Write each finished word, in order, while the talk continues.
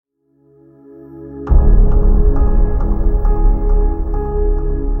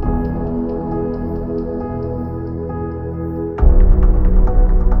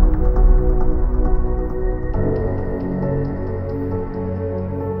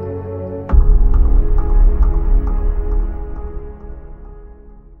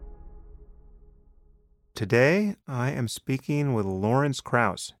Today I am speaking with Lawrence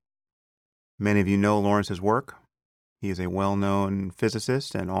Krauss. Many of you know Lawrence's work. He is a well-known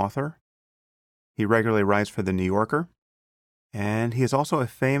physicist and author. He regularly writes for The New Yorker, and he is also a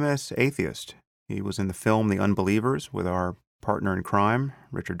famous atheist. He was in the film The Unbelievers with our partner in crime,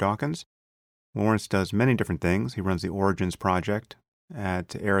 Richard Dawkins. Lawrence does many different things. He runs the Origins Project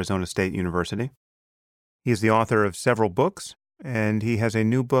at Arizona State University. He is the author of several books, and he has a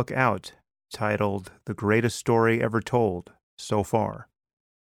new book out titled The Greatest Story Ever Told So Far,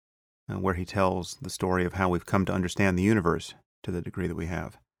 where he tells the story of how we've come to understand the universe to the degree that we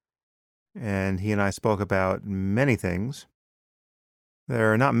have. And he and I spoke about many things.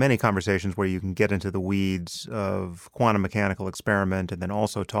 There are not many conversations where you can get into the weeds of quantum mechanical experiment and then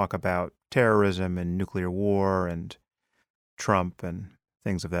also talk about terrorism and nuclear war and Trump and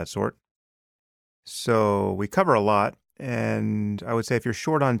things of that sort. So we cover a lot, and I would say if you're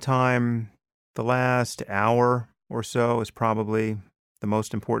short on time, the last hour or so is probably the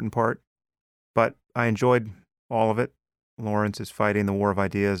most important part. But I enjoyed all of it. Lawrence is fighting the war of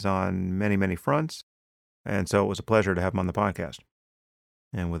ideas on many, many fronts, and so it was a pleasure to have him on the podcast.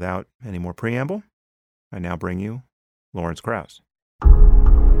 And without any more preamble, I now bring you Lawrence Krauss.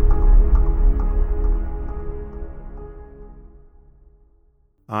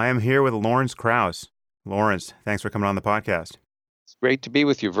 I am here with Lawrence Krauss. Lawrence, thanks for coming on the podcast. It's great to be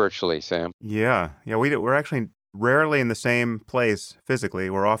with you virtually, Sam. Yeah, we're actually rarely in the same place physically.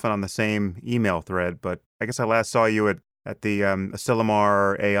 We're often on the same email thread, but I guess I last saw you at the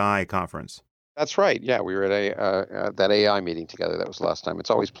Asilomar AI conference. That's right. Yeah, we were at that AI meeting together. That was the last time.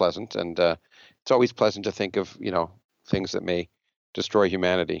 It's always pleasant, and it's always pleasant to think of, things that may destroy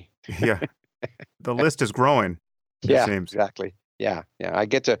humanity. Yeah, the list is growing. Yeah, it seems. Exactly. Yeah. I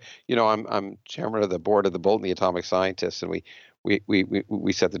get to, I'm chairman of the board of the Bolton the Atomic Scientists, and we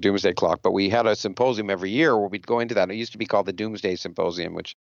set the doomsday clock. But we had a symposium every year where we'd go into that. It used to be called the Doomsday Symposium,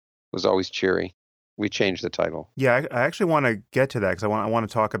 which was always cheery. We changed the title. Yeah, I actually want to get to that because I want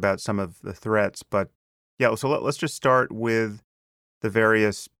to talk about some of the threats. But yeah, so let's just start with the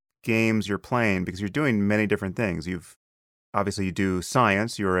various games you're playing because you're doing many different things. You do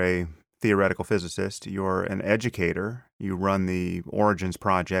science. You're a theoretical physicist. You're an educator. You run the Origins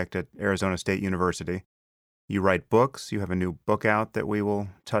Project at Arizona State University. You write books. You have a new book out that we will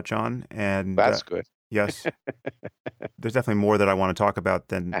touch on. And that's good. Yes. There's definitely more that I want to talk about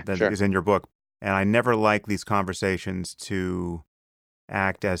than sure. is in your book. And I never like these conversations to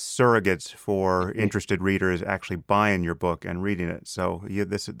act as surrogates for interested readers actually buying your book and reading it. So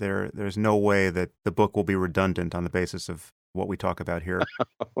there's no way that the book will be redundant on the basis of what we talk about here.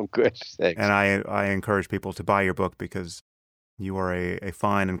 Oh, good. Thanks. And I encourage people to buy your book because you are a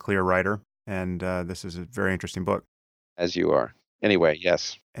fine and clear writer, and this is a very interesting book. As you are. Anyway,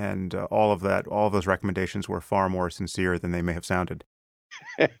 yes. And all of those recommendations were far more sincere than they may have sounded.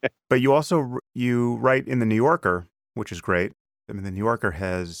 But you write in The New Yorker, which is great. I mean, The New Yorker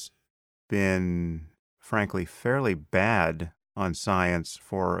has been, frankly, fairly bad on science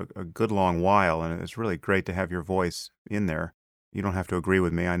for a good long while, and it's really great to have your voice in there. You don't have to agree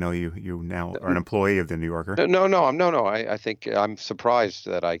with me. I know you now are an employee of The New Yorker. No. I think I'm surprised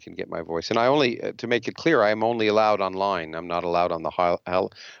that I can get my voice. And I only, to make it clear, I am only allowed online. I'm not allowed on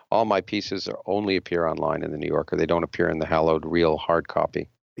all my pieces only appear online in The New Yorker. They don't appear in the hallowed real hard copy.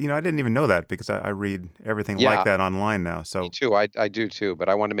 I didn't even know that because I read everything like that online now. So me too. I do too. But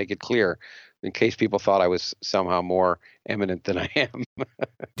I want to make it clear in case people thought I was somehow more eminent than I am.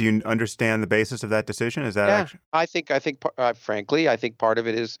 Do you understand the basis of that decision? Is that actually? I think, frankly, I think part of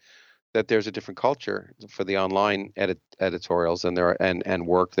it is that there's a different culture for the online editorials and and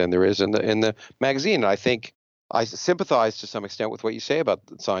work than there is in the magazine. I think I sympathize to some extent with what you say about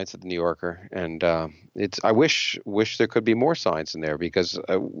the science at the New Yorker, and I wish there could be more science in there because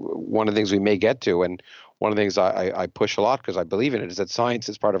one of the things we may get to, and one of the things I push a lot because I believe in it, is that science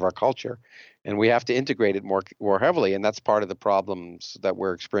is part of our culture, and we have to integrate it more heavily, and that's part of the problems that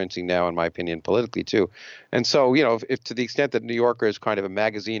we're experiencing now, in my opinion, politically too. And so, if to the extent that New Yorker is kind of a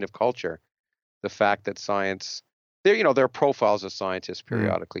magazine of culture, the fact that science, there are profiles of scientists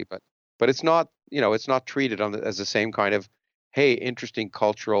periodically, but it's not, it's not treated as the same kind of, hey, interesting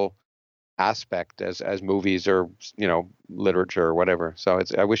cultural aspect as movies or, literature or whatever. So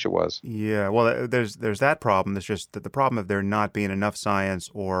I wish it was. Yeah, well, there's that problem. There's just the problem of there not being enough science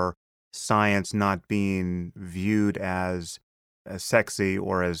or science not being viewed as sexy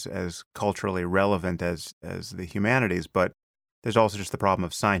or as culturally relevant as the humanities. But there's also just the problem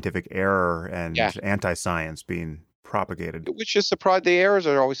of scientific error and anti-science being propagated. Which is surprising. The errors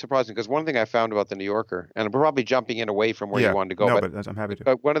are always surprising because one thing I found about the New Yorker, and I'm probably jumping in away from where you wanted to go. But I'm happy to.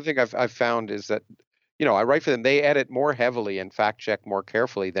 But one of the things I've found is that, I write for them. They edit more heavily and fact check more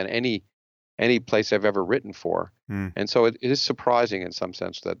carefully than any place I've ever written for. Mm. And so it is surprising in some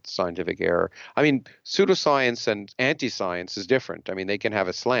sense that scientific error. I mean, pseudoscience and anti-science is different. I mean, they can have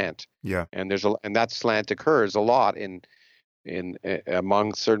a slant, Yeah. and that slant occurs a lot in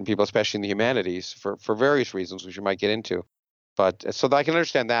among certain people, especially in the humanities, for various reasons, which you might get into. But so I can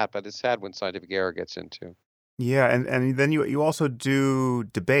understand that, but it's sad when scientific error gets into. Yeah, and then you also do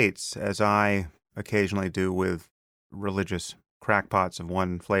debates, as I occasionally do with religious crackpots of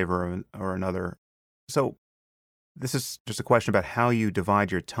one flavor or another. So this is just a question about how you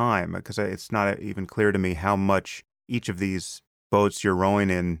divide your time, because it's not even clear to me how much each of these boats you're rowing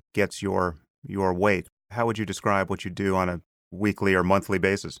in gets your weight. How would you describe what you do on a weekly or monthly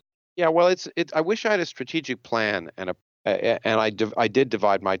basis? Yeah, well, I wish I had a strategic plan and I did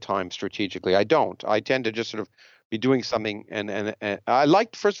divide my time strategically. I don't. I tend to just sort of be doing something, and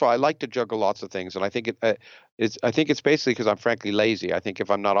first of all, I like to juggle lots of things, and I think it's basically because I'm frankly lazy. I think if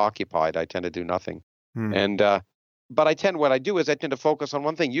I'm not occupied, I tend to do nothing, Hmm. and but what I do is I tend to focus on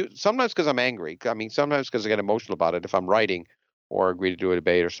one thing. Sometimes because I'm angry. I mean, sometimes because I get emotional about it if I'm writing or agree to do a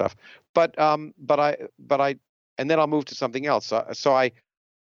debate or stuff. But I and then I'll move to something else. So I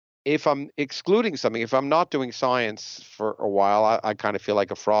if I'm excluding something, if I'm not doing science for a while, I kind of feel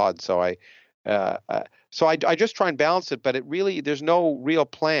like a fraud. Uh, uh, I just try and balance it, but there's no real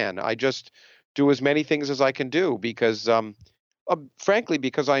plan. I just do as many things as I can do because, frankly,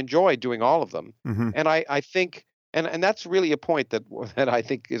 because I enjoy doing all of them, Hmm. and I think, and that's really a point that that I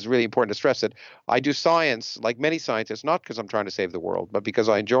think is really important to stress that I do science like many scientists, not because I'm trying to save the world, but because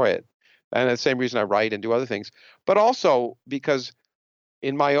I enjoy it, and the same reason I write and do other things, but also because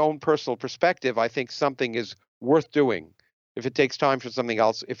in my own personal perspective, I think something is worth doing. If it takes time for something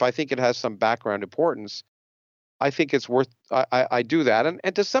else, if I think it has some background importance, I think it's worth. I do that,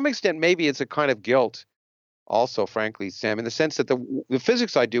 and to some extent, maybe it's a kind of guilt, also, frankly, Sam, in the sense that the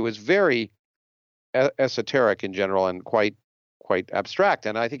physics I do is very esoteric in general and quite abstract,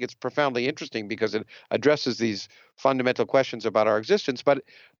 and I think it's profoundly interesting because it addresses these fundamental questions about our existence. But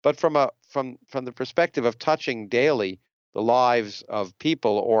from the perspective of touching daily the lives of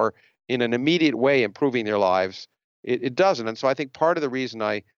people or in an immediate way improving their lives, it doesn't. And so I think part of the reason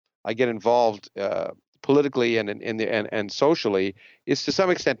I get involved politically and and socially is to some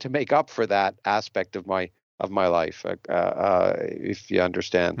extent to make up for that aspect of my life, if you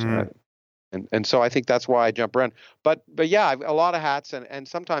understand. And so I think that's why I jump around. But yeah, I've a lot of hats and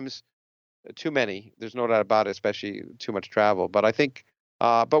sometimes too many. There's no doubt about it, especially too much travel. But I think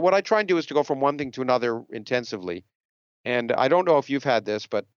but what I try and do is to go from one thing to another intensively. And I don't know if you've had this,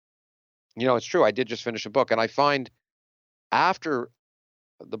 but it's true. I did just finish a book, and I find after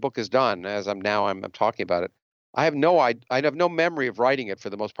the book is done, as I'm talking about it, I have no memory of writing it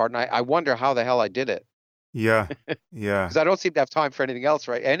for the most part, and I wonder how the hell I did it Yeah. Yeah. because I don't seem to have time for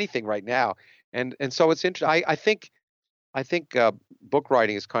anything right now. And so it's interesting. I think book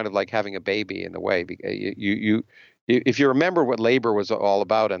writing is kind of like having a baby in a way. If you remember what labor was all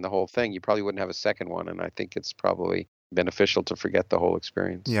about and the whole thing, you probably wouldn't have a second one. And I think it's probably beneficial to forget the whole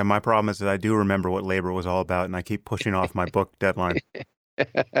experience. Yeah, my problem is that I do remember what labor was all about, and I keep pushing off my book deadline.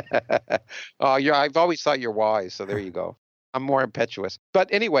 Oh, yeah, I've always thought you're wise, so there you go. I'm more impetuous. But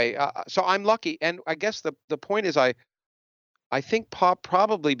anyway, so I'm lucky, and I guess the point is I think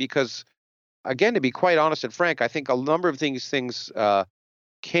probably because again, to be quite honest and frank, I think a number of things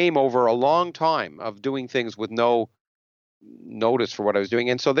came over a long time of doing things with no notice for what I was doing,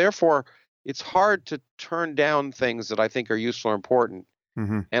 and so therefore it's hard to turn down things that I think are useful or important.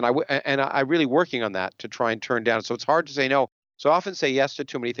 Hmm. And I really working on that to try and turn down. So it's hard to say no. So I often say yes to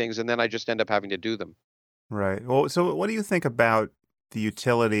too many things, and then I just end up having to do them. Right. Well, so what do you think about the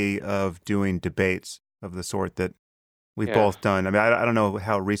utility of doing debates of the sort that we've Yeah. both done? I mean, I don't know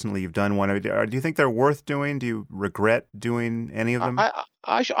how recently you've done one. I mean, do you think they're worth doing? Do you regret doing any of them?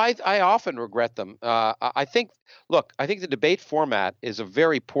 I often regret them. I think, look, I think the debate format is a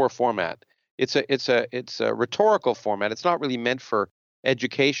very poor format. It's a rhetorical format. It's not really meant for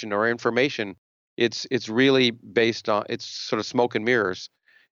education or information. It's really based on it's sort of smoke and mirrors.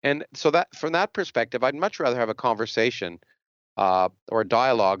 And so that from that perspective, I'd much rather have a conversation or a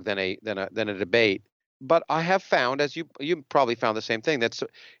dialogue than a debate. But I have found, as you probably found the same thing,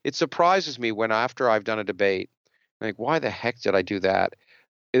 it surprises me when after I've done a debate, like why the heck did I do that?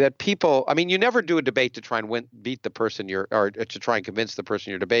 That people, I mean, you never do a debate to try and beat the person or to try and convince the person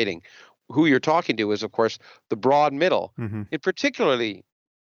you're debating. Who you're talking to is, of course, the broad middle, Hmm. and particularly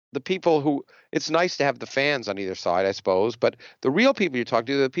the people who. It's nice to have the fans on either side, I suppose, but the real people you're talking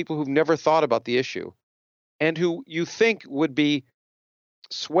to are the people who've never thought about the issue and who you think would be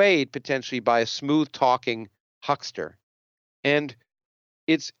swayed potentially by a smooth talking huckster. And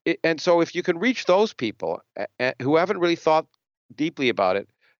and so if you can reach those people who haven't really thought deeply about it,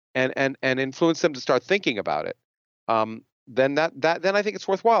 and influence them to start thinking about it, then then I think it's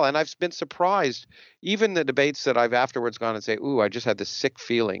worthwhile. And I've been surprised, even the debates that I've afterwards gone and say, "Ooh, I just had this sick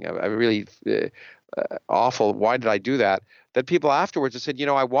feeling. I really awful. Why did I do that?" That people afterwards have said,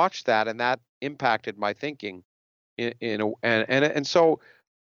 I watched that and that impacted my thinking and so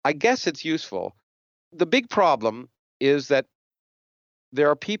I guess it's useful. The big problem is that there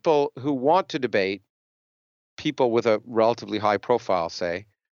are people who want to debate people with a relatively high profile, say,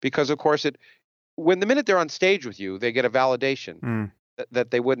 because of course when the minute they're on stage with you, they get a validation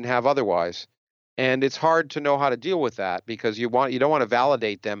that they wouldn't have otherwise. And it's hard to know how to deal with that because you don't want to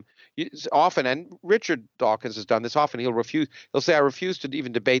validate them. Often, and Richard Dawkins has done this often, he'll say, "I refuse to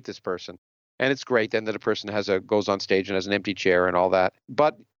even debate this person." And it's great then that a person goes on stage and has an empty chair and all that.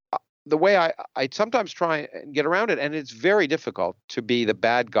 But the way I sometimes try and get around it, and it's very difficult to be the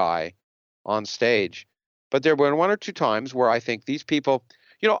bad guy on stage. But there were one or two times where I think these people,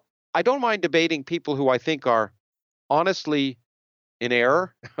 I don't mind debating people who I think are honestly in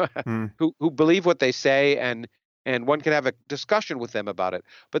error, who believe what they say, and one can have a discussion with them about it.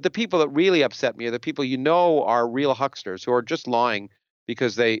 But the people that really upset me are the people are real hucksters who are just lying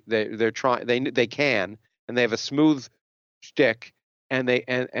because they're trying they can, and they have a smooth shtick, and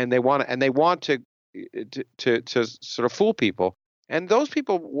they want to sort of fool people. And those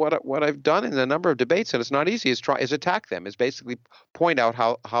people, what I've done in a number of debates, and it's not easy, is attack them, is basically point out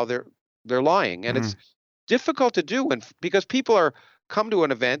how they're lying, and it's difficult to do, and because people come to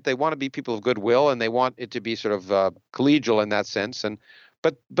an event, they want to be people of goodwill, and they want it to be sort of collegial in that sense,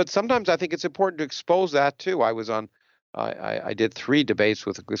 but sometimes I think it's important to expose that too. I did 3 debates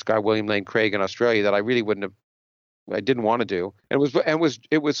with this guy William Lane Craig in Australia that I didn't want to do, and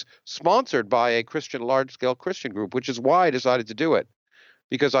it was sponsored by a large scale Christian group, which is why I decided to do it,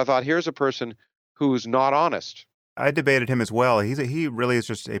 because I thought, here's a person who's not honest. I debated him as well. He really is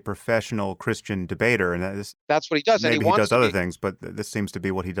just a professional Christian debater, and that's what he does. Maybe and he does other things, but this seems to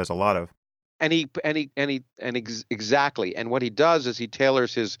be what he does a lot of. Exactly. And what he does is he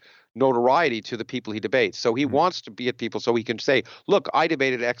tailors his notoriety to the people he debates. So he wants to be at people so he can say, "Look, I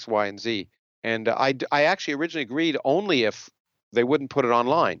debated X, Y, and Z." And I actually originally agreed only if they wouldn't put it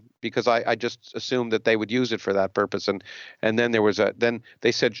online, because I just assumed that they would use it for that purpose. And then then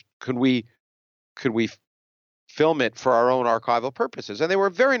they said, could we film it for our own archival purposes? And they were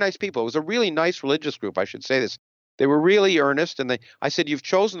very nice people. It was a really nice religious group, I should say this. They were really earnest, and I said, "You've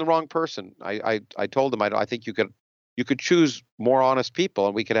chosen the wrong person." I told them, I think you could choose more honest people,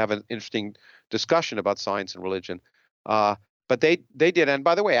 and we could have an interesting discussion about science and religion. But they did. And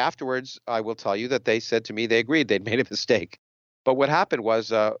by the way, afterwards, I will tell you that they said to me they agreed they'd made a mistake. But what happened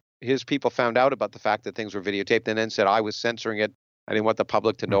was his people found out about the fact that things were videotaped, and then said I was censoring it. I didn't want the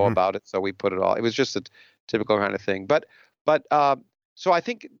public to know about it, so we put it all. It was just a typical kind of thing. But so I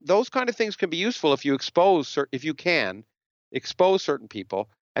think those kind of things can be useful if you can expose certain people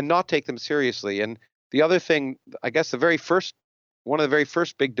and not take them seriously. And the other thing, I guess, one of the very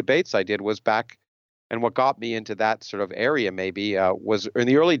first big debates I did was back, and what got me into that sort of area maybe was in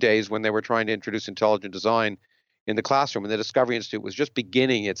the early days when they were trying to introduce intelligent design in the classroom, and the Discovery Institute was just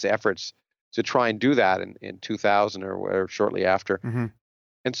beginning its efforts to try and do that in 2000 or shortly after.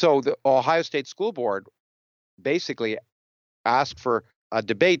 And so the Ohio State School Board basically asked for a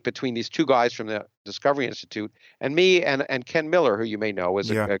debate between these 2 guys from the Discovery Institute and me and Ken Miller, who you may know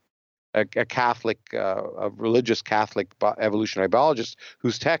is a Catholic, a religious Catholic evolutionary biologist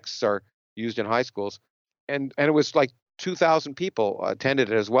whose texts are used in high schools. And it was like 2,000 people attended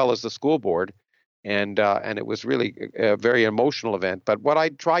it, as well as the school board. And it was really a very emotional event. But what I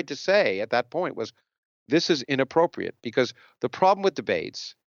tried to say at that point was, this is inappropriate, because the problem with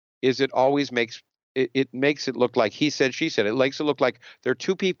debates is it always makes it look like he said, she said. It makes it look like there are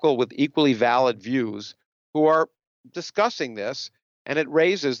 2 people with equally valid views who are discussing this, and it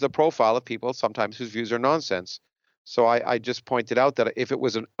raises the profile of people sometimes whose views are nonsense. So I just pointed out that if it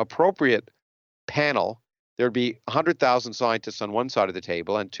was an appropriate panel, there'd be 100,000 scientists on one side of the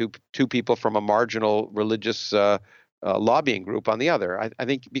table and two people from a marginal religious lobbying group on the other. I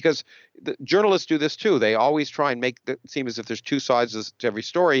think because the journalists do this too. They always try and make it seem as if there's 2 sides to every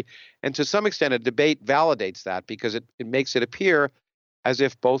story. And to some extent, a debate validates that, because it makes it appear as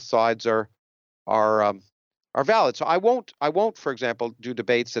if both sides are valid. So I won't, for example, do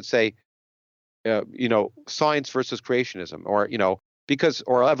debates that say, science versus creationism, or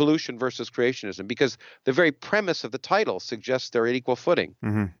or evolution versus creationism, because the very premise of the title suggests they're at equal footing.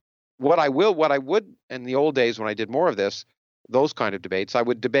 What I would in the old days when I did more of this those kind of debates. I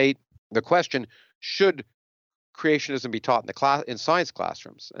would debate the question: should creationism be taught in the class in science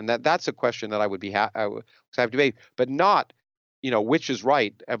classrooms? And that's a question that I would be I would have debate, but not, which is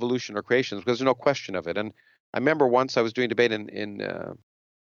right, evolution or creation, because there's no question of it. And I remember once I was doing debate in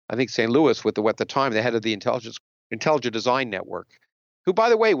I think St. Louis with at the time the head of the Intelligent Design Network, who, by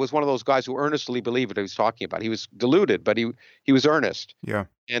the way, was one of those guys who earnestly believed what he was talking about. He was deluded, but he was earnest. Yeah.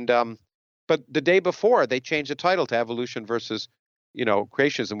 And but the day before, they changed the title to evolution versus,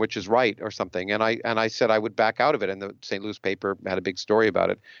 creationism, which is right or something. And I said I would back out of it. And the St. Louis paper had a big story about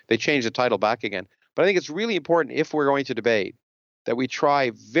it. They changed the title back again. But I think it's really important, if we're going to debate, that we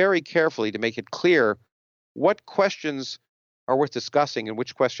try very carefully to make it clear what questions are worth discussing and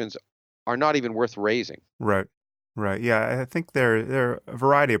which questions are not even worth raising. Right. Right. Yeah, I think there are a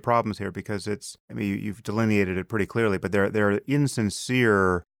variety of problems here because you've delineated it pretty clearly, but there are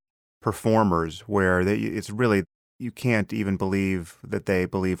insincere performers where it's really, you can't even believe that they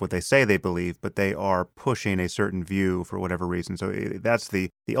believe what they say they believe, but they are pushing a certain view for whatever reason. So that's the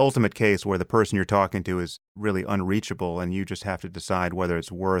ultimate case where the person you're talking to is really unreachable, and you just have to decide whether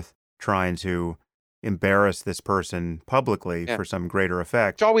it's worth trying to embarrass this person publicly for some greater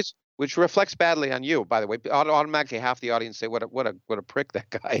effect. Which reflects badly on you, by the way. Automatically, half the audience say, "What a prick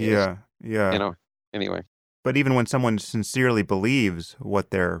that guy is." Yeah. Anyway. But even when someone sincerely believes what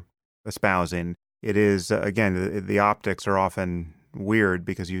they're espousing, it is again the optics are often weird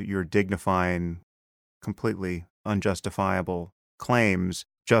because you're dignifying completely unjustifiable claims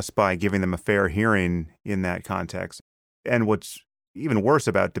just by giving them a fair hearing in that context. And what's even worse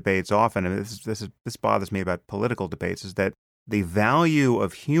about debates often, and this bothers me about political debates, is that the value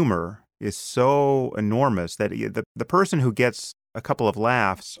of humor is so enormous that the person who gets a couple of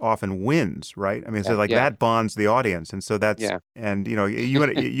laughs often wins, right? I mean, so that bonds the audience, and so that's and you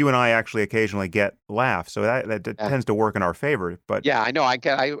and I actually occasionally get laughs, so that tends to work in our favor. But yeah, I know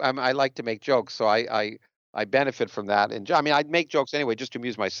I like to make jokes, so I benefit from that. And I mean, I'd make jokes anyway just to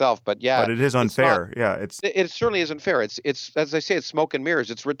amuse myself. But yeah, but it is unfair. It certainly isn't fair. It's as I say, it's smoke and mirrors.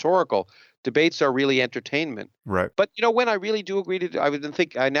 It's rhetorical. Debates are really entertainment. Right. But when I really do agree I would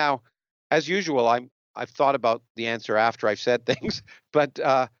think now, as usual, I've thought about the answer after I've said things. But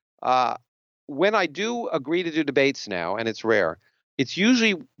when I do agree to do debates now, and it's rare, it's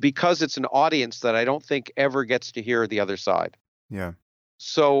usually because it's an audience that I don't think ever gets to hear the other side. Yeah.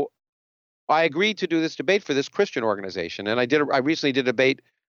 So I agreed to do this debate for this Christian organization, and I recently did a debate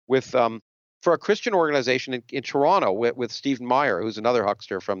with for a Christian organization in Toronto with Stephen Meyer, who's another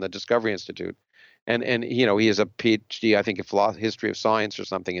huckster from the Discovery Institute, and he is a PhD, I think, in history of science or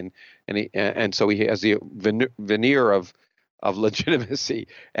something, and so he has the veneer of legitimacy,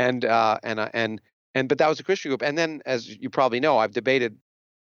 and but that was a Christian group, and then, as you probably know, I've debated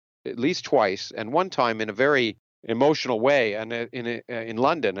at least twice, and one time in a very emotional way, and in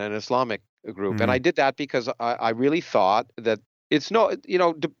London, an Islamic group. Mm-hmm. And I did that because I really thought that it's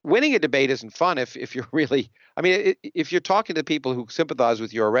winning a debate isn't fun if you're really, I mean, if you're talking to people who sympathize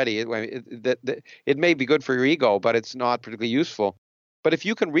with you already, it may be good for your ego, but it's not particularly useful. But if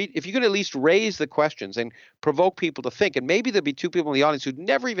you can at least raise the questions and provoke people to think, and maybe there'll be two people in the audience who'd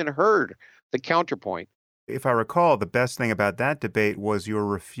never even heard the counterpoint. If I recall, the best thing about that debate was your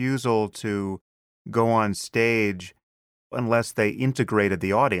refusal to go on stage unless they integrated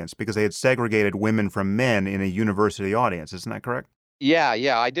the audience, because they had segregated women from men in a university audience. Isn't that correct?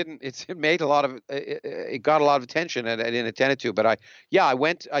 Yeah, I didn't. It made a lot of. It got a lot of attention, and I didn't attend it to. But I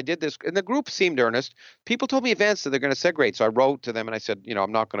did this, and the group seemed earnest. People told me in advance that they're going to segregate, so I wrote to them and I said,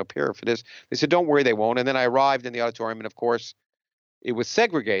 I'm not going to appear if it is. They said, don't worry, they won't. And then I arrived in the auditorium, and of course, it was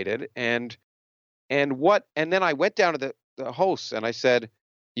segregated. And then I went down to the hosts and I said,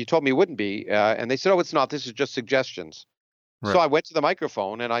 you told me it wouldn't be, and they said, oh, it's not. This is just suggestions. Right. So I went to the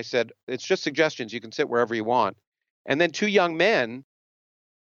microphone and I said, it's just suggestions. You can sit wherever you want. And then two young men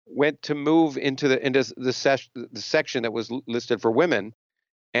went to move into the section that was listed for women,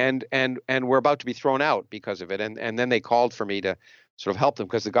 and were about to be thrown out because of it. And then they called for me to sort of help them,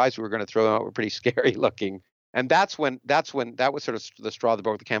 because the guys who were going to throw them out were pretty scary looking. And that was sort of the straw that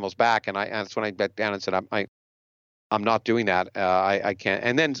broke the camel's back. And that's when I backed down and said, I'm not doing that. I can't.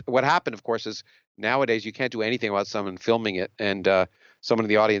 And then what happened, of course, is nowadays you can't do anything about someone filming it, and someone in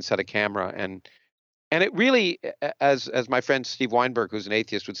the audience had a camera, and it really, as my friend Steve Weinberg, who's an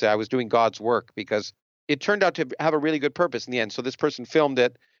atheist, would say, I was doing God's work, because it turned out to have a really good purpose in the end. So this person filmed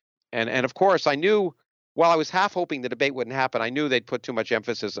it, and of course I knew, while I was half hoping the debate wouldn't happen, I knew they'd put too much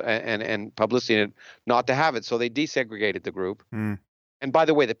emphasis and publicity in it not to have it. So they desegregated the group. Mm. And by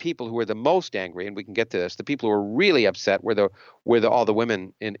the way, the people who were the most angry, and we can get to this, the people who were really upset were all the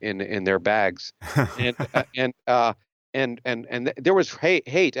women in their bags, there was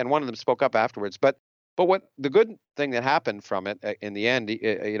hate, and one of them spoke up afterwards. But what the good thing that happened from it in the end,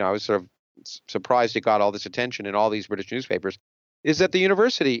 I was sort of surprised it got all this attention in all these British newspapers, is that the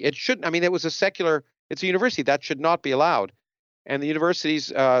university, it shouldn't. I mean, it was a secular. It's a university that should not be allowed, and the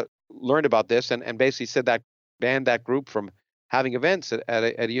universities learned about this and basically said that banned that group from having events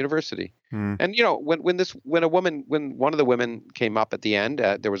at a university. Hmm. And when one of the women came up at the end,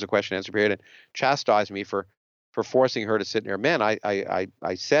 there was a question and answer period and chastised me for forcing her to sit near men. I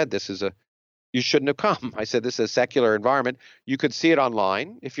said you shouldn't have come. I said this is a secular environment. You could see it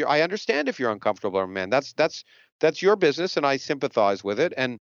online. I understand if you're uncomfortable around men. That's your business, and I sympathize with it.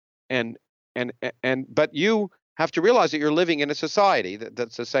 And but you have to realize that you're living in a society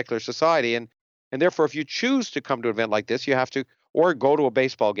that's a secular society, and therefore, if you choose to come to an event like this, you have to, or go to a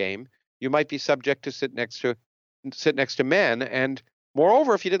baseball game, you might be subject to sit next to men. And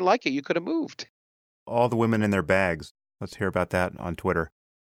moreover, if you didn't like it, you could have moved. All the women in their bags. Let's hear about that on Twitter.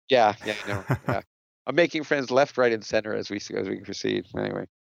 Yeah, yeah. I'm making friends left, right, and center as we proceed. Anyway,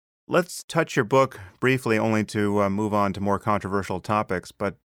 let's touch your book briefly, only to move on to more controversial topics.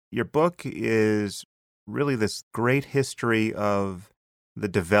 But your book is really this great history of the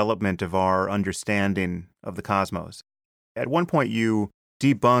development of our understanding of the cosmos. At one point, you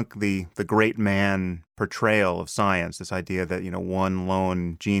debunk the great man portrayal of science, this idea that, one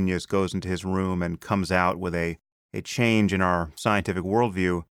lone genius goes into his room and comes out with a change in our scientific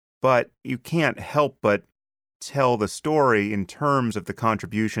worldview. But you can't help but tell the story in terms of the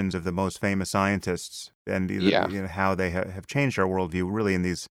contributions of the most famous scientists and how they have changed our worldview really in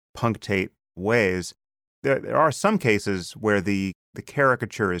these punctate ways. There are some cases where the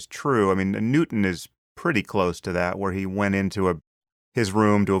caricature is true. I mean, Newton is pretty close to that, where he went into his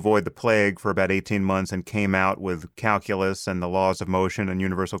room to avoid the plague for about 18 months and came out with calculus and the laws of motion and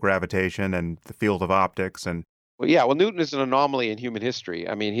universal gravitation and the field of optics. And well, Newton is an anomaly in human history.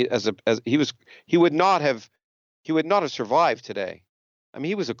 I mean, he would not have survived today. I mean,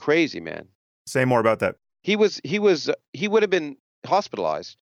 he was a crazy man. Say more about that. He would have been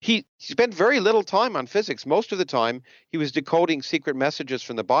hospitalized. He spent very little time on physics. Most of the time, he was decoding secret messages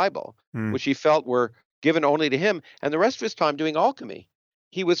from the Bible, which he felt were given only to him, and the rest of his time doing alchemy.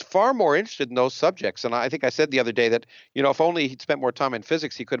 He was far more interested in those subjects. And I think I said the other day that, if only he'd spent more time in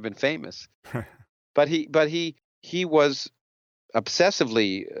physics, he could have been famous. But he was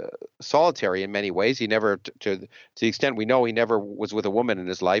obsessively solitary in many ways. He never, to the extent we know, he never was with a woman in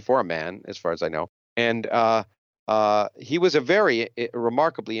his life, or a man, as far as I know. And he was a very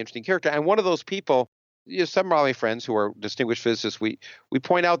remarkably interesting character. And one of those people, some of my friends who are distinguished physicists, we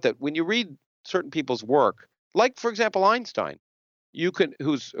point out that when you read certain people's work, like, for example, Einstein,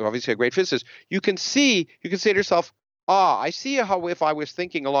 who's obviously a great physicist, you can say to yourself, I see how if I was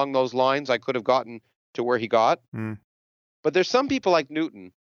thinking along those lines, I could have gotten to where he got. But there's some people like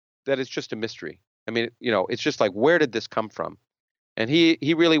Newton that it's just a mystery. I mean, it's just like, where did this come from? And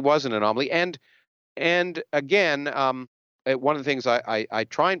he really was an anomaly. And again, one of the things I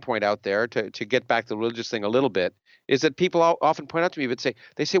try and point out there to get back to the religious thing a little bit is that people often point out to me,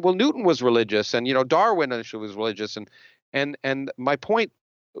 they say, well, Newton was religious, and Darwin initially was religious, and my point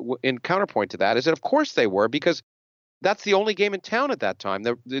in counterpoint to that is that of course they were, because that's the only game in town at that time.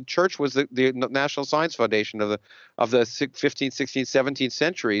 The church was the National Science Foundation of the 15th, 16th, 17th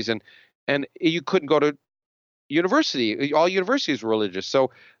centuries, and you couldn't go to university. All universities were religious.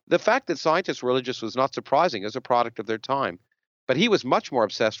 So the fact that scientists were religious was not surprising as a product of their time. But he was much more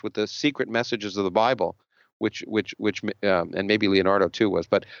obsessed with the secret messages of the Bible, which and maybe Leonardo too was.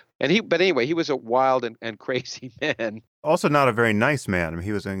 But anyway, he was a wild and crazy man. Also not a very nice man. I mean,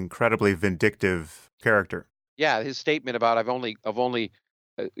 he was an incredibly vindictive character. Yeah, his statement about I've only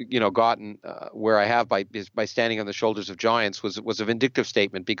gotten where I have by standing on the shoulders of giants was a vindictive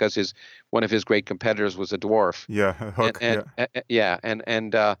statement, because one of his great competitors was a dwarf. Yeah, Hook. And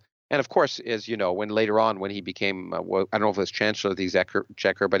of course, as you know, when later on when he became I don't know if it was Chancellor of the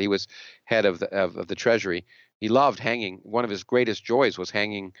Exchequer, but he was head of the Treasury. He loved hanging. One of his greatest joys was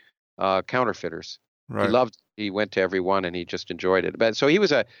hanging counterfeiters. Right. He went to every one and he just enjoyed it. But so he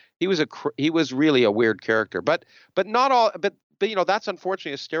was really a weird character. But not all. But that's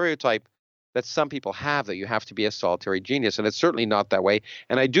unfortunately a stereotype that some people have, that you have to be a solitary genius, and it's certainly not that way.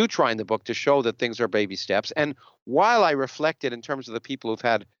 And I do try in the book to show that things are baby steps. And while I reflected in terms of the people who've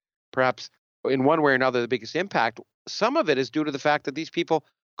had perhaps in one way or another the biggest impact, some of it is due to the fact that these people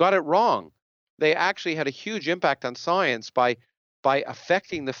got it wrong. They actually had a huge impact on science by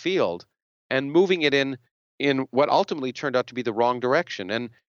affecting the field and moving it in what ultimately turned out to be the wrong direction. And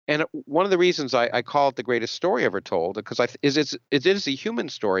one of the reasons I call it the greatest story ever told, because it is a human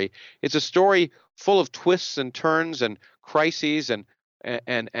story. It's a story full of twists and turns and crises and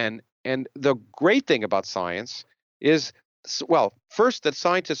the great thing about science is, well, first, that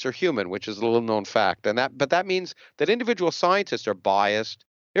scientists are human, which is a little known fact, but that means that individual scientists are biased,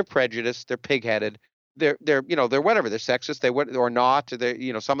 they're prejudiced, they're pigheaded, they're whatever, they're sexist, or not,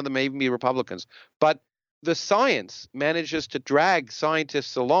 some of them may even be Republicans, but the science manages to drag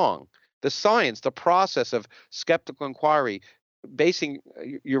scientists along. The science, the process of skeptical inquiry, basing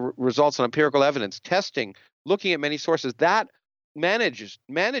your results on empirical evidence, testing, looking at many sources, that manages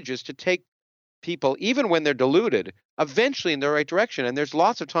to take people, even when they're deluded, eventually in the right direction. And there's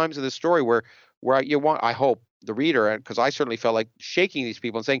lots of times in the story where I hope the reader, because I certainly felt like shaking these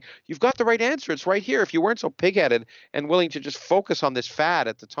people and saying, you've got the right answer. It's right here. If you weren't so pigheaded and willing to just focus on this fad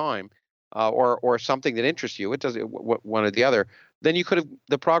at the time, or something that interests you, it does one or the other, then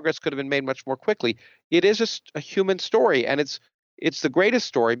the progress could have been made much more quickly. It is a human story, and it's the greatest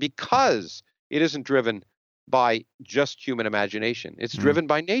story because it isn't driven by just human imagination. It's driven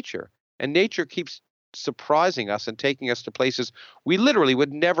by nature, and nature keeps surprising us and taking us to places we literally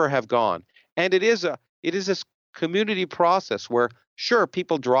would never have gone. And it is this community process where, sure,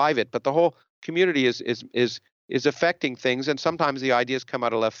 people drive it, but the whole community is affecting things, and sometimes the ideas come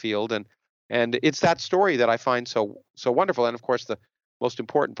out of left field, and it's that story that I find so wonderful. And of course, the most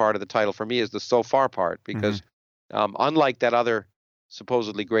important part of the title for me is the so far part, because unlike that other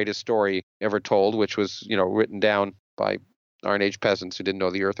supposedly greatest story ever told, which was written down by Iron Age peasants who didn't know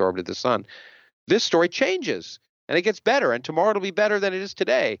the Earth orbited the sun, this story changes and it gets better, and tomorrow it'll be better than it is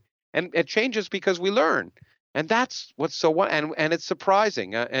today, and it changes because we learn, and that's what's and it's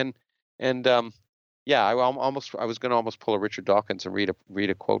surprising. Yeah, I was going to almost pull a Richard Dawkins and read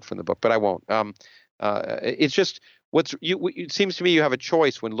a quote from the book, but I won't. It's just it seems to me you have a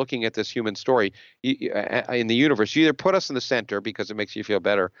choice when looking at this human story in the universe. You either put us in the center because it makes you feel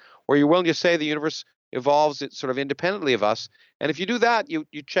better, or you're willing to say the universe evolves it sort of independently of us. And if you do that, you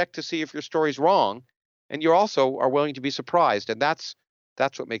check to see if your story's wrong, and you also are willing to be surprised, and that's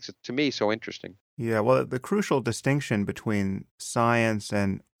what makes it, to me, so interesting. Yeah, well, the crucial distinction between science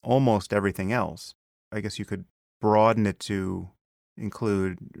and almost everything else, I guess you could broaden it to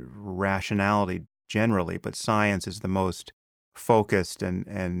include rationality generally, but science is the most focused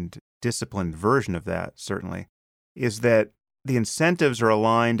and disciplined version of that, certainly, is that the incentives are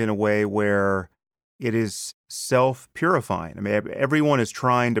aligned in a way where it is self-purifying. I mean, everyone is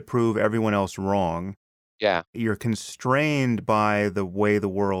trying to prove everyone else wrong. Yeah. You're constrained by the way the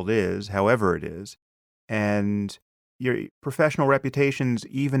world is, however it is, and your professional reputations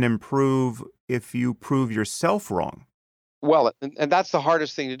even improve if you prove yourself wrong. Well, and that's the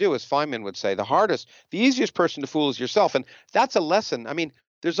hardest thing to do, as Feynman would say. The easiest person to fool is yourself, and that's a lesson. I mean,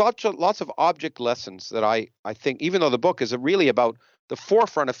 there's lots of object lessons that I think, even though the book is really about the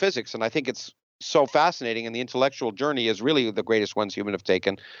forefront of physics, and I think it's so fascinating, and the intellectual journey is really the greatest ones humans have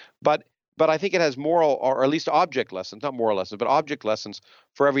taken, but I think it has moral, or at least object lessons, not moral lessons, but object lessons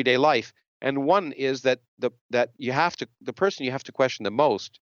for everyday life. And one is that the person you have to question the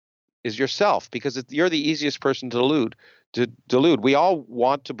most is yourself, because you're the easiest person to delude. We all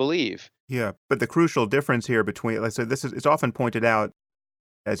want to believe. Yeah, but the crucial difference here between, let's say, it's often pointed out,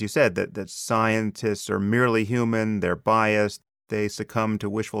 as you said, that scientists are merely human, they're biased, they succumb to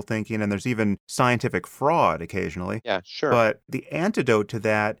wishful thinking, and there's even scientific fraud occasionally. Yeah, sure. But the antidote to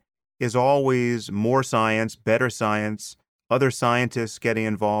that is always more science, better science, other scientists getting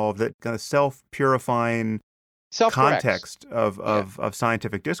involved, that kind of self-purifying context of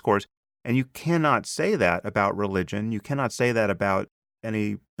scientific discourse. And you cannot say that about religion. You cannot say that about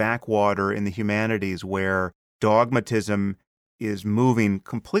any backwater in the humanities where dogmatism is moving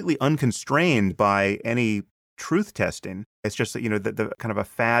completely unconstrained by any truth testing. It's just that, the kind of a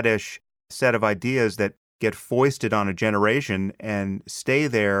faddish set of ideas that get foisted on a generation and stay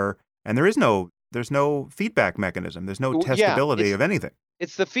there. And there's no feedback mechanism. There's no testability of anything.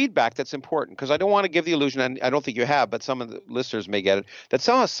 It's the feedback that's important, because I don't want to give the illusion, and I don't think you have, but some of the listeners may get it, that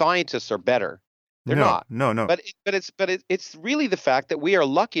some scientists are better. They're not. No. But it's really the fact that we are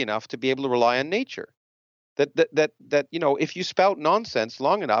lucky enough to be able to rely on nature. That if you spout nonsense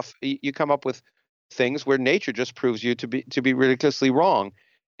long enough, you come up with things where nature just proves you to be ridiculously wrong,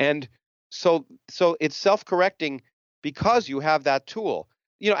 and so it's self-correcting because you have that tool.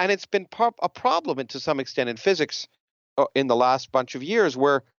 And it's been a problem to some extent in physics in the last bunch of years,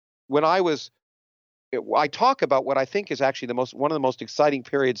 where when I talk about what I think is actually one of the most exciting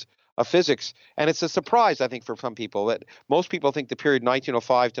periods of physics, and it's a surprise, I think, for some people, that most people think the period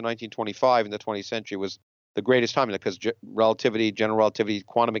 1905 to 1925 in the 20th century was the greatest time, because relativity, general relativity,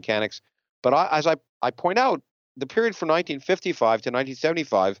 quantum mechanics. But as I point out, the period from 1955 to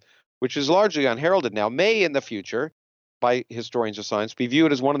 1975 which is largely unheralded now, may in the future, by historians of science, be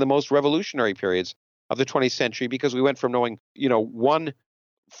viewed as one of the most revolutionary periods of the 20th century, because we went from knowing, one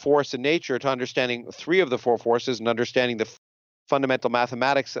force in nature to understanding three of the four forces and understanding the fundamental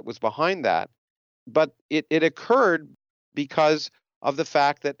mathematics that was behind that. But it occurred because of the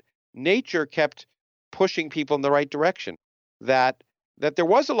fact that nature kept pushing people in the right direction, that there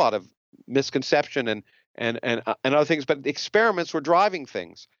was a lot of misconception and other things, but experiments were driving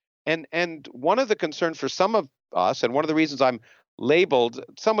things. And one of the concerns for some of us, and one of the reasons I'm labeled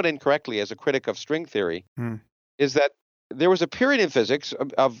somewhat incorrectly as a critic of string theory, is that there was a period in physics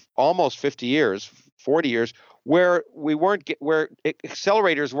of almost 50 years, 40 years, where where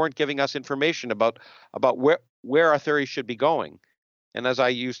accelerators weren't giving us information about where our theory should be going. And as I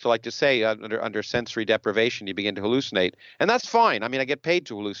used to like to say, under sensory deprivation, you begin to hallucinate, and that's fine. I mean, I get paid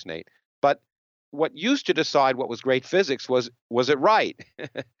to hallucinate, but what used to decide what was great physics was it right,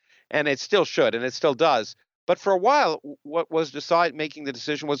 and it still should, and it still does. But for a while, what was making the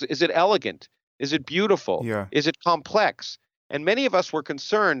decision was: is it elegant? Is it beautiful? Yeah. Is it complex? And many of us were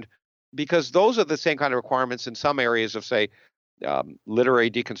concerned because those are the same kind of requirements in some areas of, say, literary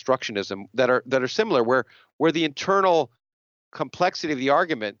deconstructionism that are similar, where the internal complexity of the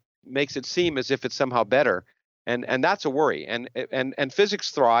argument makes it seem as if it's somehow better, and that's a worry. And physics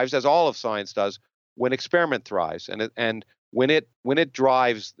thrives, as all of science does, when experiment thrives, and when it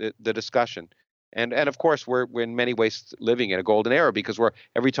drives the discussion. And of course, we're in many ways living in a golden era, because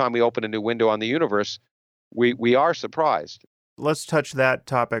every time we open a new window on the universe, we are surprised. Let's touch that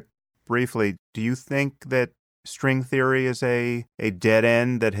topic briefly. Do you think that string theory is a dead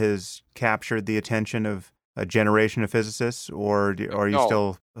end that has captured the attention of a generation of physicists, or are you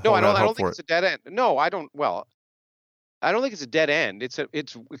still no? I holding out don't hope think for it's it? a dead end. No, I don't. Well, I don't think it's a dead end.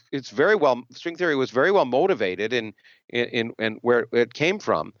 It's very well. String theory was very well motivated in where it came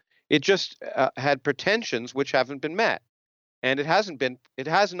from. It just had pretensions which haven't been met, and it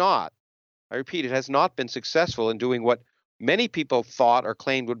has not. I repeat, it has not been successful in doing what many people thought or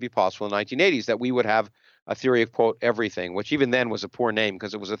claimed would be possible in the 1980s, that we would have a theory of, quote, everything, which even then was a poor name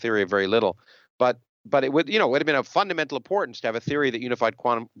because it was a theory of very little. But it would have been of fundamental importance to have a theory that unified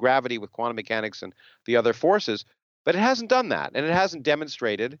quantum gravity with quantum mechanics and the other forces. But it hasn't done that, and it hasn't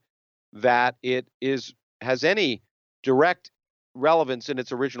demonstrated that it has any direct relevance in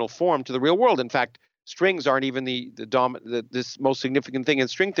its original form to the real world. In fact, strings aren't even this most significant thing in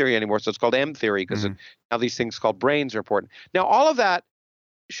string theory anymore. So it's called M theory, because now these things called branes are important. Now, all of that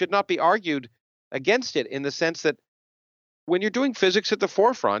should not be argued against it, in the sense that when you're doing physics at the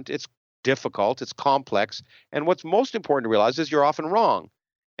forefront, it's difficult, it's complex, and what's most important to realize is you're often wrong.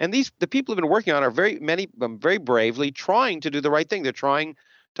 And the people who've been working on many of them very bravely trying to do the right thing. They're trying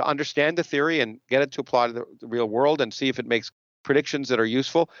to understand the theory and get it to apply to the real world and see if it makes predictions that are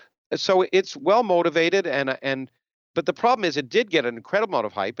useful. So it's well motivated, but the problem is it did get an incredible amount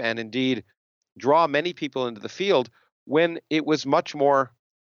of hype, and indeed draw many people into the field, when it was much more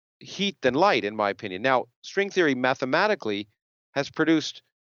heat than light, in my opinion. Now, string theory mathematically has produced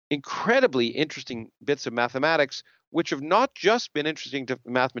incredibly interesting bits of mathematics, which have not just been interesting to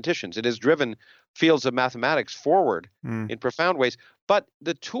mathematicians. It has driven fields of mathematics forward in profound ways. But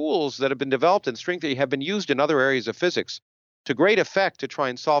the tools that have been developed in string theory have been used in other areas of physics to great effect to try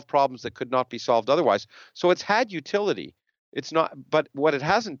and solve problems that could not be solved otherwise. So it's had utility. But what it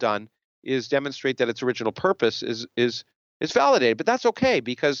hasn't done is demonstrate that its original purpose is validated. But that's okay,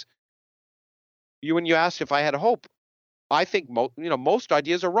 because when you asked if I had a hope, I think most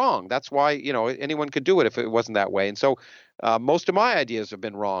ideas are wrong. That's why anyone could do it if it wasn't that way. And so most of my ideas have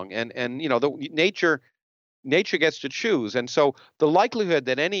been wrong. And the nature gets to choose. And so the likelihood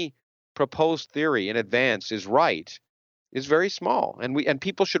that any proposed theory in advance is right is very small, and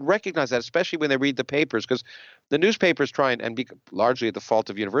people should recognize that, especially when they read the papers, because the newspapers try and be largely at the fault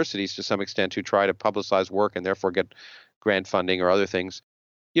of universities to some extent, who try to publicize work and therefore get grant funding or other things.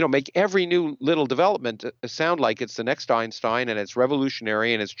 Make every new little development sound like it's the next Einstein and it's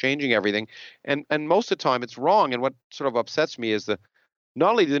revolutionary and it's changing everything, and most of the time it's wrong. And what sort of upsets me is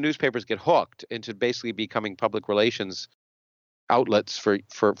not only do the newspapers get hooked into basically becoming public relations outlets for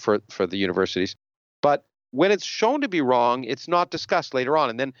the universities, but when it's shown to be wrong, it's not discussed later on,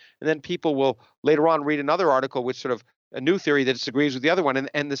 and then people will later on read another article which sort of a new theory that disagrees with the other one,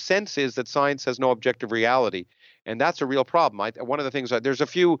 and the sense is that science has no objective reality, and that's a real problem. One of the things there's a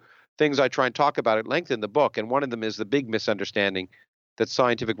few things I try and talk about at length in the book, and one of them is the big misunderstanding that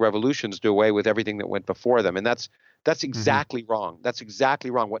scientific revolutions do away with everything that went before them, and that's exactly wrong. That's exactly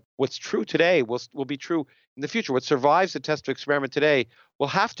wrong. What's true today will be true in the future. What survives the test of experiment today will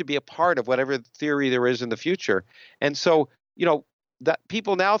have to be a part of whatever theory there is in the future. And so, that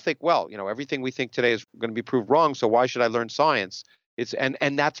people now think, well, everything we think today is going to be proved wrong, so why should I learn science?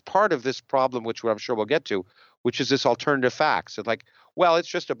 And that's part of this problem, which I'm sure we'll get to, which is this alternative facts. It's like, well, it's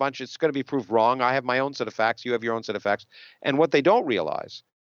just it's going to be proved wrong. I have my own set of facts. You have your own set of facts. And what they don't realize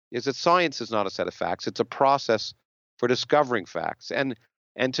is that science is not a set of facts. It's a process for discovering facts. And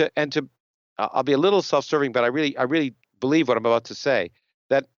I'll be a little self-serving, but I really believe what I'm about to say,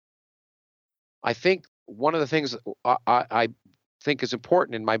 that I think one of the things I think is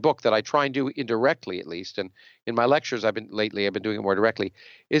important in my book, that I try and do indirectly at least, and in my lectures I've been doing it more directly,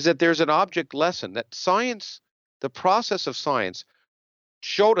 is that there's an object lesson that science, the process of science,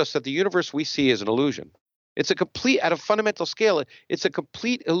 showed us that the universe we see is an illusion. It's at a fundamental scale, it's a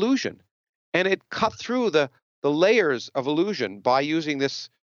complete illusion. And it cut through the layers of illusion by using this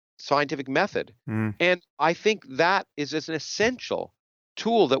scientific method. And I think that is an essential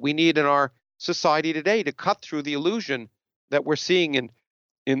tool that we need in our society today, to cut through the illusion that we're seeing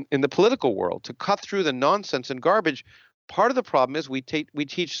in the political world, to cut through the nonsense and garbage. Part of the problem is we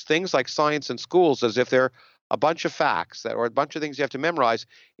teach things like science in schools as if they're a bunch of facts or a bunch of things you have to memorize,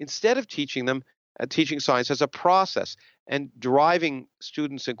 instead of teaching science as a process and driving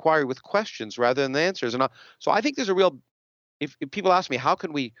students' inquiry with questions rather than answers. And so I think there's a real, if people ask me, how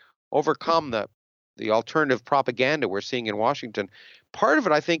can we overcome the alternative propaganda we're seeing in Washington? Part of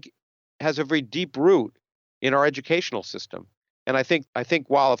it, I think, has a very deep root in our educational system. And I think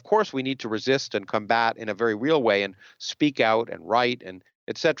while of course we need to resist and combat in a very real way and speak out and write and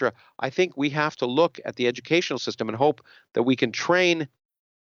etc., I think we have to look at the educational system and hope that we can train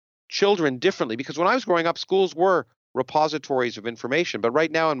children differently. Because when I was growing up, schools were repositories of information. But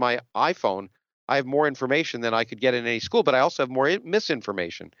right now in my iPhone, I have more information than I could get in any school, but I also have more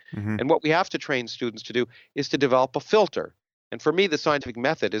misinformation. And what we have to train students to do is to develop a filter. And for me, the scientific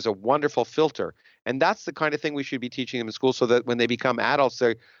method is a wonderful filter. And that's the kind of thing we should be teaching them in school, so that when they become adults,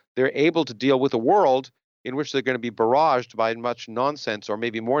 they're able to deal with a world in which they're going to be barraged by much nonsense, or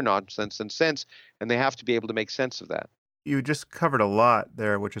maybe more nonsense than sense, and they have to be able to make sense of that. You just covered a lot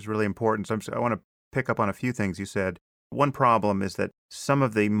there, which is really important. So I want to pick up on a few things you said. One problem is that some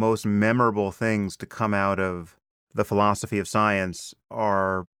of the most memorable things to come out of the philosophy of science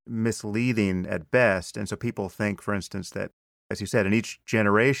are misleading at best. And so people think, for instance, that, as you said, in each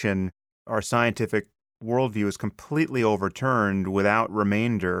generation, our scientific worldview is completely overturned without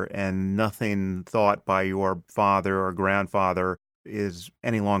remainder, and nothing thought by your father or grandfather is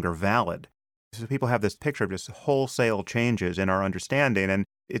any longer valid. So people have this picture of just wholesale changes in our understanding, and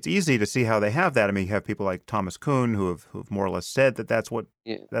it's easy to see how they have that. I mean, you have people like Thomas Kuhn who've more or less said that that's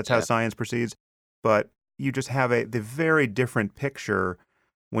how science proceeds, but you just have the very different picture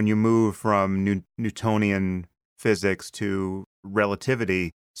when you move from Newtonian physics to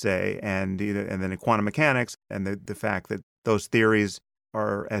relativity, say, and then in quantum mechanics, and the fact that those theories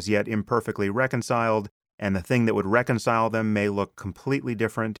are as yet imperfectly reconciled, and the thing that would reconcile them may look completely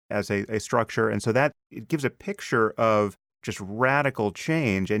different as a structure. And so that it gives a picture of just radical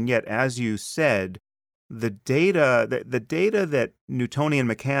change. And yet, as you said, the data that Newtonian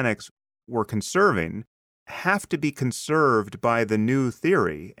mechanics were conserving have to be conserved by the new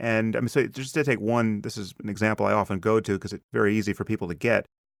theory. And I mean, so just to take one, this is an example I often go to because it's very easy for people to get.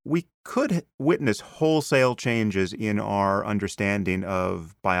 We could witness wholesale changes in our understanding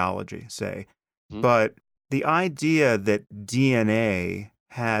of biology, say, but the idea that DNA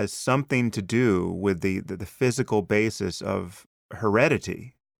has something to do with the physical basis of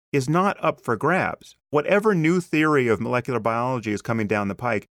heredity is not up for grabs. Whatever new theory of molecular biology is coming down the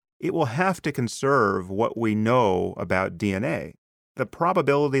pike, it will have to conserve what we know about DNA. The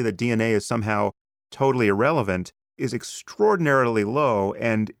probability that DNA is somehow totally irrelevant is extraordinarily low,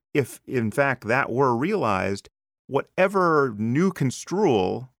 and if in fact that were realized, whatever new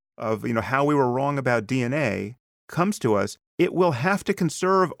construal of how we were wrong about DNA comes to us, it will have to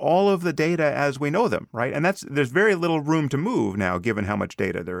conserve all of the data as we know them, right? And there's very little room to move now, given how much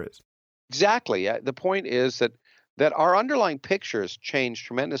data there is. Exactly. The point is that our underlying pictures change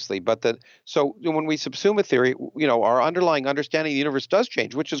tremendously, so when we subsume a theory, our underlying understanding of the universe does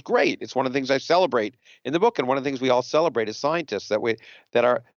change, which is great. It's one of the things I celebrate in the book, and one of the things we all celebrate as scientists,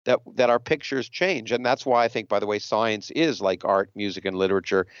 that our pictures change. And that's why I think, by the way, science is like art, music, and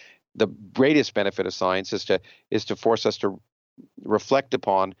literature. The greatest benefit of science is to force us to reflect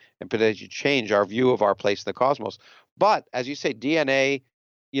upon and potentially change our view of our place in the cosmos. But as you say, DNA,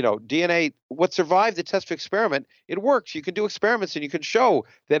 what survived the test of experiment, it works. You can do experiments and you can show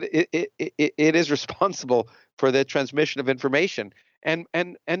that it is responsible for the transmission of information. And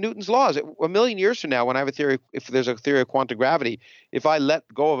Newton's laws, a million years from now, when I have a theory, if there's a theory of quantum gravity, if I let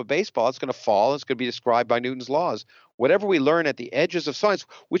go of a baseball, it's going to fall. It's going to be described by Newton's laws. whatever we learn at the edges of science,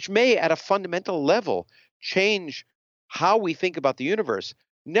 which may at a fundamental level change how we think about the universe,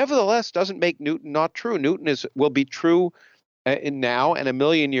 nevertheless doesn't make Newton not true. Newton will be true in now and a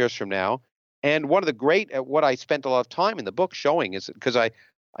million years from now. And one of the great, what I spent a lot of time in the book showing is because I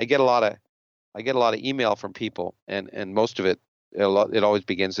get a lot of email from people, and most of it always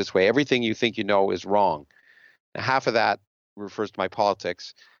begins this way: everything you think you know is wrong. Now, half of that refers to my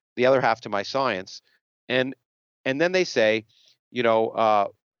politics, the other half to my science, and then they say,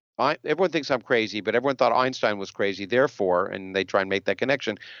 everyone thinks I'm crazy, but everyone thought Einstein was crazy, therefore, and they try and make that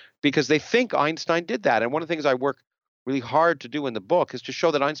connection because they think Einstein did that. And one of the things I work really hard to do in the book is to show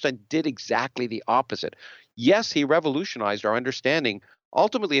that Einstein did exactly the opposite. Yes, he revolutionized our understanding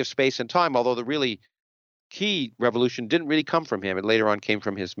ultimately of space and time, although the really key revolution didn't really come from him. It later on came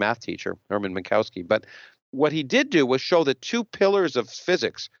from his math teacher, Hermann Minkowski. But what he did do was show the two pillars of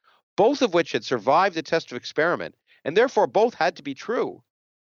physics, both of which had survived the test of experiment, and therefore both had to be true.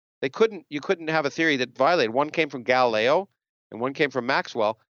 You couldn't have a theory that violated. One came from Galileo and one came from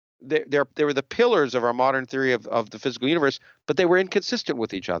Maxwell. They were the pillars of our modern theory of the physical universe, but they were inconsistent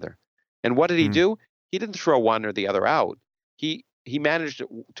with each other. And what did he do? He didn't throw one or the other out. He managed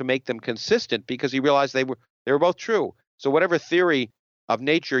to make them consistent because he realized they were both true. So whatever theory of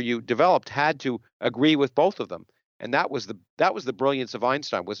nature you developed had to agree with both of them. And that was the brilliance of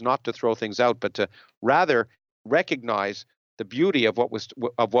Einstein, was not to throw things out, but to rather recognize the beauty of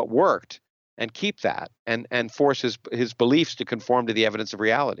what worked and keep that and force his beliefs to conform to the evidence of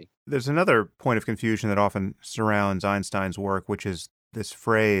reality. There's another point of confusion that often surrounds Einstein's work, which is this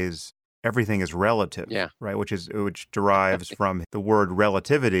phrase, everything is relative, right? Which derives from the word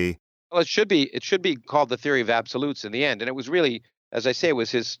relativity. Well, it should be called the theory of absolutes in the end. And it was really, as I say, it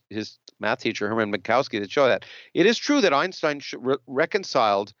was his math teacher, Hermann Minkowski, that showed that. It is true that Einstein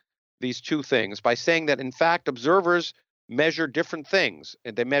reconciled these two things by saying that, in fact, observers measure different things,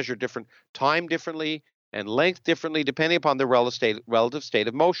 and they measure different time differently and length differently depending upon the relative state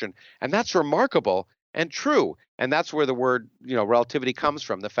of motion. And that's remarkable and true. And that's where the word, relativity comes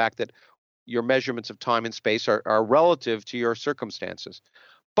from, the fact that your measurements of time and space are relative to your circumstances.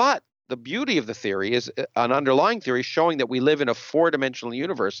 But the beauty of the theory is an underlying theory showing that we live in a four-dimensional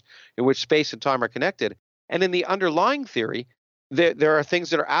universe in which space and time are connected. And in the underlying theory, there are things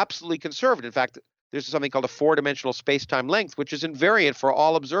that are absolutely conserved. In fact, there's something called a four-dimensional space-time length, which is invariant for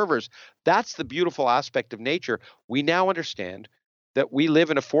all observers. That's the beautiful aspect of nature. We now understand that we live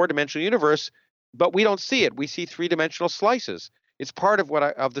in a four-dimensional universe, but we don't see it. We see three-dimensional slices. It's part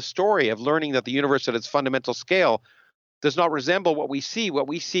of the story of learning that the universe at its fundamental scale does not resemble what we see. What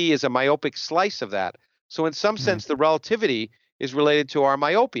we see is a myopic slice of that. So in some sense, the relativity is related to our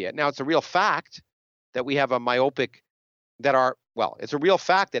myopia. Now, it's a real fact that we have a myopic it's a real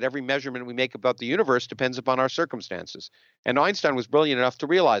fact that every measurement we make about the universe depends upon our circumstances. And Einstein was brilliant enough to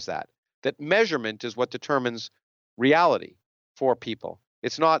realize that measurement is what determines reality for people.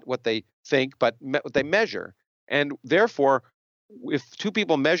 It's not what they think, but what they measure. And therefore, if two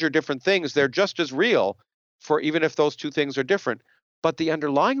people measure different things, they're just as real, for even if those two things are different. But the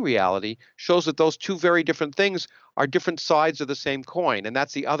underlying reality shows that those two very different things are different sides of the same coin. And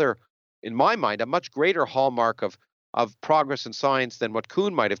that's the other, in my mind, a much greater hallmark of progress in science than what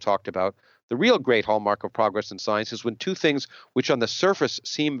Kuhn might have talked about. The real great hallmark of progress in science is when two things which on the surface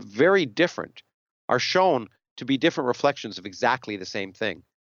seem very different are shown to be different reflections of exactly the same thing.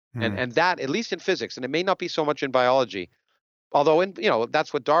 And that, at least in physics, and it may not be so much in biology, although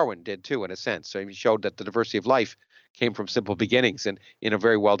that's what Darwin did too, in a sense. So he showed that the diversity of life came from simple beginnings and in a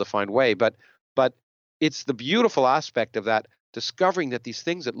very well-defined way. But it's the beautiful aspect of that, discovering that these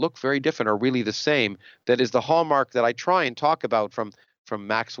things that look very different are really the same, that is the hallmark that I try and talk about from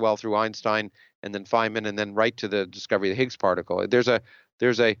Maxwell through Einstein and then Feynman and then right to the discovery of the Higgs particle. There's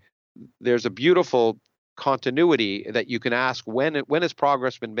a beautiful continuity that you can ask, when has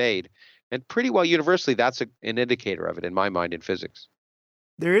progress been made? And pretty well universally, that's an indicator of it, in my mind, in physics.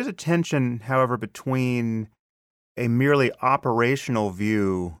 There is a tension, however, between a merely operational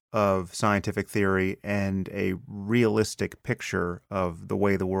view of scientific theory and a realistic picture of the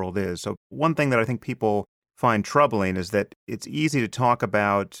way the world is. So one thing that I think people find troubling is that it's easy to talk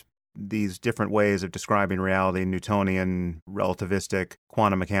about these different ways of describing reality, Newtonian, relativistic,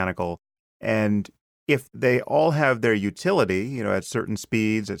 quantum mechanical, and if they all have their utility, at certain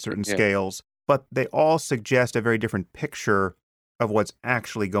speeds, at certain scales, but they all suggest a very different picture of what's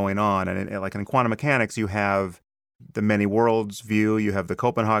actually going on. And like in quantum mechanics, you have the many worlds view, you have the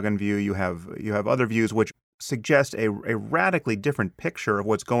Copenhagen view, you have other views which suggest a radically different picture of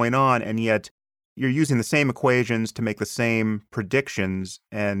what's going on, and yet you're using the same equations to make the same predictions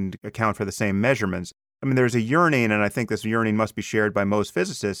and account for the same measurements. I mean, there's a yearning, and I think this yearning must be shared by most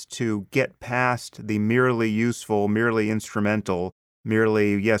physicists, to get past the merely useful, merely instrumental,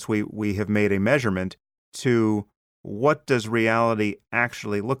 merely, yes, we have made a measurement, to what does reality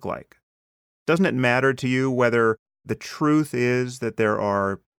actually look like? Doesn't it matter to you whether the truth is that there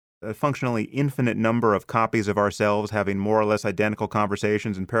are a functionally infinite number of copies of ourselves having more or less identical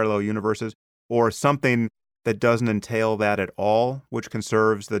conversations in parallel universes, or something that doesn't entail that at all, which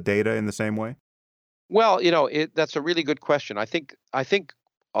conserves the data in the same way? Well, that's a really good question. I think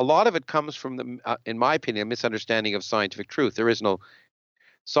a lot of it comes from in my opinion, a misunderstanding of scientific truth. There is no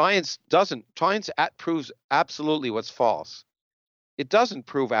science proves absolutely what's false. It doesn't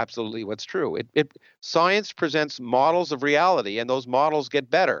prove absolutely what's true. Science presents models of reality, and those models get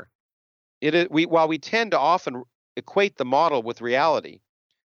better. While we tend to often equate the model with reality,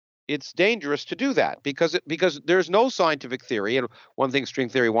 it's dangerous to do that because there's no scientific theory, and one thing string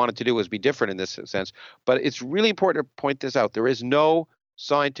theory wanted to do was be different in this sense. But it's really important to point this out: there is no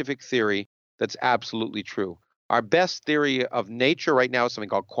scientific theory that's absolutely true. Our best theory of nature right now is something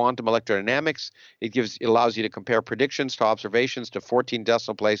called quantum electrodynamics. It allows you to compare predictions to observations to 14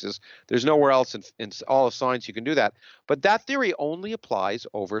 decimal places. There's nowhere else in all of science you can do that. But that theory only applies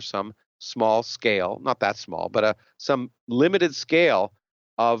over some small scale, not that small, but some limited scale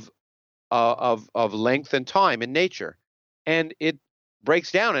of of length and time in nature, and it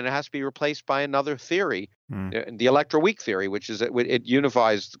breaks down and it has to be replaced by another theory, Hmm. the electroweak theory, which is it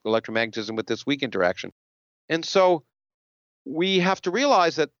unifies electromagnetism with this weak interaction. And so we have to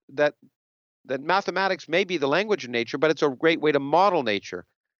realize that mathematics may be the language of nature, but it's a great way to model nature,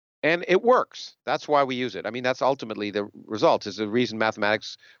 and it works. That's why we use it. I mean, that's ultimately the result. Is the reason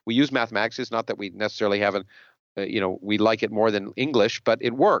we use mathematics is not that we necessarily haven't we like it more than English, but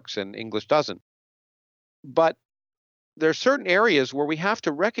it works and English doesn't. But there are certain areas where we have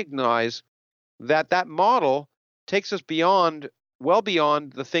to recognize that model takes us well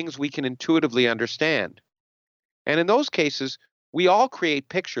beyond the things we can intuitively understand. And in those cases, we all create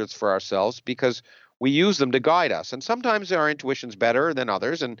pictures for ourselves because we use them to guide us. And sometimes our intuition's better than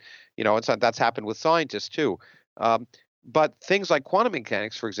others, and that's happened with scientists too. Um, but things like quantum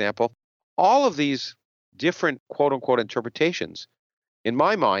mechanics, for example, all of these different quote unquote interpretations, in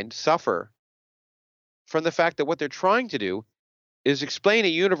my mind, suffer from the fact that what they're trying to do is explain a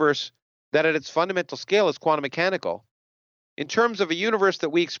universe that at its fundamental scale is quantum mechanical in terms of a universe that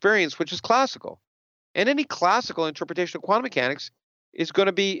we experience, which is classical. And any classical interpretation of quantum mechanics is going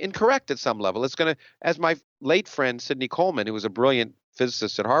to be incorrect at some level. It's going to, as my late friend Sidney Coleman, who was a brilliant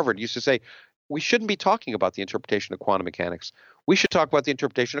physicist at Harvard, used to say, we shouldn't be talking about the interpretation of quantum mechanics. We should talk about the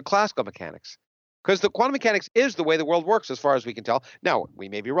interpretation of classical mechanics. Because the quantum mechanics is the way the world works, as far as we can tell. Now, we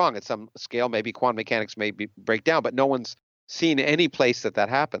may be wrong at some scale. Maybe quantum mechanics break down, but no one's seen any place that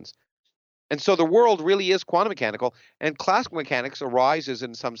happens. And so the world really is quantum mechanical, and classical mechanics arises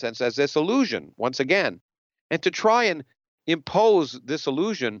in some sense as this illusion, once again. And to try and impose this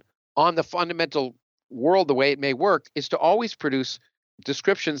illusion on the fundamental world the way it may work is to always produce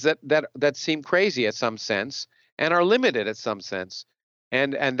descriptions that seem crazy at some sense and are limited at some sense.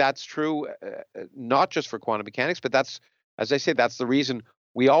 And that's true not just for quantum mechanics, but that's, as I say, that's the reason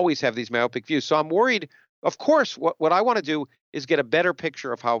we always have these myopic views. So I'm worried. Of course, what I want to do is get a better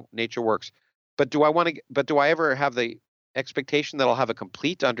picture of how nature works. But do I ever have the expectation that I'll have a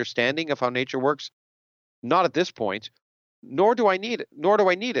complete understanding of how nature works? Not at this point. Nor do I need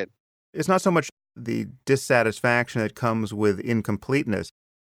it. It's not so much the dissatisfaction that comes with incompleteness.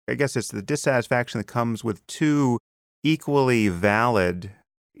 I guess it's the dissatisfaction that comes with two equally valid,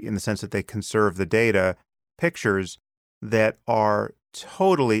 in the sense that they conserve the data, pictures that are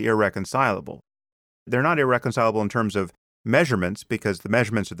totally irreconcilable. They're not irreconcilable in terms of measurements because the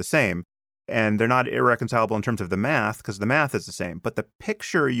measurements are the same, and they're not irreconcilable in terms of the math because the math is the same. But the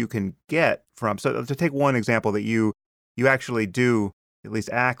picture you can get from, so to take one example that you actually do at least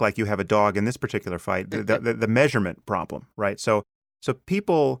act like you have a dog in this particular fight, the measurement problem, right? So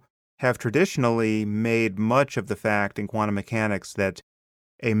people have traditionally made much of the fact in quantum mechanics that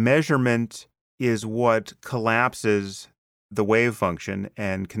a measurement is what collapses the wave function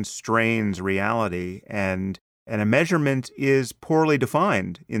and constrains reality, and a measurement is poorly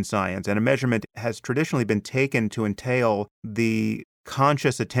defined in science, and a measurement has traditionally been taken to entail the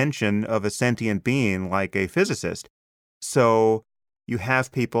conscious attention of a sentient being like a physicist. So you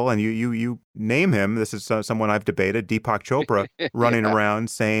have people, and you name him, this is someone I've debated, Deepak Chopra, running Yeah. around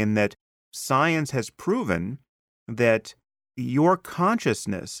saying that science has proven that your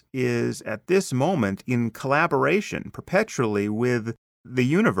consciousness is at this moment in collaboration perpetually with the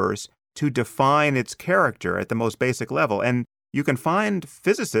universe to define its character at the most basic level. And You can find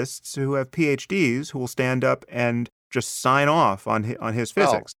physicists who have PhDs who will stand up and just sign off on his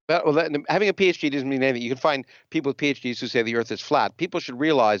physics. Having a PhD doesn't mean anything. You can find people with PhDs who say the Earth is flat. People should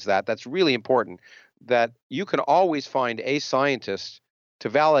realize that. That's really important, that you can always find a scientist to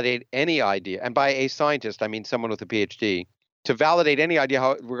validate any idea. And by a scientist, I mean someone with a PhD, to validate any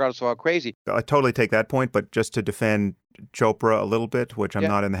idea, regardless of how crazy. I totally take that point, but just to defend Chopra a little bit, which I'm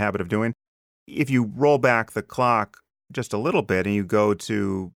not in the habit of doing, if you roll back the clock just a little bit and you go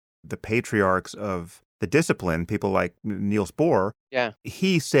to the patriarchs of the discipline, people like Niels Bohr,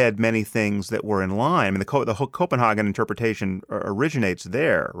 he said many things that were in line. I mean, the whole Copenhagen interpretation originates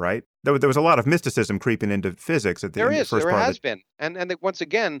there, right? There was a lot of mysticism creeping into physics at the first part. There has been. And once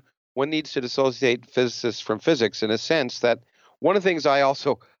again, one needs to dissociate physicists from physics in a sense that one of the things I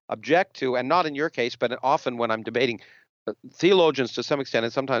also object to, and not in your case, but often when I'm debating theologians to some extent,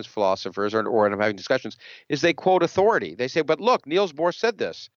 and sometimes philosophers, or when I'm having discussions, is they quote authority. They say, but look, Niels Bohr said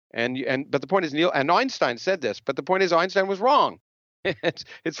this. But the point is, and Einstein said this, but the point is Einstein was wrong.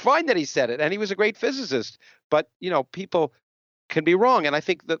 It's fine that he said it, and he was a great physicist, but people can be wrong. And I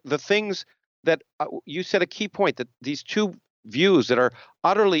think that the things that you said, a key point, that these two views that are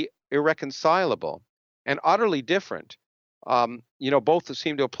utterly irreconcilable and utterly different, both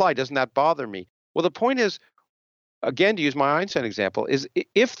seem to apply. Doesn't that bother me? Well, the point is, again, to use my Einstein example, is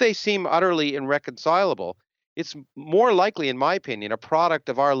if they seem utterly irreconcilable, it's more likely, in my opinion, a product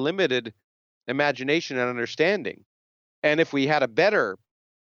of our limited imagination and understanding. And if we had a better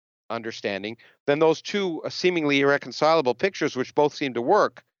understanding, then those two seemingly irreconcilable pictures, which both seem to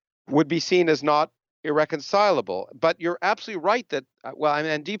work, would be seen as not irreconcilable. But you're absolutely right that,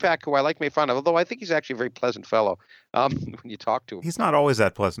 and Deepak, who I like, make fun of, although I think he's actually a very pleasant fellow when you talk to him. He's not always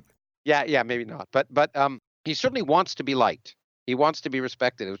that pleasant. Yeah, maybe not. But he certainly wants to be liked. He wants to be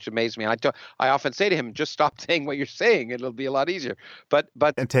respected, which amazes me. And I often say to him, just stop saying what you're saying. It'll be a lot easier.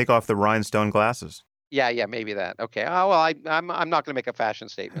 And take off the rhinestone glasses. Yeah, maybe that. Okay. Oh, well, I'm not going to make a fashion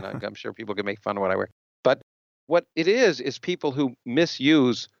statement. I'm sure people can make fun of what I wear. But what it is people who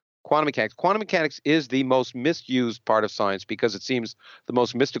misuse quantum mechanics. Quantum mechanics is the most misused part of science because it seems the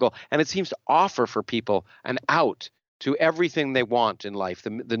most mystical, and it seems to offer for people an out to everything they want in life.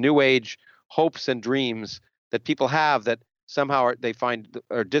 The new age hopes and dreams that people have that somehow they find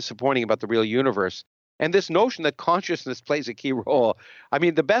are disappointing about the real universe. And this notion that consciousness plays a key role. I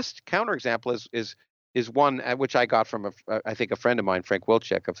mean, the best counterexample is one which I got from I think a friend of mine, Frank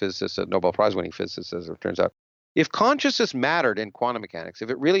Wilczek, a physicist, a Nobel Prize winning physicist, as it turns out. If consciousness mattered in quantum mechanics, if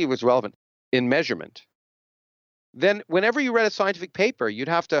it really was relevant in measurement, then whenever you read a scientific paper, you'd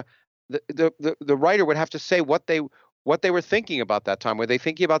have to the writer would have to say what they were thinking about that time. Were they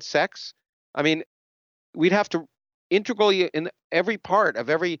thinking about sex? I mean, we'd have to integrally, in every part of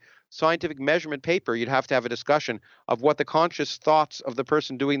every scientific measurement paper, you'd have to have a discussion of what the conscious thoughts of the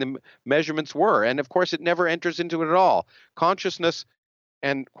person doing the measurements were. And of course, it never enters into it at all. Consciousness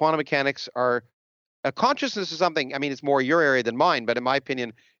and quantum mechanics are consciousness is something, I mean, it's more your area than mine, but in my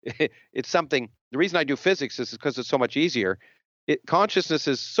opinion, it's something. The reason I do physics is because it's so much easier. Consciousness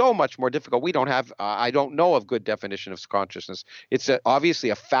is so much more difficult. We don't have, I don't know of good definition of consciousness. It's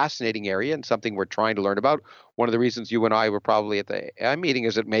obviously a fascinating area and something we're trying to learn about. One of the reasons you and I were probably at the AI meeting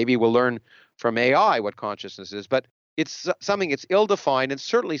is that maybe we'll learn from AI what consciousness is, but it's something it's ill-defined and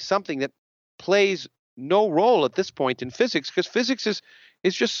certainly something that plays no role at this point in physics because physics is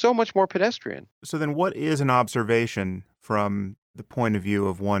just so much more pedestrian. So then what is an observation from the point of view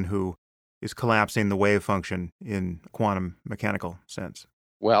of one who is collapsing the wave function in quantum mechanical sense?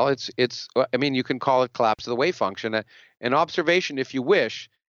 Well, I mean, you can call it collapse of the wave function. An observation, if you wish,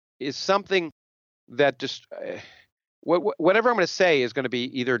 is something that just whatever I'm going to say is going to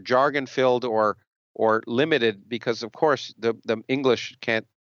be either jargon-filled or limited because, of course, the English can't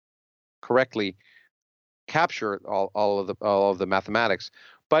correctly capture all of the mathematics.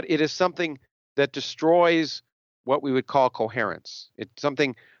 But it is something that destroys what we would call coherence. It's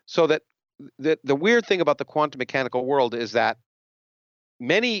something so that the weird thing about the quantum mechanical world is that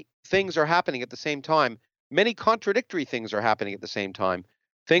many things are happening at the same time. Many contradictory things are happening at the same time.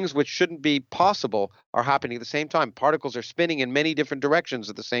 Things which shouldn't be possible are happening at the same time. Particles are spinning in many different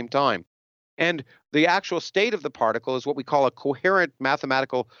directions at the same time. And the actual state of the particle is what we call a coherent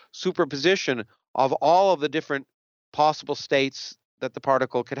mathematical superposition of all of the different possible states that the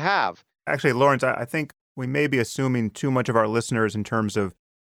particle could have. Actually, Lawrence, I think we may be assuming too much of our listeners in terms of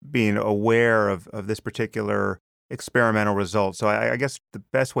being aware of this particular experimental result. So I guess the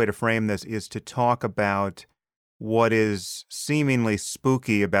best way to frame this is to talk about what is seemingly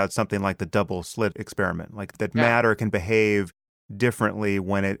spooky about something like the double slit experiment, like that matter can behave differently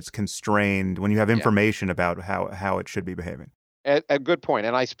when it's constrained, when you have information about how it should be behaving. A good point.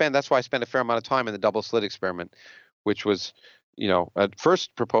 And that's why I spent a fair amount of time in the double slit experiment, which was, at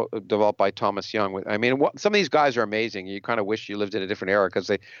first developed by Thomas Young. I mean, some of these guys are amazing. You kind of wish you lived in a different era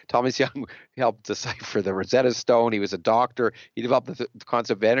because Thomas Young helped decipher the Rosetta Stone. He was a doctor. He developed the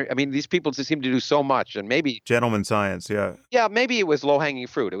concept of energy. I mean, these people just seem to do so much, and maybe, Gentleman science, yeah. yeah, maybe it was low-hanging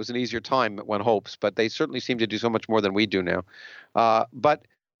fruit. It was an easier time, one hopes, but they certainly seem to do so much more than we do now.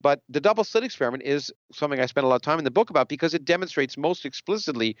 But the double slit experiment is something I spent a lot of time in the book about because it demonstrates most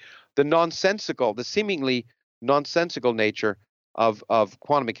explicitly the seemingly nonsensical nature of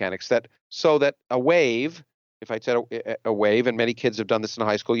quantum mechanics. So that a wave, if I said a wave, and many kids have done this in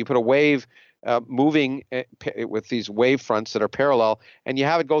high school, you put a wave moving with these wave fronts that are parallel, and you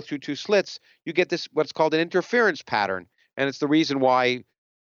have it go through two slits, you get this what's called an interference pattern, and it's the reason why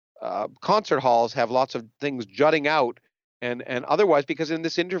concert halls have lots of things jutting out and otherwise, because in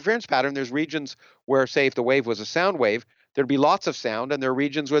this interference pattern, there's regions where, say, if the wave was a sound wave, there'd be lots of sound, and there are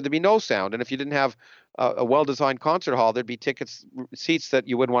regions where there'd be no sound. And if you didn't have a well-designed concert hall, there'd be seats that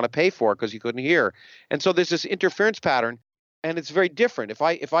you wouldn't want to pay for because you couldn't hear. And so there's this interference pattern, and it's very different.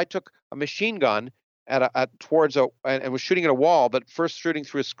 If I took a machine gun towards and was shooting at a wall, but first shooting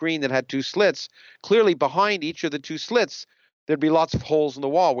through a screen that had two slits, clearly behind each of the two slits, there'd be lots of holes in the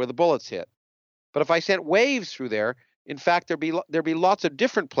wall where the bullets hit. But if I sent waves through there, in fact, there'd be lots of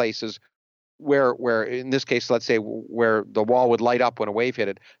different places where in this case, let's say where the wall would light up when a wave hit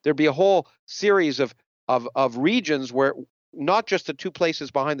it. There'd be a whole series of regions where not just the two places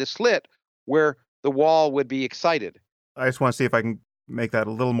behind the slit where the wall would be excited. I just want to see if I can make that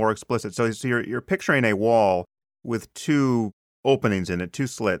a little more explicit. So you're picturing a wall with two openings in it, two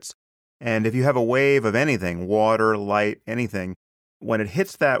slits. And if you have a wave of anything, water, light, anything, when it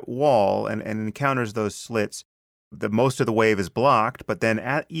hits that wall and encounters those slits, most of the wave is blocked, but then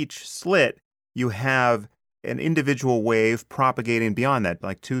at each slit, you have an individual wave propagating beyond that,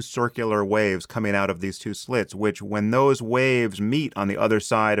 like two circular waves coming out of these two slits, which when those waves meet on the other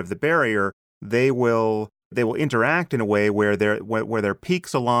side of the barrier, they will interact in a way where their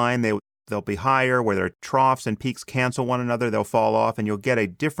peaks align, they'll be higher, where their troughs and peaks cancel one another, they'll fall off, and you'll get a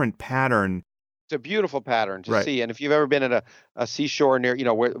different pattern. It's a beautiful pattern to see. And if you've ever been at a seashore near,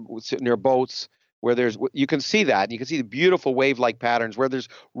 near boats, where you can see that. You can see the beautiful wave-like patterns where there's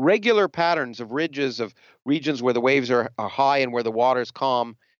regular patterns of ridges of regions where the waves are high and where the water is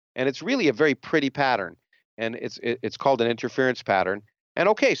calm. And it's really a very pretty pattern. And it's called an interference pattern. And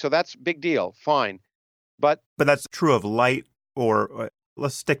okay, so that's big deal. Fine. But that's true of light, or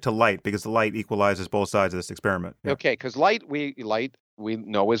let's stick to light because the light equalizes both sides of this experiment. Yeah. Okay, because light we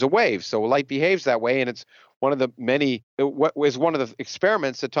know is a wave. So light behaves that way, and it's one of the what was one of the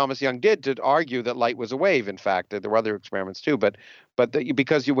experiments that Thomas Young did to argue that light was a wave. In fact, there were other experiments too,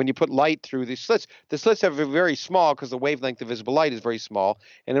 because when you put light through the slits are very small because the wavelength of visible light is very small,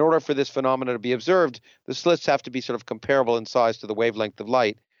 and in order for this phenomenon to be observed, the slits have to be sort of comparable in size to the wavelength of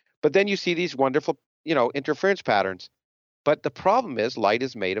light. But then you see these wonderful, interference patterns. But the problem is light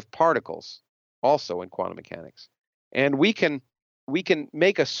is made of particles, also in quantum mechanics, and we can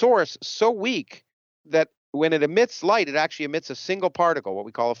make a source so weak that when it emits light, it actually emits a single particle, what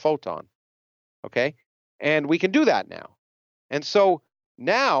we call a photon. Okay? And we can do that now. And so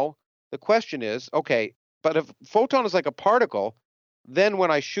now the question is, okay, but if photon is like a particle, then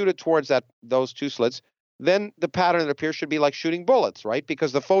when I shoot it towards those two slits, then the pattern that appears should be like shooting bullets, right?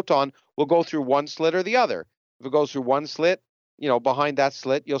 Because the photon will go through one slit or the other. If it goes through one slit, behind that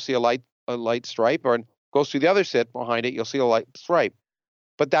slit, you'll see a light stripe, or goes through the other slit behind it, you'll see a light stripe.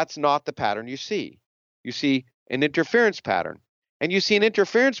 But that's not the pattern you see. You see an interference pattern. And you see an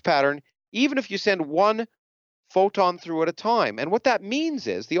interference pattern even if you send one photon through at a time. And what that means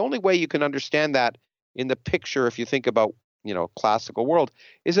is the only way you can understand that in the picture, if you think about, classical world,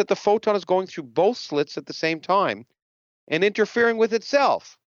 is that the photon is going through both slits at the same time and interfering with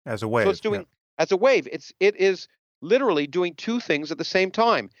itself. As a wave. So it's doing as a wave. It is literally doing two things at the same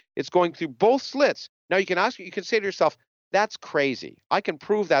time. It's going through both slits. Now you can say to yourself, that's crazy. I can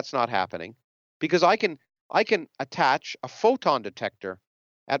prove that's not happening because I can attach a photon detector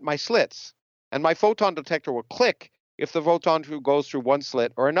at my slits, and my photon detector will click if the photon goes through one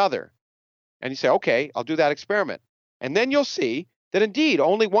slit or another. And you say, okay, I'll do that experiment. And then you'll see that indeed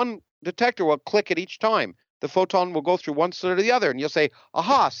only one detector will click at each time. The photon will go through one slit or the other. And you'll say,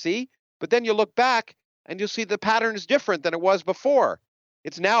 aha, see? But then you'll look back and you'll see the pattern is different than it was before.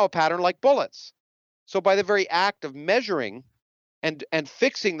 It's now a pattern like bullets. So by the very act of measuring and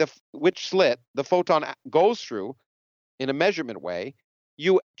fixing which slit the photon goes through in a measurement way,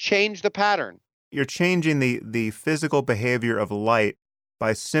 you change the pattern. You're changing the physical behavior of light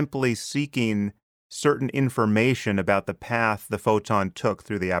by simply seeking certain information about the path the photon took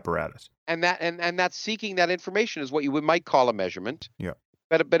through the apparatus. And that seeking that information is what you might call a measurement. Yeah.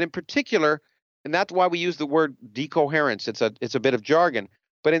 But in particular, and that's why we use the word decoherence. It's a bit of jargon.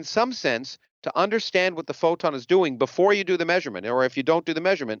 But in some sense, to understand what the photon is doing before you do the measurement, or if you don't do the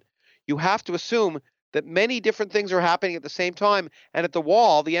measurement, you have to assume that many different things are happening at the same time. And at the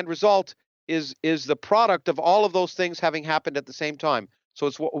wall, the end result is the product of all of those things having happened at the same time. So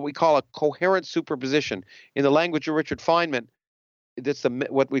it's what we call a coherent superposition. In the language of Richard Feynman, that's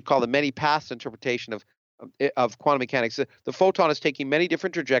what we call the many paths interpretation of quantum mechanics. The photon is taking many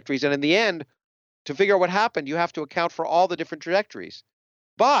different trajectories, and in the end, to figure out what happened, you have to account for all the different trajectories.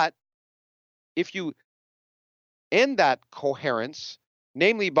 But if you end that coherence,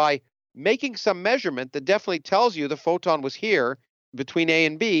 namely by making some measurement that definitely tells you the photon was here between A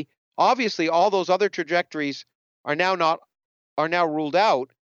and B, obviously all those other trajectories are now ruled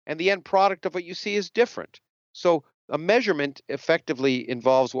out, and the end product of what you see is different. So a measurement effectively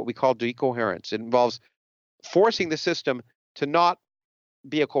involves what we call decoherence. It involves forcing the system to not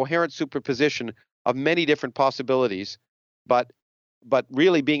be a coherent superposition of many different possibilities, but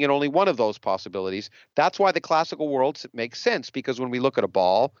really being in only one of those possibilities. That's why the classical world makes sense, because when we look at a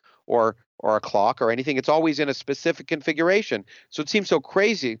ball or a clock or anything, it's always in a specific configuration. So it seems so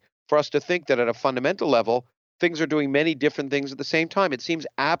crazy for us to think that at a fundamental level, things are doing many different things at the same time. It seems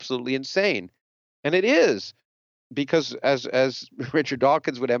absolutely insane. And it is, because as Richard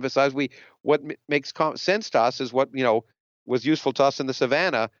Dawkins would emphasize, what makes sense to us is what was useful to us in the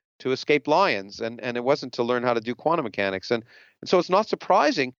savannah to escape lions, and it wasn't to learn how to do quantum mechanics. And so it's not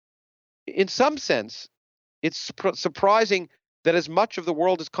surprising. In some sense, it's surprising that as much of the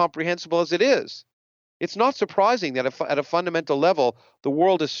world is comprehensible as it is. It's not surprising that at a fundamental level, the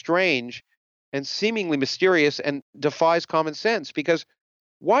world is strange and seemingly mysterious and defies common sense, because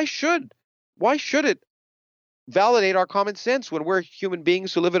why should it validate our common sense when we're human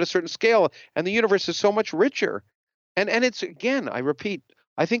beings who live at a certain scale and the universe is so much richer? And it's, again, I repeat,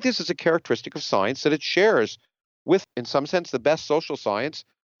 I think this is a characteristic of science that it shares with, in some sense, the best social science,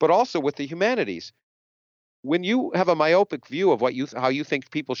 but also with the humanities. When you have a myopic view of how you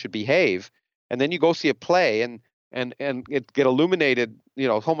think people should behave, and then you go see a play and it get illuminated,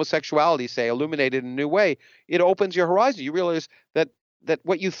 homosexuality, say, illuminated in a new way, it opens your horizon. You realize that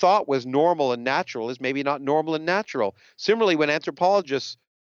what you thought was normal and natural is maybe not normal and natural. Similarly, when anthropologists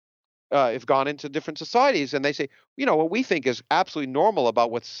have gone into different societies and they say, what we think is absolutely normal about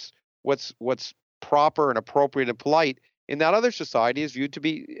what's proper and appropriate and polite in that other society is viewed to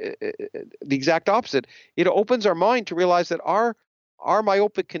be the exact opposite. It opens our mind to realize that our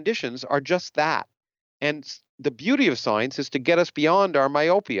myopic conditions are just that. And the beauty of science is to get us beyond our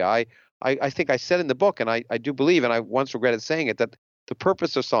myopia. I think I said in the book, and I do believe, and I once regretted saying it, that the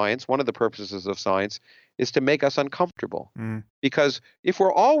purpose of science, one of the purposes of science, is to make us uncomfortable. Because if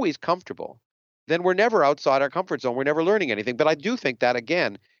we're always comfortable, then we're never outside our comfort zone. We're never learning anything. But I do think that,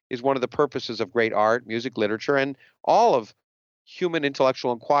 again, is one of the purposes of great art, music, literature, and all of human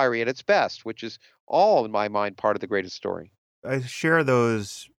intellectual inquiry at its best, which is all, in my mind, part of the greatest story. I share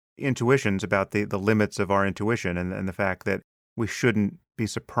those intuitions about the limits of our intuition and the fact that we shouldn't be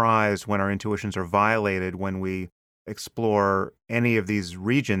surprised when our intuitions are violated when we explore any of these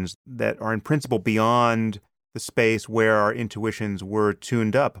regions that are in principle beyond the space where our intuitions were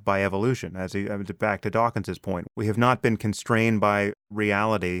tuned up by evolution. Back to Dawkins's point, we have not been constrained by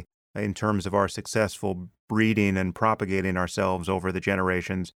reality in terms of our successful breeding and propagating ourselves over the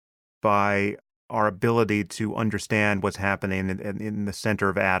generations by our ability to understand what's happening in the center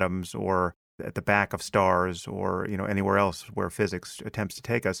of atoms or at the back of stars or anywhere else where physics attempts to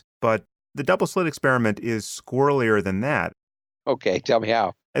take us. But the double slit experiment is squirrelier than that. Okay, tell me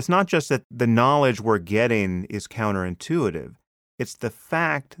how. It's not just that the knowledge we're getting is counterintuitive. It's the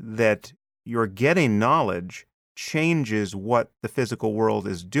fact that you're getting knowledge changes what the physical world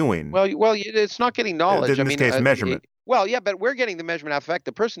is doing. Well, it's not getting knowledge. In this case, measurement. But we're getting the measurement effect.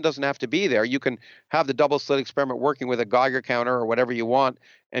 The person doesn't have to be there. You can have the double slit experiment working with a Geiger counter or whatever you want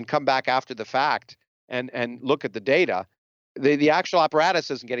and come back after the fact and look at the data. The actual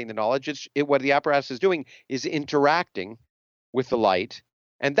apparatus isn't getting the knowledge. What the apparatus is doing is interacting with the light.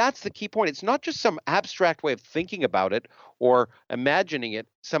 And that's the key point. It's not just some abstract way of thinking about it or imagining it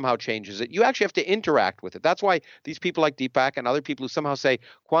somehow changes it. You actually have to interact with it. That's why these people like Deepak and other people who somehow say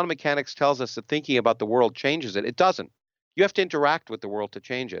quantum mechanics tells us that thinking about the world changes it. It doesn't. You have to interact with the world to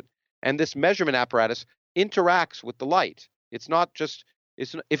change it. And this measurement apparatus interacts with the light. It's not just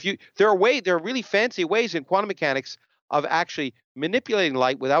there are really fancy ways in quantum mechanics of actually manipulating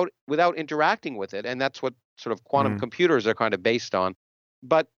light without interacting with it. And that's what sort of quantum computers are kind of based on.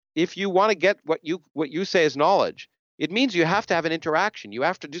 But if you want to get what you say is knowledge, it means you have to have an interaction. You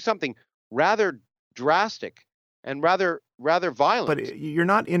have to do something rather drastic and rather But violent. you're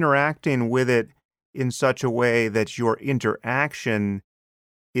not interacting with it in such a way that your interaction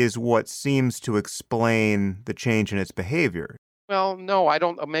is what seems to explain the change in its behavior. Well, no, I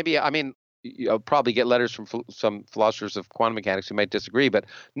don't. Maybe I mean I'll probably get letters from some philosophers of quantum mechanics who might disagree, but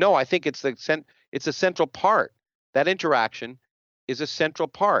no, I think it's a central part. That interaction is a central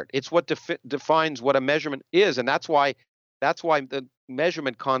part. It's what defines what a measurement is, and that's why the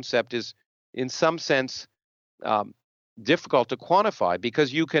measurement concept is, in some sense, um, difficult to quantify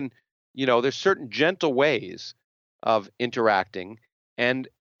because there's certain gentle ways of interacting, and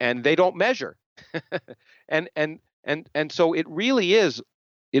they don't measure, and so it really is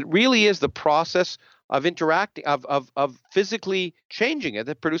the process of interacting of physically changing it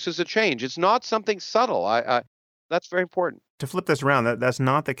that produces a change. It's not something subtle. I That's very important. To flip this around, that's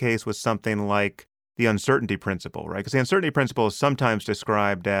not the case with something like the uncertainty principle, right? Because the uncertainty principle is sometimes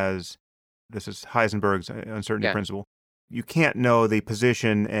described as, this is Heisenberg's uncertainty Yeah, principle. You can't know the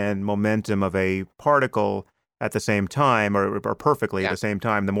position and momentum of a particle at the same time or perfectly at yeah, the same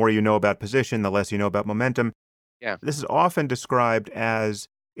time. The more you know about position, the less you know about momentum. yeah. This is often described as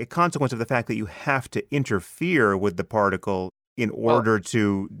a consequence of the fact that you have to interfere with the particle in Well, order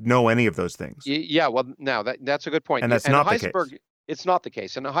to know any of those things. yeah. Well, now that's a good point. And that's And not the case. Heisenberg, it's not the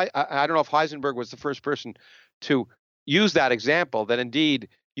case. And I don't know if Heisenberg was the first person to use that example. That indeed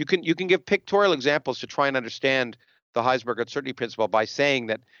you can give pictorial examples to try and understand the Heisenberg uncertainty principle by saying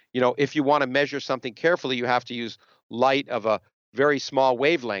that if you want to measure something carefully, you have to use light of a very small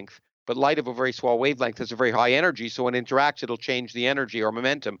wavelength. But light of a very small wavelength has a very high energy, so when it interacts, it'll change the energy or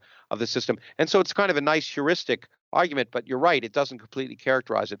momentum of the system. And so it's kind of a nice heuristic argument. But you're right; it doesn't completely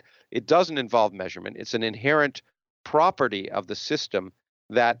characterize it. It doesn't involve measurement. It's an inherent property of the system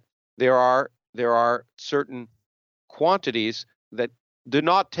that there are certain quantities that do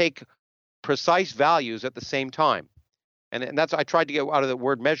not take precise values at the same time. And that's I tried to get out of the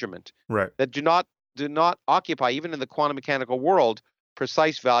word measurement, Right. that do not occupy, even in the quantum mechanical world,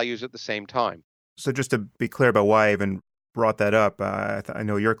 precise values at the same time. So just to be clear about why I even brought that up, I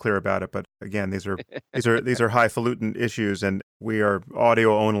know you're clear about it, but again, these are highfalutin issues, and we are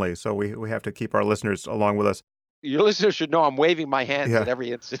audio only, so we have to keep our listeners along with us. Your listeners should know I'm waving my hands Yeah. at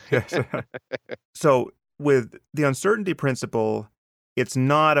every instant. Yes. So with the uncertainty principle, it's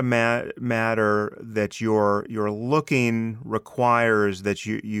not a matter that your looking requires that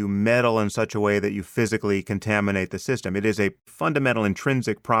you meddle in such a way that you physically contaminate the system. It is a fundamental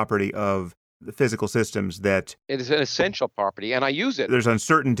intrinsic property of the physical systems that It is an essential property, and I use it. there's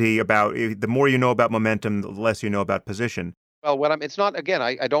uncertainty about. The more you know about momentum, the less you know about position. Well, it's not, again,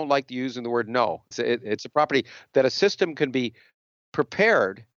 I don't like using the word no. It's a property that a system can be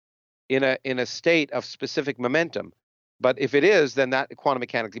prepared in a state of specific momentum. But if it is, then that quantum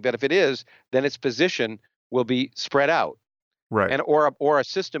mechanically. But if it is, then its position will be spread out, Right. and or a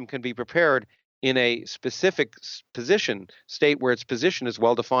system can be prepared in a specific position state where its position is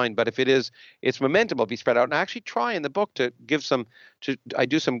well defined. But if it is, its momentum will be spread out. And I actually try in the book to give some. I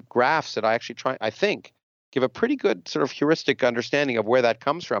do some graphs that I actually try. I think give a pretty good sort of heuristic understanding of where that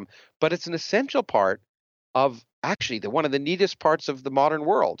comes from. But it's an essential part of actually one of the neatest parts of the modern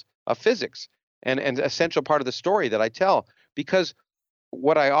world of physics, and essential part of the story that I tell. Because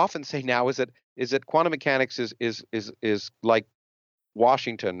what I often say now is that quantum mechanics is like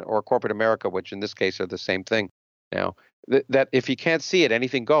Washington or corporate America, which in this case are the same thing now. That if you can't see it,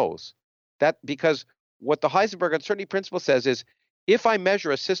 anything goes. That because what the Heisenberg uncertainty principle says is, if I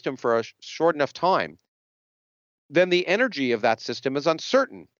measure a system for a short enough time, then the energy of that system is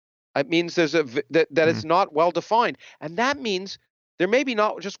uncertain. It means that Mhm. it's not well defined, and that means there may be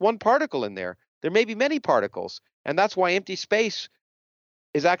not just one particle in there. There may be many particles, and that's why empty space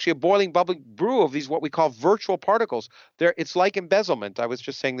is actually a boiling, bubbling brew of these what we call virtual particles. It's like embezzlement. I was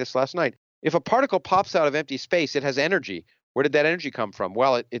just saying this last night. If a particle pops out of empty space, it has energy. Where did that energy come from?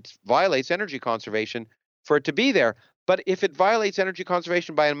 Well, it violates energy conservation for it to be there. But if it violates energy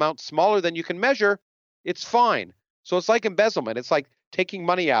conservation by an amount smaller than you can measure, it's fine. So it's like embezzlement. It's like taking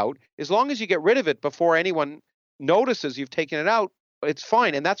money out. As long as you get rid of it before anyone notices you've taken it out, it's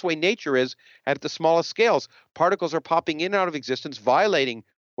fine. And that's the way nature is at the smallest scales. Particles are popping in and out of existence, violating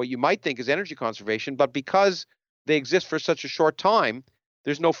what you might think is energy conservation. But because they exist for such a short time,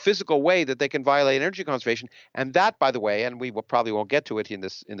 there's no physical way that they can violate energy conservation. And that, by the way, and probably won't get to it in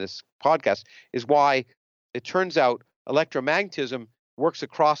this podcast, is why it turns out electromagnetism works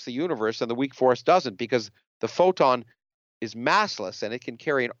across the universe and the weak force doesn't, because the photon is massless and it can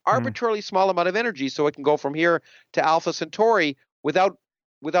carry an Mhm. arbitrarily small amount of energy, so it can go from here to Alpha Centauri without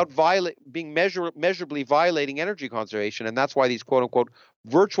being measurably violating energy conservation. And that's why these quote unquote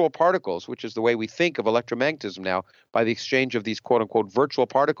virtual particles, which is the way we think of electromagnetism now, by the exchange of these quote unquote virtual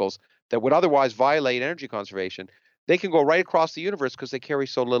particles that would otherwise violate energy conservation, they can go right across the universe because they carry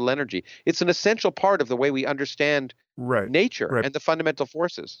so little energy. It's an essential part of the way we understand Right. nature Right. and the fundamental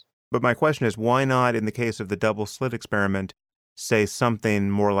forces. But my question is, why not, in the case of the double slit experiment, say something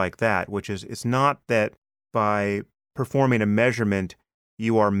more like that, which is, it's not that by performing a measurement,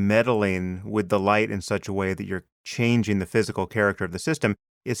 you are meddling with the light in such a way that you're changing the physical character of the system.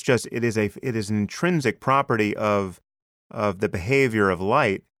 It's just, it is an intrinsic property of the behavior of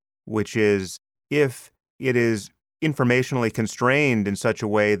light, which is, if it is informationally constrained in such a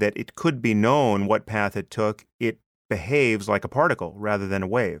way that it could be known what path it took, it behaves like a particle rather than a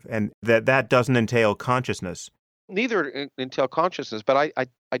wave, and that doesn't entail consciousness. Neither entail consciousness, but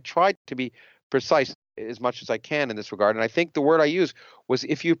I tried to be precise as much as I can in this regard. And I think the word I used was,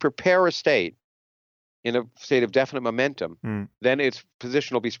 if you prepare a state in a state of definite momentum, then its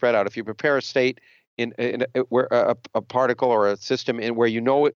position will be spread out. If you prepare a state where a particle or a system in where you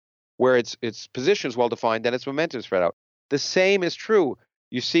know it, where its position is well defined, then its momentum is spread out. The same is true.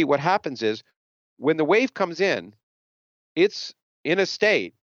 You see, what happens is, when the wave comes in, it's in a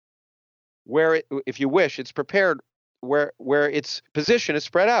state where, if you wish, it's prepared where its position is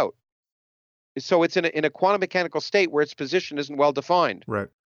spread out. So it's in a quantum mechanical state where its position isn't well defined. Right.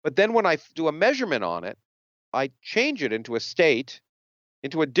 But then when I do a measurement on it, I change it into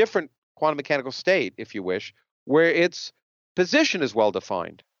a different quantum mechanical state, if you wish, where its position is well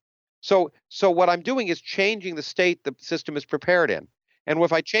defined. So what I'm doing is changing the state the system is prepared in. And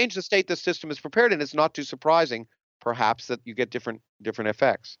if I change the state the system is prepared in, it's not too surprising, perhaps, that you get different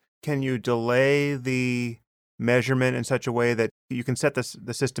effects. Can you delay the measurement in such a way that you can set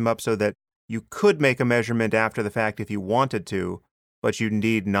the system up so that you could make a measurement after the fact if you wanted to, but you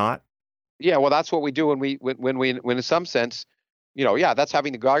need not? Yeah, well, that's what we do when in some sense, that's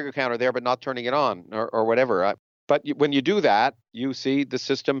having the Geiger counter there but not turning it on or whatever. But when you do that, you see the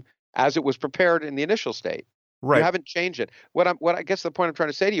system as it was prepared in the initial state. Right. You haven't changed it. What I guess the point I'm trying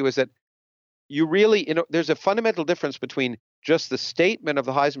to say to you is that you really, there's a fundamental difference between just the statement of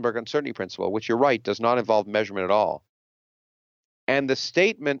the Heisenberg uncertainty principle, which, you're right, does not involve measurement at all, and the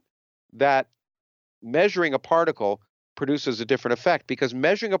statement that measuring a particle produces a different effect, because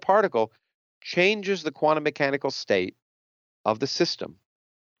measuring a particle changes the quantum mechanical state of the system,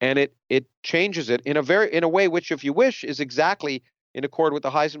 and it changes it in a way which, if you wish, is exactly in accord with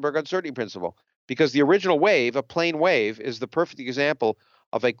the Heisenberg uncertainty principle, because the original wave, a plane wave, is the perfect example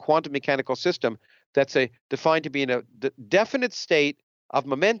of a quantum mechanical system that's defined to be in a definite state of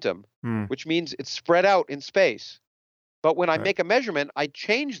momentum, which means it's spread out in space. But when I make a measurement, I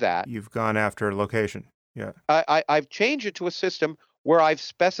change that. You've gone after location. Yeah. I've changed it to a system where I've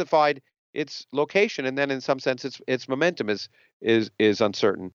specified its location, and then in some sense its momentum is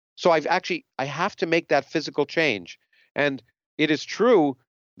uncertain. So I have to make that physical change. And it is true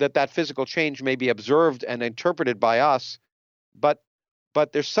that physical change may be observed and interpreted by us, but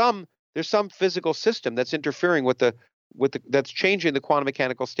there's some physical system that's interfering with that's changing the quantum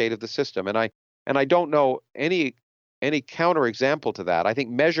mechanical state of the system. And I don't know any counterexample to that. I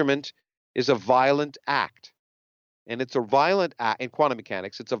think measurement is a violent act. And it's a violent act in quantum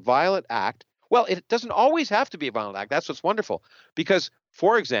mechanics. It's a violent act. Well, it doesn't always have to be a violent act. That's what's wonderful. Because,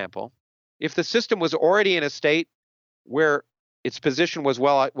 for example, if the system was already in a state where its position was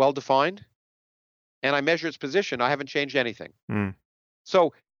well defined, and I measure its position, I haven't changed anything.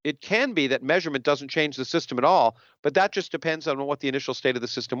 So it can be that measurement doesn't change the system at all, but that just depends on what the initial state of the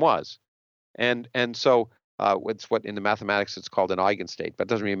system was. And so it's what in the mathematics it's called an eigenstate, but it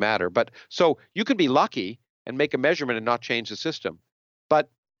doesn't really matter. But so you can be lucky and make a measurement and not change the system. But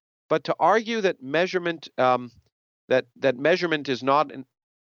to argue that measurement that measurement does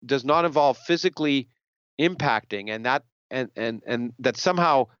not involve physically impacting, and that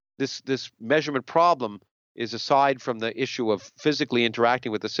somehow this measurement problem is aside from the issue of physically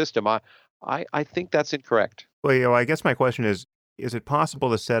interacting with the system, I think that's incorrect. Well, I guess my question is it possible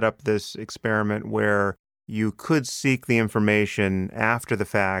to set up this experiment where you could seek the information after the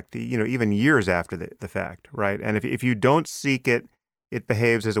fact, even years after the fact, right? And if you don't seek it, it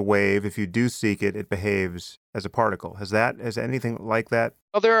behaves as a wave. If you do seek it, it behaves as a particle. Has anything like that?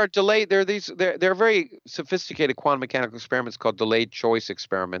 Well, there are very sophisticated quantum mechanical experiments called delayed choice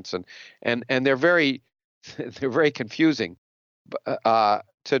experiments, and they're very confusing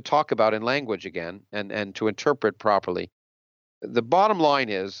to talk about in language again and to interpret properly. The bottom line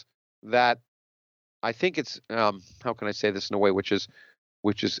is that I think it's how can I say this in a way which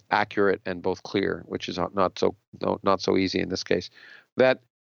is accurate and both clear, which is not so easy in this case. That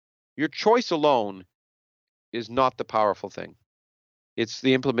your choice alone is not the powerful thing. It's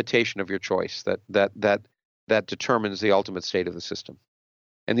the implementation of your choice that determines the ultimate state of the system.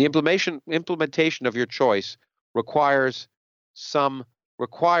 And the implementation of your choice requires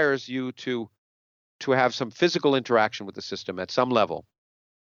you to have some physical interaction with the system at some level.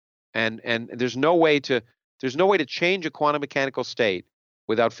 And there's no way to change a quantum mechanical state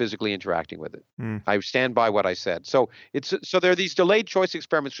without physically interacting with it. I stand by what I said. So there are these delayed choice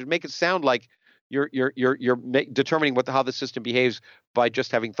experiments which make it sound like you're determining how the system behaves by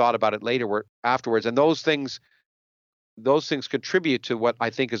just having thought about it afterwards. And those things contribute to what I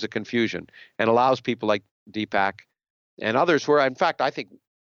think is a confusion and allows people like Deepak and others who are, in fact, I think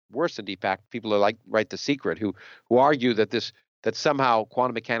worse than Deepak, people who write The Secret, who argue that somehow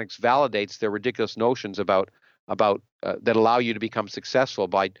quantum mechanics validates their ridiculous notions about that allow you to become successful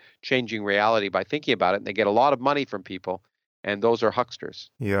by changing reality by thinking about it. And they get a lot of money from people, and those are hucksters.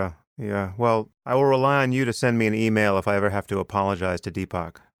 Yeah. Well, I will rely on you to send me an email if I ever have to apologize to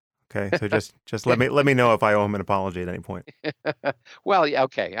Deepak. Okay, so just let me know if I owe him an apology at any point. Well, yeah,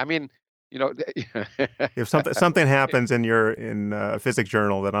 okay. I mean, if something happens in a physics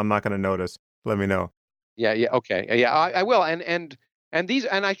journal that I'm not going to notice, let me know. Yeah, okay, yeah, I will. And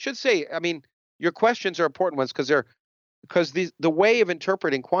I should say, I mean, your questions are important ones because the way of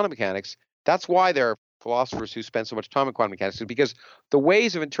interpreting quantum mechanics. That's why there are philosophers who spend so much time in quantum mechanics, because the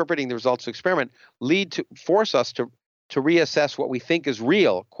ways of interpreting the results of experiment force us to reassess what we think is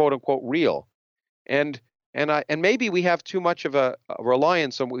real, quote unquote real, and maybe we have too much of a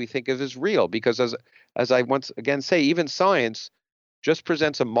reliance on what we think of as real, because as I once again say, even science just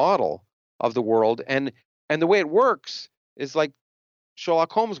presents a model of the world, and the way it works is like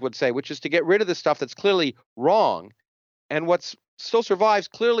Sherlock Holmes would say, which is to get rid of the stuff that's clearly wrong, and what's still survives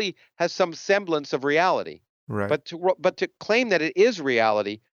clearly has some semblance of reality. Right. But to claim that it is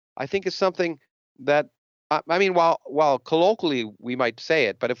reality, I think is something that, I mean, while colloquially we might say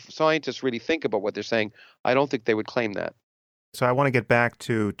it, but if scientists really think about what they're saying, I don't think they would claim that. So I want to get back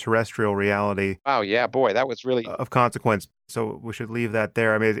to terrestrial reality. Oh yeah, boy, that was really of consequence. So we should leave that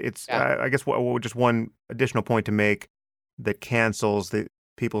there. I mean, it's I guess just one additional point to make that cancels the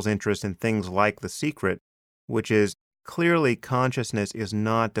people's interest in things like The Secret, which is clearly consciousness is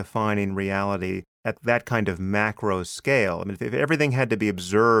not defining reality at that kind of macro scale. I mean, if everything had to be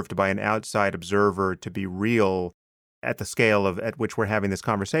observed by an outside observer to be real at the scale at which we're having this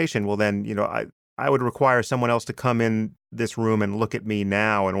conversation, well then, I would require someone else to come in this room and look at me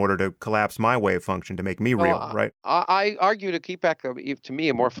now in order to collapse my wave function to make me real, right? I argue to keep back, to me,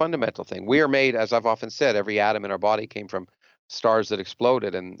 a more fundamental thing. We are made, as I've often said, every atom in our body came from stars that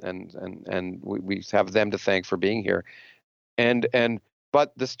exploded, and we have them to thank for being here.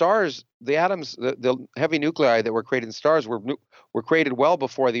 But the stars, the atoms, the heavy nuclei that were created in stars were created well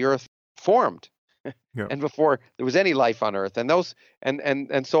before the Earth formed. Yeah. And before there was any life on Earth, and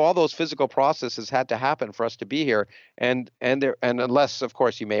so all those physical processes had to happen for us to be here, and unless, of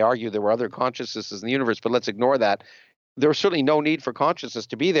course, you may argue there were other consciousnesses in the universe, but let's ignore that. There was certainly no need for consciousness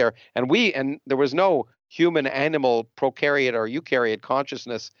to be there, and there was no human, animal, prokaryote or eukaryote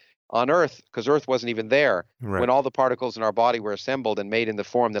consciousness on Earth, because Earth wasn't even there when all the particles in our body were assembled and made in the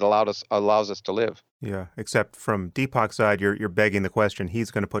form that allows us to live. Yeah, except from Deepak's side, you're begging the question.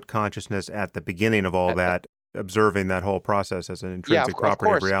 He's going to put consciousness at the beginning of all that, observing that whole process as an intrinsic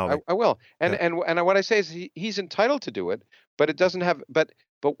property of reality. I will. And what I say is he's entitled to do it, but it doesn't have. But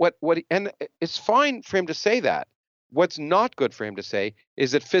and it's fine for him to say that. What's not good for him to say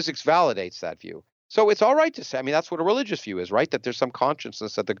is that physics validates that view. So it's all right to say, I mean, that's what a religious view is, right? That there's some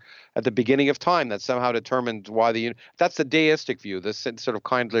consciousness at the beginning of time that somehow determined why that's the deistic view, this sort of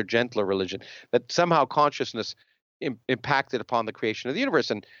kindler, gentler religion, that somehow consciousness impacted upon the creation of the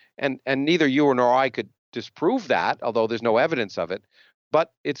universe. And neither you nor I could disprove that, although there's no evidence of it.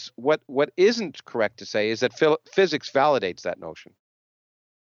 But it's what isn't correct to say is that physics validates that notion.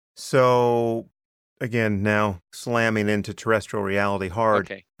 So again, now slamming into terrestrial reality hard.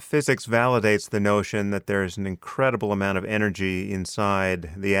 Okay. Physics validates the notion that there's an incredible amount of energy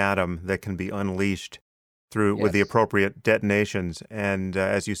inside the atom that can be unleashed with the appropriate detonations. And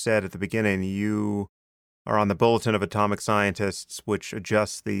as you said at the beginning, you are on the Bulletin of Atomic Scientists, which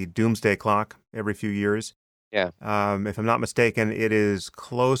adjusts the doomsday clock every few years. Yeah. If I'm not mistaken, it is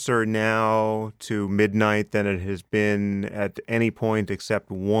closer now to midnight than it has been at any point except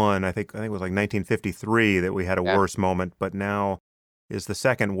one. I think it was like 1953 that we had a worse moment, but now is the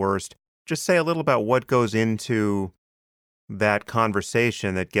second worst. Just say a little about what goes into that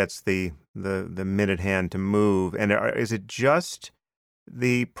conversation that gets the minute hand to move. And is it just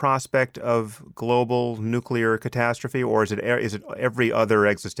the prospect of global nuclear catastrophe, or is it every other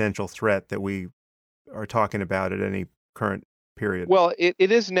existential threat that we are talking about at any current period? Well, it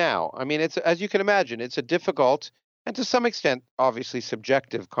is now. I mean, it's, as you can imagine, it's a difficult and to some extent, obviously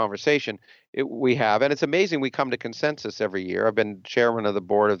subjective conversation we have, and it's amazing we come to consensus every year. I've been chairman of the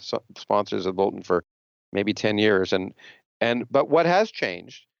board of sponsors of Bolton for maybe 10 years, and but what has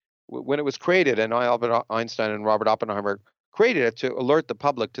changed when it was created, and Albert Einstein and Robert Oppenheimer created it to alert the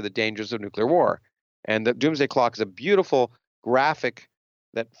public to the dangers of nuclear war, and the Doomsday Clock is a beautiful graphic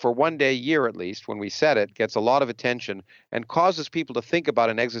that for one day a year at least, when we set it, gets a lot of attention and causes people to think about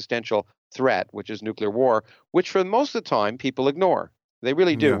an existential threat, which is nuclear war, which for most of the time people ignore. They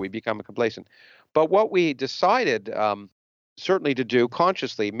really do. Yeah. We become complacent. But what we decided certainly to do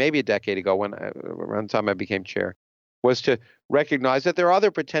consciously, maybe a decade ago, when around the time I became chair, was to recognize that there are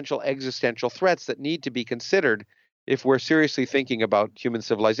other potential existential threats that need to be considered if we're seriously thinking about human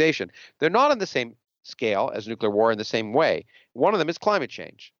civilization. They're not on the same scale as nuclear war in the same way. One of them is climate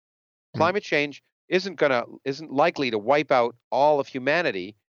change. Climate change isn't likely to wipe out all of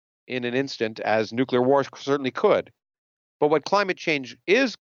humanity in an instant, as nuclear war certainly could. But what climate change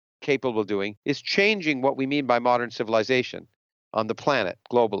is capable of doing is changing what we mean by modern civilization on the planet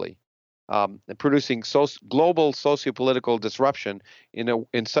globally, and producing global sociopolitical disruption in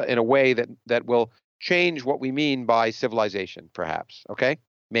a way that will change what we mean by civilization, perhaps. Okay,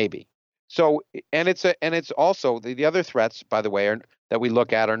 maybe. So, and it's also the other threats, by the way, that we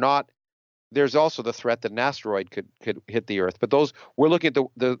look at are not. There's also the threat that an asteroid could hit the Earth, but those we're looking at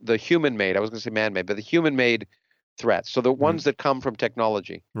the human-made. I was going to say man-made, but the human-made threats. So the ones that come from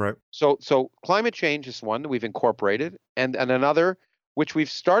technology. Right. So climate change is one that we've incorporated, and another which we've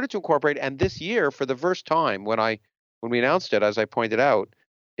started to incorporate. And this year, for the first time, when we announced it, as I pointed out,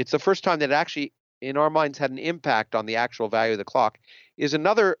 it's the first time that it actually, in our minds, had an impact on the actual value of the clock, is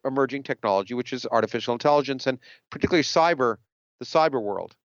another emerging technology, which is artificial intelligence, and particularly the cyber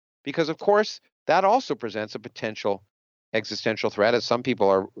world. Because, of course, that also presents a potential existential threat, as some people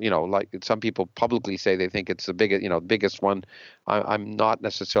are, like some people publicly say they think it's the biggest one. I'm not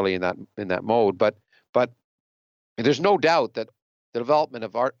necessarily in that mode, but there's no doubt that the development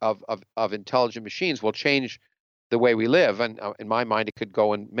of intelligent machines will change the way we live, and in my mind, it could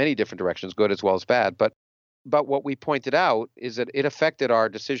go in many different directions, good as well as bad. But what we pointed out is that it affected our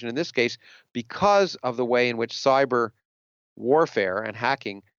decision in this case because of the way in which cyber warfare and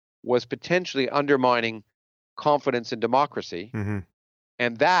hacking was potentially undermining confidence in democracy,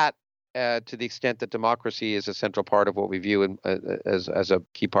 and that, to the extent that democracy is a central part of what we view as a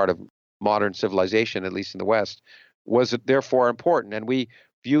key part of modern civilization, at least in the West, was therefore important. And we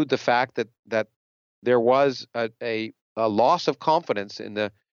viewed the fact that there was a loss of confidence in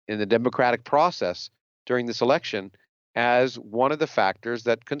the democratic process during this election as one of the factors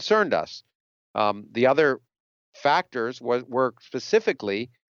that concerned us. The other factors were specifically,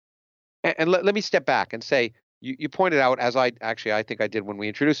 and let me step back and say, you pointed out, as I think I did when we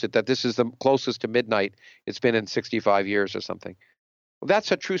introduced it, that this is the closest to midnight it's been in 65 years or something. Well,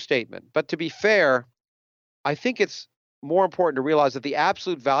 that's a true statement. But to be fair, I think it's more important to realize that the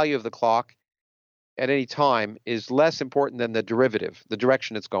absolute value of the clock at any time is less important than the derivative, the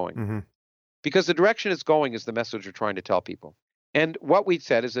direction it's going. Because the direction it's going is the message we're trying to tell people. And what we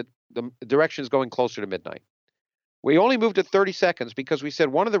said is that the direction is going closer to midnight. We only moved it 30 seconds because we said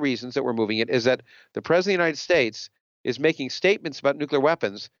one of the reasons that we're moving it is that the President of the United States is making statements about nuclear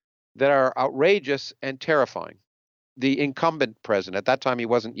weapons that are outrageous and terrifying. The incumbent president, at that time he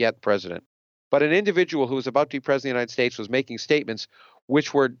wasn't yet president, but an individual who was about to be president of the United States was making statements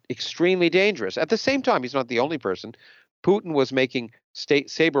which were extremely dangerous. At the same time, he's not the only person. Putin was making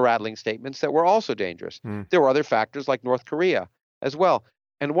saber-rattling statements that were also dangerous. There were other factors like North Korea as well.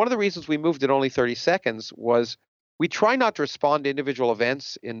 And one of the reasons we moved it only 30 seconds was we try not to respond to individual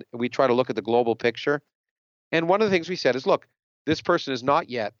events, and we try to look at the global picture. And one of the things we said is, look, this person is not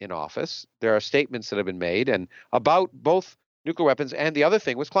yet in office. There are statements that have been made and about both nuclear weapons, and the other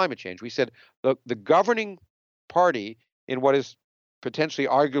thing was climate change. We said the governing party in what is potentially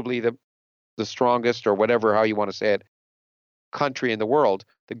arguably the strongest, or whatever, how you want to say it, country in the world,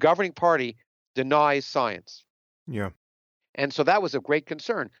 the governing party denies science. Yeah. And so that was a great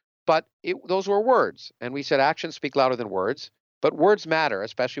concern. But those were words. And we said actions speak louder than words. But words matter,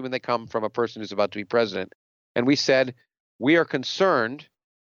 especially when they come from a person who's about to be president. And we said we are concerned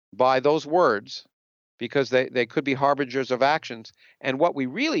by those words because they could be harbingers of actions. And what we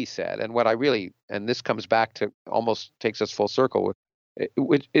really said, and this comes back to almost takes us full circle,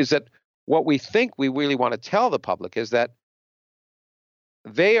 which is that what we think we really want to tell the public is that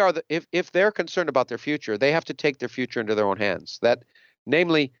they are if they're concerned about their future, they have to take their future into their own hands. That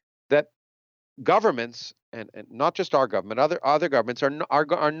namely that governments, and not just our government, other governments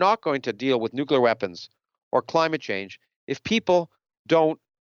are not going to deal with nuclear weapons or climate change if people don't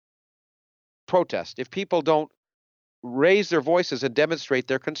protest, if people don't raise their voices and demonstrate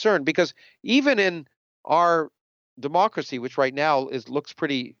their concern. Because even in our democracy, which right now looks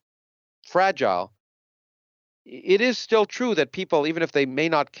pretty fragile, it is still true that people, even if they may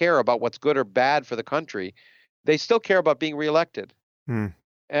not care about what's good or bad for the country, they still care about being reelected. Hmm.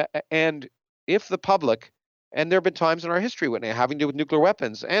 And if the public, and there have been times in our history when having to do with nuclear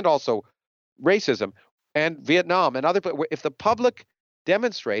weapons and also racism and Vietnam and other, if the public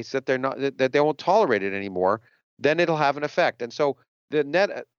demonstrates that that they won't tolerate it anymore, then it'll have an effect. And so the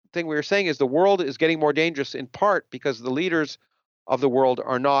net thing we were saying is the world is getting more dangerous in part because the leaders of the world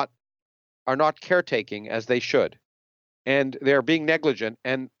are not caretaking as they should, and they're being negligent.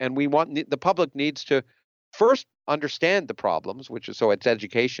 And we want the public needs to first understand the problems, which is, so it's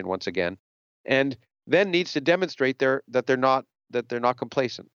education once again, and then needs to demonstrate that they're not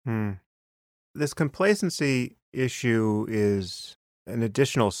complacent. Hmm. This complacency issue is an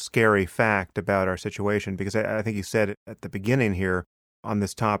additional scary fact about our situation, because I think you said at the beginning here on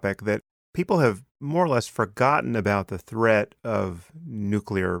this topic that people have more or less forgotten about the threat of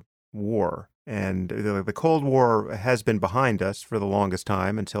nuclear war. And the Cold War has been behind us for the longest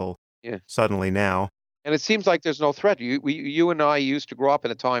time until suddenly now. And it seems like there's no threat. You and I used to grow up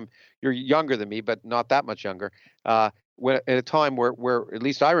in a time, you're younger than me, but not that much younger, when, at a time where at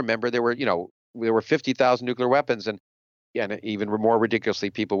least I remember, there were 50,000 nuclear weapons, and even more ridiculously,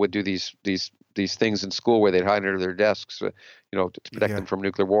 people would do these things in school where they'd hide under their desks, to protect them from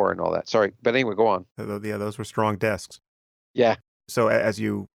nuclear war and all that. Sorry, but anyway, go on. Yeah, those were strong desks. Yeah. So as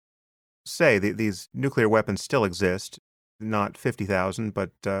you say, these nuclear weapons still exist. Not 50,000, but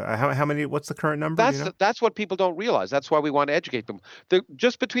how many? What's the current number? That's what people don't realize. That's why we want to educate them.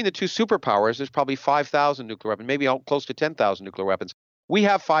 Just between the two superpowers, there's probably 5,000 nuclear weapons, maybe close to 10,000 nuclear weapons. We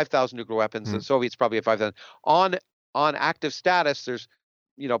have 5,000 nuclear weapons. The Soviets probably have 5,000. On active status, there's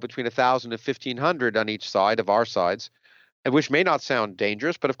between 1,000 and 1,500 on each side of our sides, which may not sound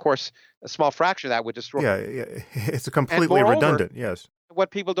dangerous, but of course, a small fraction of that would destroy. Yeah, it's completely redundant. Yes.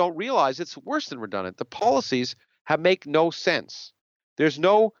 What people don't realize, it's worse than redundant. The policies make no sense. There's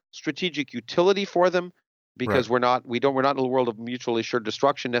no strategic utility for them because we're not in a world of mutually assured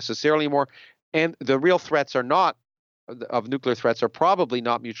destruction necessarily anymore. And the real threats of nuclear threats are probably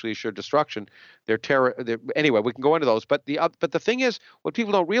not mutually assured destruction. They're terror. Anyway, we can go into those. But the thing is, what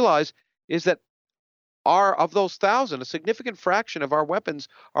people don't realize is that of those 1,000, a significant fraction of our weapons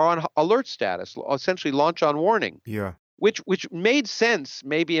are on alert status, essentially launch on warning. Yeah. Which made sense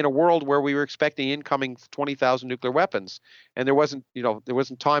maybe in a world where we were expecting incoming 20,000 nuclear weapons, and there wasn't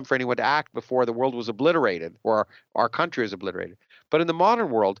time for anyone to act before the world was obliterated or our country is obliterated. But in the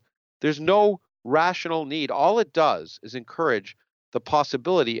modern world, there's no rational need. All it does is encourage the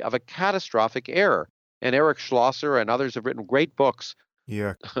possibility of a catastrophic error. And Eric Schlosser and others have written great books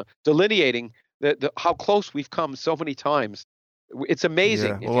delineating how close we've come so many times. It's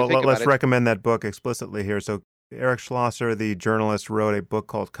amazing. Yeah. Well, let's recommend that book explicitly here. So Eric Schlosser, the journalist, wrote a book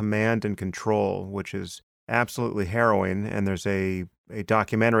called Command and Control, which is absolutely harrowing. And there's a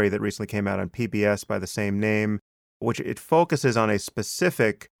documentary that recently came out on PBS by the same name, which it focuses on a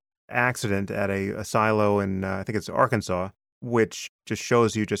specific accident at a silo in, I think it's Arkansas, which just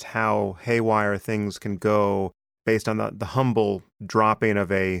shows you just how haywire things can go based on the humble dropping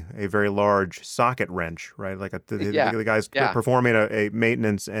of a very large socket wrench, right? Like the guy's performing a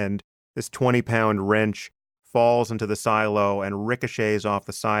maintenance, and this 20-pound wrench falls into the silo and ricochets off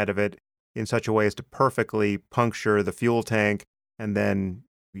the side of it in such a way as to perfectly puncture the fuel tank. And then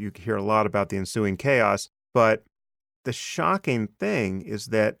you hear a lot about the ensuing chaos. But the shocking thing is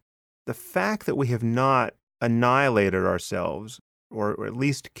that the fact that we have not annihilated ourselves, or at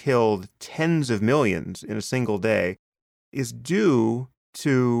least killed tens of millions in a single day, is due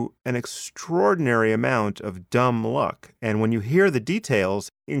to an extraordinary amount of dumb luck. And when you hear the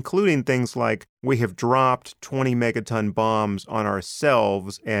details, including things like we have dropped 20 megaton bombs on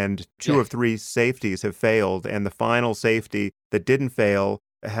ourselves and two of three safeties have failed, and the final safety that didn't fail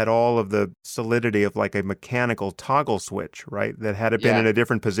had all of the solidity of like a mechanical toggle switch, right? That had it been in a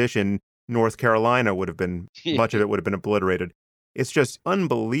different position, North Carolina would have been, much of it would have been obliterated. It's just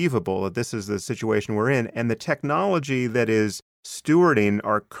unbelievable that this is the situation we're in. And the technology that is stewarding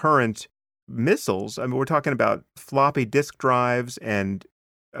our current missiles, I mean, we're talking about floppy disk drives and,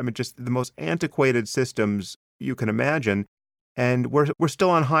 I mean, just the most antiquated systems you can imagine. And we're still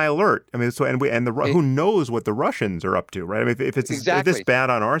on high alert. I mean, who knows what the Russians are up to, right? I mean, if it's this bad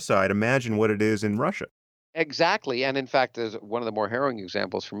on our side, imagine what it is in Russia. Exactly, and in fact, there's one of the more harrowing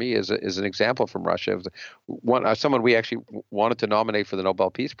examples for me is an example from Russia of someone we actually wanted to nominate for the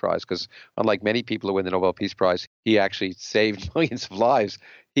Nobel Peace Prize because unlike many people who win the Nobel Peace Prize, he actually saved millions of lives.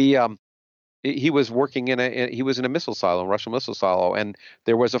 He he was working he was in a missile silo, a Russian missile silo, and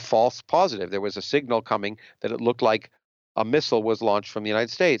there was a false positive. There was a signal coming that it looked like a missile was launched from the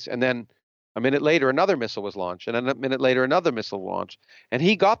United States, and then a minute later another missile was launched, and then a minute later another missile launched, and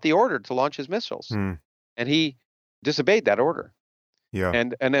he got the order to launch his missiles, Hmm. and he disobeyed that order. Yeah.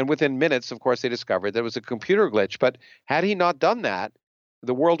 And then within minutes, of course, they discovered there was a computer glitch. But had he not done that,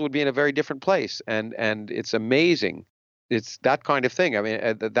 the world would be in a very different place. And it's amazing. It's that kind of thing. I mean,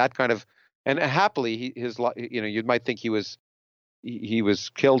 that kind of and happily, you might think he was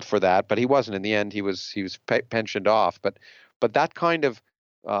killed for that, but he wasn't. In the end, he was pensioned off. But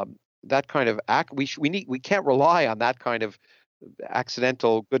um, that kind of act we can't rely on that kind of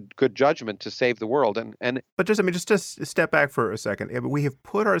accidental good judgment to save the world. And But just step back for a second. We have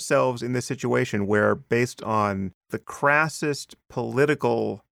put ourselves in this situation where, based on the crassest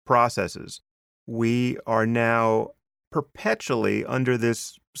political processes, we are now perpetually under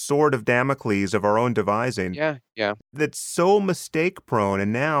this sword of Damocles of our own devising yeah, yeah, that's so mistake prone.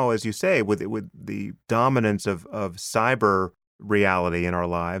 And now, as you say, with the dominance of cyber reality in our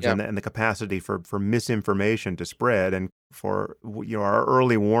lives yeah. and the capacity for misinformation to spread and for our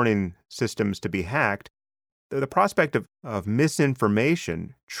early warning systems to be hacked, the prospect of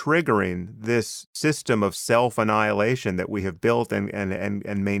misinformation triggering this system of self-annihilation that we have built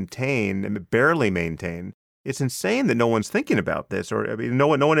and maintain and barely maintain. It's insane that no one's thinking about this, or I mean, no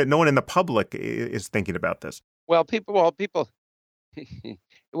one in the public is thinking about this. Well, people.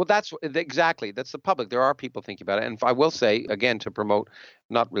 Well, that's exactly that's the public. There are people thinking about it, and I will say again to promote,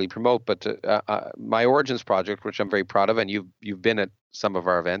 not really promote, but my Origins project, which I'm very proud of, and you've been at some of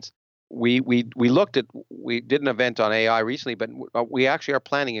our events. We did an event on AI recently, but we actually are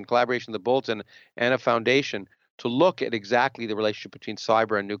planning in collaboration with the Bulletin and a foundation to look at exactly the relationship between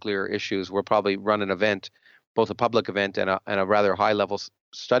cyber and nuclear issues. We'll probably run an event, both a public event and a rather high level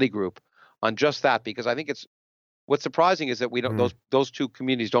study group on just that, because I think it's what's surprising is that we don't Mm. those two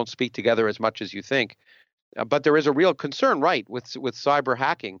communities don't speak together as much as you think. But there is a real concern, right, with cyber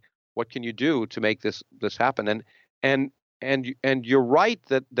hacking. What can you do to make this happen? And and you're right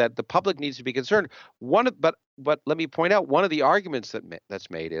that the public needs to be concerned. But let me point out one of the arguments that's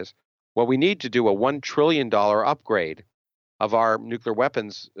made is, well, we need to do a $1 trillion upgrade of our nuclear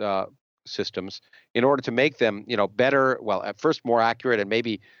weapons systems in order to make them, better. Well, at first more accurate, and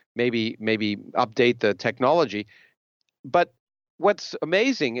maybe update the technology. But what's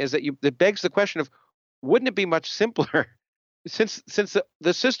amazing is that it begs the question of, wouldn't it be much simpler since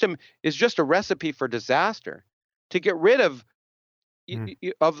the system is just a recipe for disaster to get rid of Mm.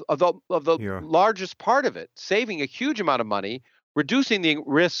 of the Yeah. largest part of it, saving a huge amount of money, reducing the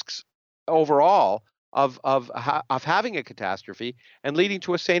risks overall of having a catastrophe and leading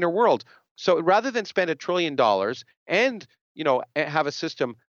to a saner world. So rather than spend $1 trillion and have a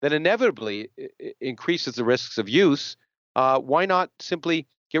system that inevitably increases the risks of use, why not simply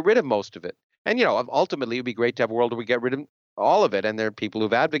get rid of most of it? And ultimately, it'd be great to have a world where we get rid of all of it. And there are people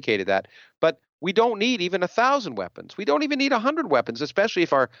who've advocated that, but we don't need even 1,000 weapons. We don't even need 100 weapons, especially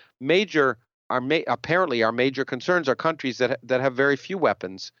if apparently our major concerns are countries that have very few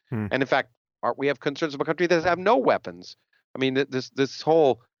weapons. Mm. And in fact, we have concerns about countries that have no weapons. I mean, this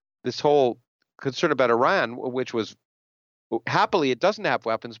whole concern about Iran, which was happily it doesn't have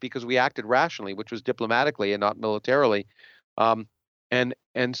weapons because we acted rationally, which was diplomatically and not militarily. Um, and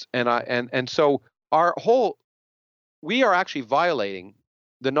so our whole we are actually violating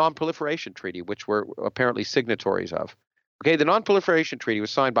the Non-Proliferation Treaty, which we're apparently signatories of. Okay, the Non-Proliferation Treaty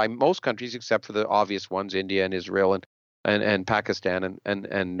was signed by most countries except for the obvious ones: India and Israel and Pakistan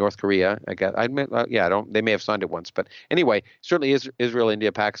and North Korea. I guess I don't. They may have signed it once, but anyway, certainly Israel,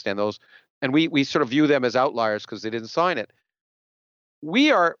 India, Pakistan, those, and we sort of view them as outliers because they didn't sign it.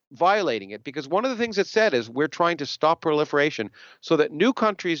 We are violating it because one of the things it said is we're trying to stop proliferation so that new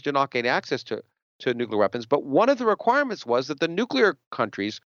countries do not gain access to nuclear weapons. But one of the requirements was that the nuclear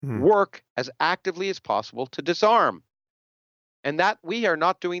countries Mm. work as actively as possible to disarm. And that we are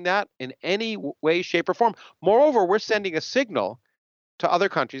not doing that in any way, shape, or form. Moreover, we're sending a signal to other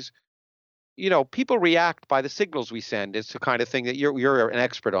countries. People react by the signals we send. It's the kind of thing that you're an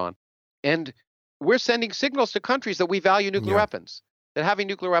expert on. And we're sending signals to countries that we value nuclear Yeah. weapons, that having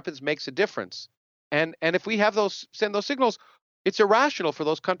nuclear weapons makes a difference. And if we send those signals, it's irrational for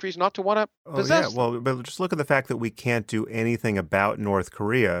those countries not to want to Oh, yeah. possess them. Well, but just look at the fact that we can't do anything about North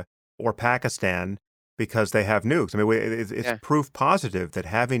Korea or Pakistan because they have nukes. I mean, it's Yeah. proof positive that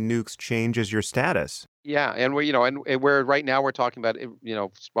having nukes changes your status. Yeah, and we, and we're right now we're talking about,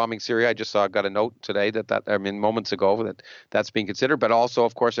 bombing Syria. I just got a note today that I mean moments ago that that's being considered, but also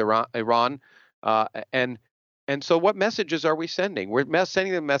of course Iran, uh, and and so what messages are we sending? We're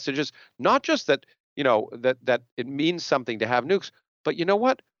sending the messages not just that that it means something to have nukes, but you know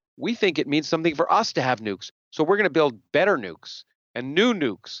what? We think it means something for us to have nukes. So we're going to build better nukes and new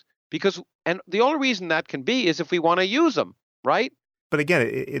nukes because and the only reason that can be is if we want to use them, right? But again,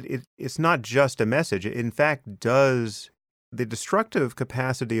 it's not just a message. It, in fact, does the destructive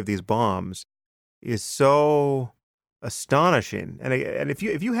capacity of these bombs is so astonishing. And if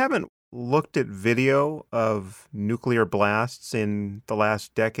you haven't looked at video of nuclear blasts in the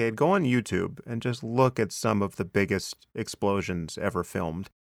last decade, go on YouTube and just look at some of the biggest explosions ever filmed.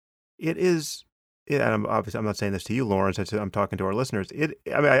 It is, and obviously I'm not saying this to you, Lawrence. I'm talking to our listeners. I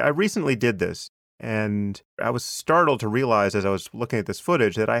mean, I recently did this, and I was startled to realize as I was looking at this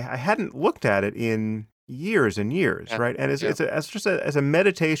footage that I hadn't looked at it in years and years, Yeah, right? And yeah. it's just as a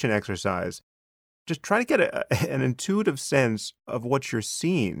meditation exercise. Just try to get an intuitive sense of what you're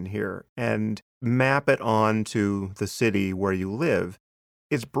seeing here and map it onto the city where you live.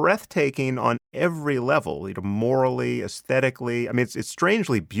 It's breathtaking on every level, morally, aesthetically. I mean, it's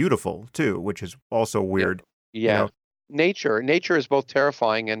strangely beautiful too, which is also Yeah. weird. You Yeah. know, Nature is both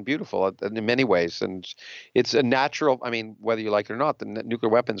terrifying and beautiful in many ways, and it's a natural. I mean, whether you like it or not, the nuclear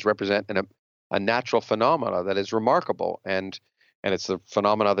weapons represent a natural phenomena that is remarkable, and it's a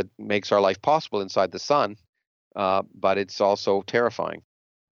phenomena that makes our life possible inside the sun. But it's also terrifying.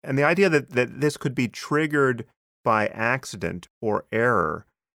 and the idea that this could be triggered by accident or error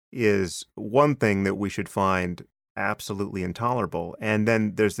is one thing that we should find absolutely intolerable. And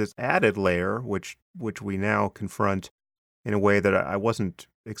then there's this added layer, which we now confront in a way that I wasn't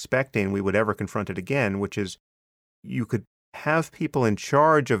expecting we would ever confront it again, which is you could have people in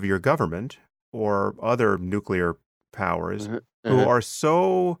charge of your government or other nuclear powers Mhm, who mhm. are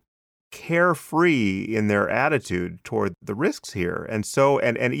so carefree in their attitude toward the risks here and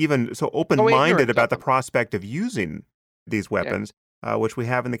even so So open-minded ignorant of about the them. prospect of using these Yeah. weapons, which we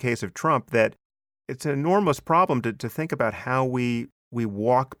have in the case of Trump, that it's an enormous problem to think about how we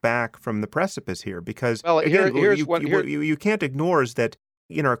walk back from the precipice here. Because Well, again, here's what here. you can't ignore is that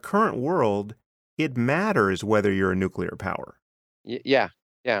in our current world, it matters whether you're a nuclear power. Yeah,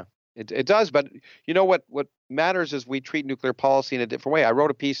 yeah, it does. But you know what matters is we treat nuclear policy in a different way. I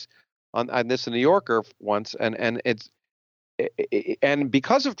wrote a piece on this in the New Yorker once, and it's and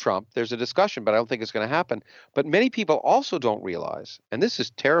because of Trump, there's a discussion, but I don't think it's going to happen. But many people also don't realize, and this is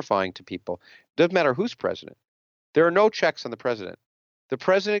terrifying to people. Doesn't matter who's president. There are no checks on the president. The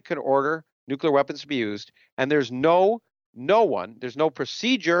president can order nuclear weapons to be used, and there's no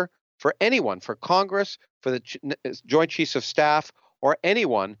procedure for anyone, for Congress, for the Joint Chiefs of Staff, or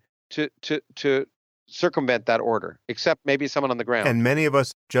anyone to circumvent that order, except maybe someone on the ground. And many of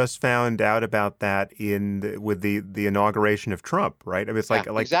us just found out about that with the inauguration of Trump, right? I mean, it's Yeah,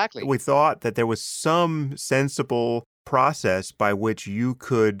 like exactly. we thought that there was some sensible process by which you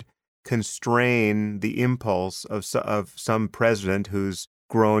could constrain the impulse of some president who's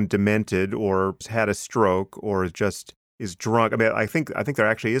grown demented or has had a stroke or just is drunk. I mean, I think there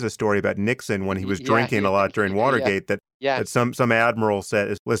actually is a story about Nixon when he was Yeah, drinking a lot during yeah, Watergate that yeah, some admiral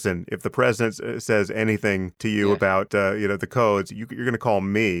said, "Listen, if the president says anything to you yeah. about the codes, you're going to call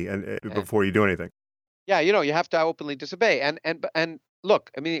me and Yeah. before you do anything." Yeah, you have to openly disobey. And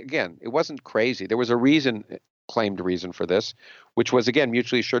look, I mean, again, it wasn't crazy. There was a reason, claimed reason for this, which was again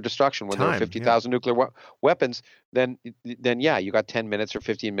mutually assured destruction. When there were Time, yeah. 50,000 nuclear weapons, then yeah, you got 10 minutes or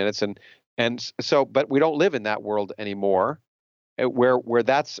 15 minutes, so, but we don't live in that world anymore. Where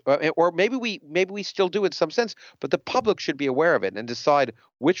that's or maybe we still do in some sense, but the public should be aware of it and decide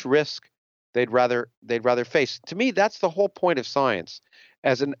which risk they'd rather face. To me, that's the whole point of science,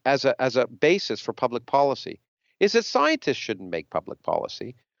 as a basis for public policy, is that scientists shouldn't make public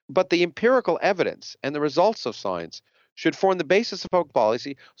policy, but the empirical evidence and the results of science should form the basis of public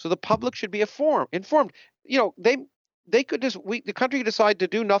policy. So the public should be informed. They could just the country could decide to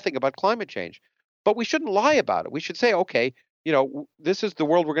do nothing about climate change, but we shouldn't lie about it. We should say, okay, this is the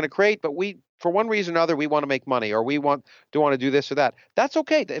world we're going to create, but for one reason or another, we want to make money, or we want to do this or that. That's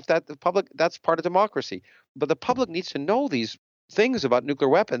okay. If that the public, that's part of democracy. But the public needs to know these things about nuclear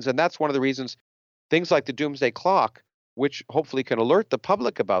weapons, and that's one of the reasons things like the doomsday clock, which hopefully can alert the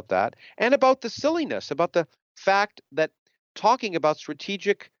public about that, and about the silliness, about the fact that talking about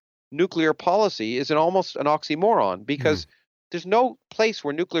strategic nuclear policy is almost an oxymoron Hmm. because there's no place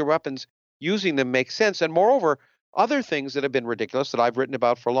where nuclear weapons using them makes sense. And moreover, other things that have been ridiculous that I've written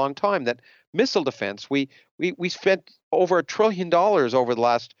about for a long time. That missile defense, we spent over $1 trillion over the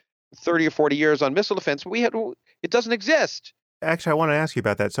last 30 or 40 years on missile defense. It doesn't exist. Actually, I want to ask you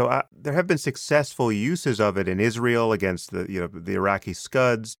about that. So there have been successful uses of it in Israel against the Iraqi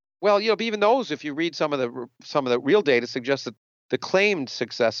Scuds. Well, but even those, if you read some of the real data, suggests that the claimed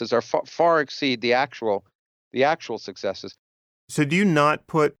successes are far exceed the actual successes. So do you not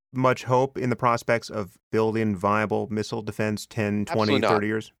put much hope in the prospects of building viable missile defense 10, 20, 30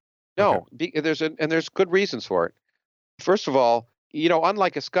 years? No, there's good reasons for it. First of all,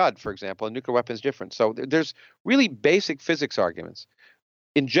 unlike a Scud, for example, a nuclear weapon is different. So there's really basic physics arguments.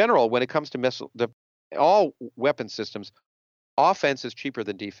 In general, when it comes to all weapon systems, offense is cheaper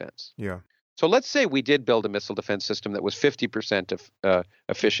than defense. Yeah. So let's say we did build a missile defense system that was 50%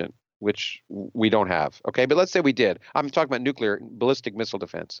 efficient, which we don't have. Okay, but let's say we did. I'm talking about nuclear ballistic missile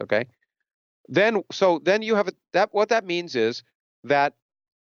defense. Okay, then you have what that means is that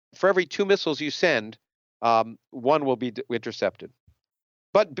for every 2 missiles you send, 1 will be intercepted.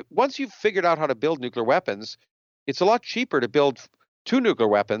 But once you've figured out how to build nuclear weapons, it's a lot cheaper to build 2 nuclear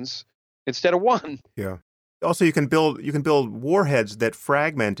weapons instead of 1. Yeah. Also, you can build warheads that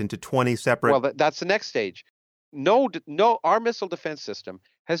fragment into 20 separate. Well, that's the next stage. No, our missile defense system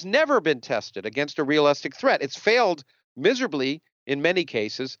has never been tested against a realistic threat. It's failed miserably in many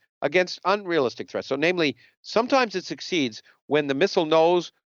cases against unrealistic threats. So, namely, sometimes it succeeds when the missile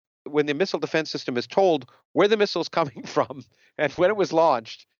defense system is told where the missile is coming from and when it was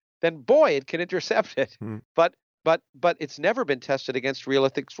launched, then boy, it can intercept it. But it's never been tested against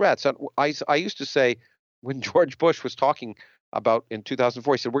realistic threats. And I used to say, when George Bush was talking about in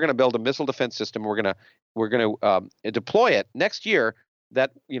 2004, he said, we're going to build a missile defense system. We're going to deploy it next year that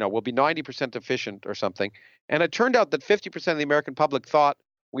will be 90% efficient or something. And it turned out that 50% of the American public thought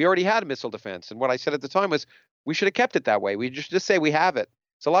we already had a missile defense. And what I said at the time was we should have kept it that way. We just say we have it.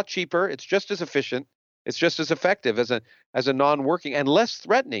 It's a lot cheaper. It's just as efficient. It's just as effective as a non-working and less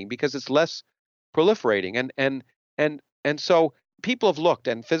threatening because it's less proliferating. And so people have looked,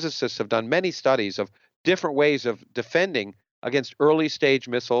 and physicists have done many studies of different ways of defending against early stage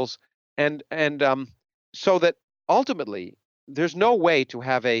missiles, and so that ultimately there's no way to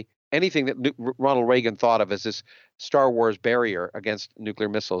have anything that Ronald Reagan thought of as this Star Wars barrier against nuclear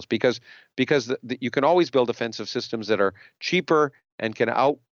missiles, because you can always build defensive systems that are cheaper and can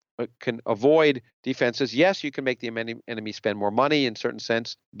avoid defenses. Yes, you can make the enemy spend more money in certain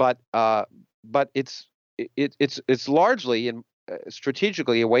sense, but it's largely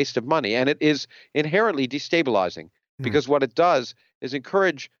strategically a waste of money, and it is inherently destabilizing because what it does is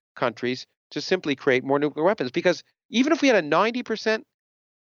encourage countries to simply create more nuclear weapons. Because even if we had a 90%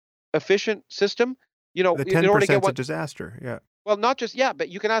 efficient system, the 10% is a disaster. Yeah. Well, not just but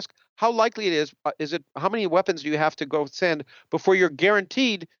you can ask how likely it is. Is it how many weapons do you have to go send before you're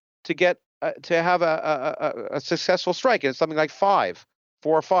guaranteed to get to have a successful strike? And it's something like 4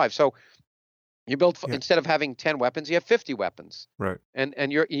 or 5. So you build instead of having 10 weapons, you have 50 weapons, right?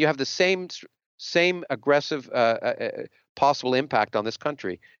 And you have the same aggressive possible impact on this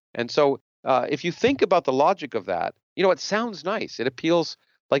country. And so if you think about the logic of that, it sounds nice. It appeals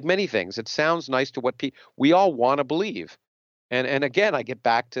like many things. It sounds nice to what we all want to believe. And again, I get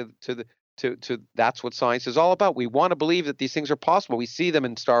back to that's what science is all about. We want to believe that these things are possible. We see them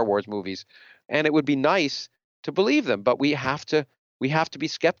in Star Wars movies, and it would be nice to believe them, but we have to be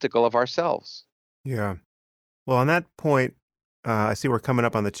skeptical of ourselves. Yeah. Well, on that point, I see we're coming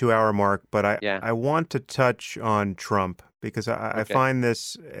up on the 2-hour mark, but I want to touch on Trump because I find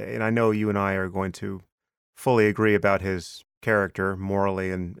this, and I know you and I are going to fully agree about his character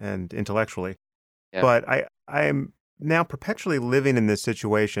morally and intellectually, but I am now perpetually living in this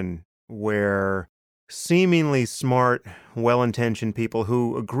situation where seemingly smart, well-intentioned people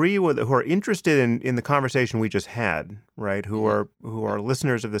who are interested in the conversation we just had, right? Who are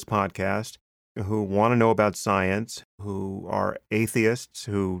listeners of this podcast, who want to know about science, who are atheists,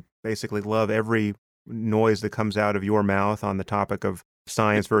 who basically love every noise that comes out of your mouth on the topic of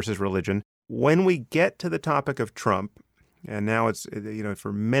science versus religion. When we get to the topic of Trump, and now it's,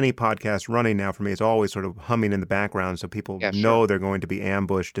 for many podcasts running now for me, it's always sort of humming in the background so people know they're going to be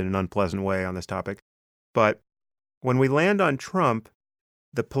ambushed in an unpleasant way on this topic. But when we land on Trump,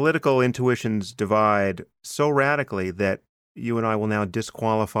 the political intuitions divide so radically that you and I will now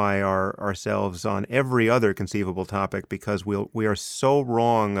disqualify ourselves on every other conceivable topic because we are so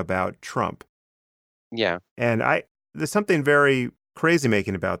wrong about Trump. Yeah. And there's something very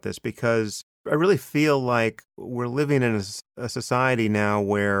crazy-making about this because I really feel like we're living in a society now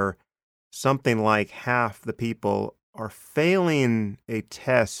where something like half the people are failing a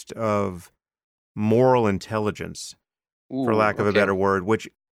test of moral intelligence, for Ooh, lack of a better okay. word,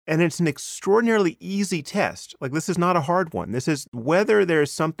 and it's an extraordinarily easy test. Like, this is not a hard one. This is whether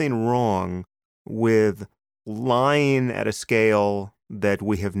there's something wrong with lying at a scale that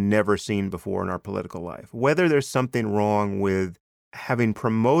we have never seen before in our political life, whether there's something wrong with having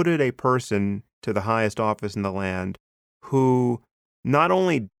promoted a person to the highest office in the land who not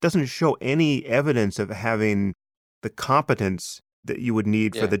only doesn't show any evidence of having the competence that you would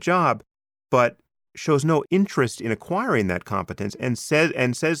need for Yeah. the job, but shows no interest in acquiring that competence and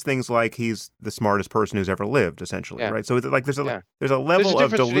says things like he's the smartest person who's ever lived, essentially, Yeah. right? So it's like Yeah. there's a There's a level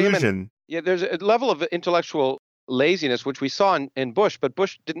of difference between him and delusion. yeah. There's a level of intellectual laziness which we saw in Bush, but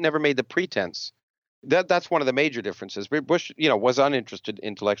Bush didn't never made the pretense. That's one of the major differences. Bush, was uninterested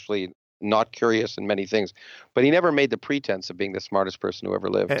intellectually, not curious in many things, but he never made the pretense of being the smartest person who ever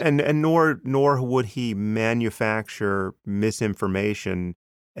lived. And nor would he manufacture misinformation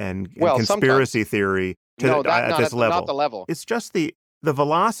and Well, sometimes conspiracy theory no, that at not this at the, not level. the level. It's just the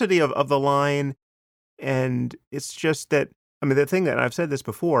velocity of the line, and it's just that, I mean, the thing that I've said this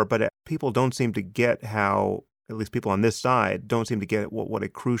before, but people don't seem to get how, at least people on this side don't seem to get what a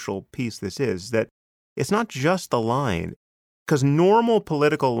crucial piece this is, that it's not just the line, because normal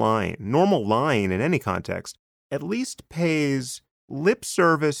lying in any context at least pays lip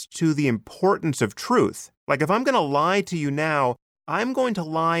service to the importance of truth. Like, if I'm going to lie to you now, I'm going to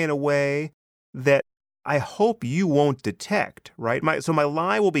lie in a way that I hope you won't detect, right? So my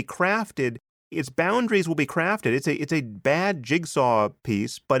lie will be crafted, its boundaries will be crafted. It's a bad jigsaw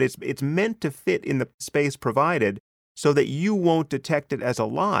piece, but it's meant to fit in the space provided so that you won't detect it as a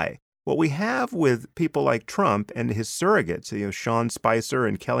lie. What we have with people like Trump and his surrogates, Sean Spicer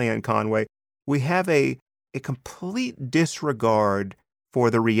and Kellyanne Conway, we have a complete disregard for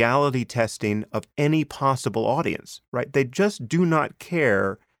the reality testing of any possible audience, right? They just do not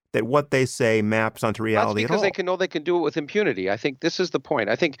care that what they say maps onto That's reality at because all. they can do it with impunity. I think this is the point.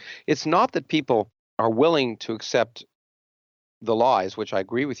 I think it's not that people are willing to accept the lies, which I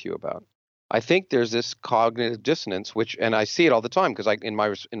agree with you about. I think there's this cognitive dissonance, and I see it all the time because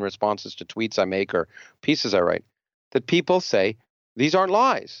in responses to tweets I make or pieces I write, that people say these aren't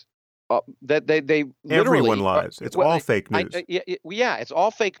lies. That they Everyone literally lies. It's well, all fake news. yeah, it's all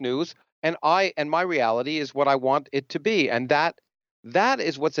fake news, and my reality is what I want it to be, and that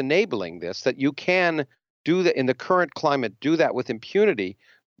is what's enabling this. That you can do that in the current climate, do that with impunity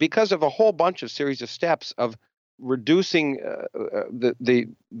because of a whole bunch of series of steps of reducing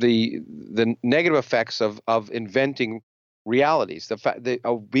the negative effects of inventing realities, the fact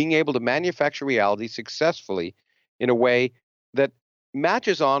of being able to manufacture reality successfully in a way that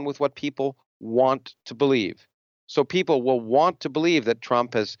matches on with what people want to believe. So people will want to believe that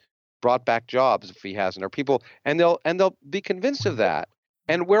Trump has brought back jobs if he hasn't, or people, and they'll be convinced of that.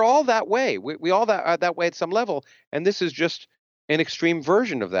 And we're all that way. We all are that way at some level. And this is just an extreme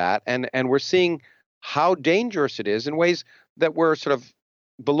version of that. And we're seeing how dangerous it is in ways that were sort of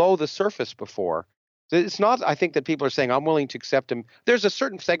below the surface before. It's not, I think, that people are saying, I'm willing to accept him. There's a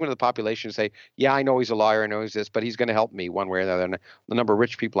certain segment of the population who say, yeah, I know he's a liar, I know he's this, but he's going to help me one way or the other. And the number of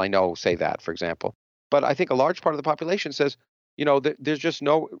rich people I know say that, for example. But I think a large part of the population says, there's just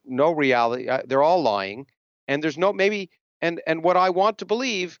no reality. They're all lying. And there's no, maybe, and what I want to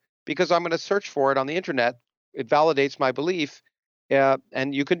believe, because I'm going to search for it on the internet, it validates my belief.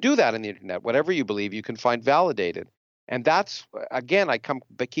 And you can do that on the internet. Whatever you believe, you can find validated. And that's, again,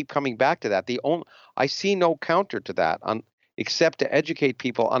 keep coming back to that. I see no counter to that except to educate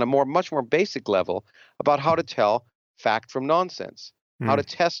people on a much more basic level about how to tell fact from nonsense, how to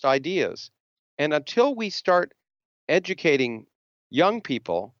test ideas. And until we start educating young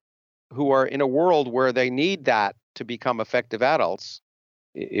people who are in a world where they need that to become effective adults,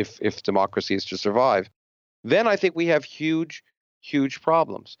 if democracy is to survive, then I think we have huge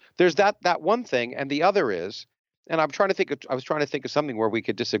problems. There's that one thing, and the other is, and I was trying to think of something where we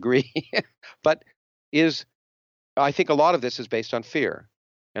could disagree, but I think a lot of this is based on fear.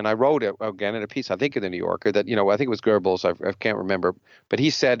 And I wrote it again in a piece, I think in the New Yorker, that, I think it was Goebbels, I can't remember, but he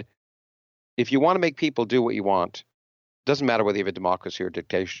said, if you want to make people do what you want, doesn't matter whether you have a democracy or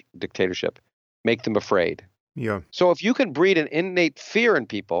dictatorship, make them afraid. Yeah. So if you can breed an innate fear in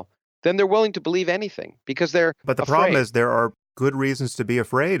people, then they're willing to believe anything because they're But the afraid. problem is there are good reasons to be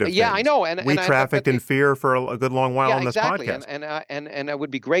afraid of Yeah, things. I know. And we trafficked in fear for a good long while on this exactly. podcast. And it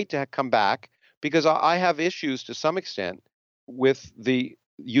would be great to come back because I have issues to some extent with the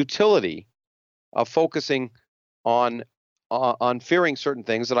utility of focusing on fearing certain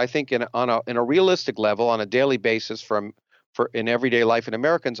things that I think in a realistic level on a daily basis for in everyday life, and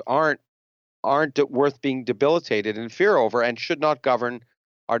Americans aren't worth being debilitated in fear over and should not govern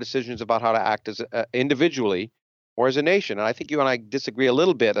our decisions about how to act as individually or as a nation. And I think you and I disagree a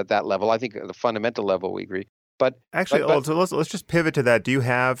little bit at that level. I think at the fundamental level we agree. But Actually, so let's just pivot to that. Do you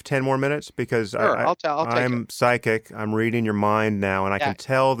have 10 more minutes? Because sure, I'll take I'm it. psychic. I'm reading your mind now, and I Yeah, can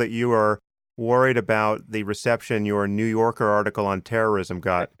tell that you are worried about the reception your New Yorker article on terrorism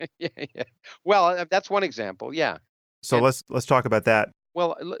got. yeah, yeah. Well, that's one example. Yeah. So And let's talk about that.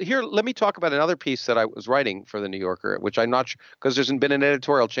 well, here, let me talk about another piece that I was writing for the New Yorker, which I'm not because there's been an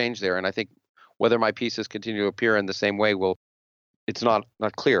editorial change there, and I think whether my pieces continue to appear in the same way will it's not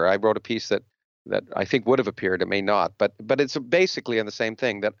clear. I wrote a piece that I think would have appeared. It may not, but it's basically in the same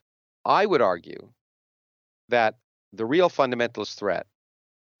thing that I would argue that the real fundamentalist threat,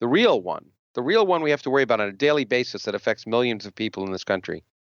 the real one we have to worry about on a daily basis that affects millions of people in this country,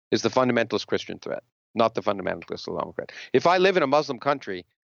 is the fundamentalist Christian threat, not the fundamentalist Islamic threat. If I live in a Muslim country,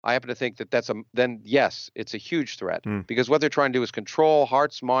 I happen to think that then yes, it's a huge threat Mm. because what they're trying to do is control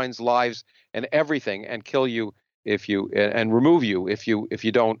hearts, minds, lives, and everything, and kill you if you and remove you if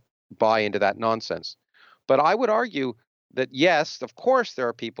you don't buy into that nonsense. But I would argue that yes, of course, there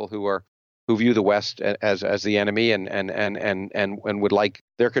are people who view the West as the enemy and would like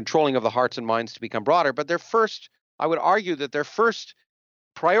their controlling of the hearts and minds to become broader. But I would argue that their first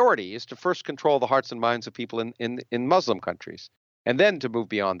priority is to first control the hearts and minds of people in Muslim countries, and then to move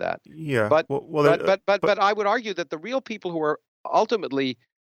beyond that. Yeah. But Well, but I would argue that the real people who are ultimately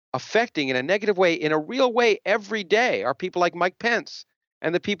affecting in a negative way, in a real way, every day are people like Mike Pence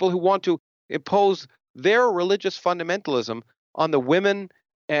and the people who want to impose their religious fundamentalism on the women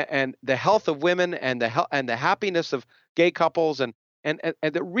and the health of women and the happiness of gay couples and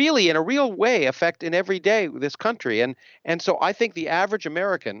that really in a real way affect in every day this country and so I think the average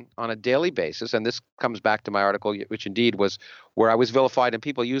American on a daily basis, and this comes back to my article, which indeed was where I was vilified and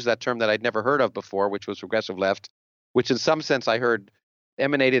people use that term that I'd never heard of before, which was regressive left, which in some sense I heard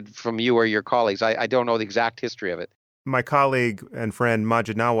emanated from you or your colleagues. I don't know the exact history of it. my colleague and friend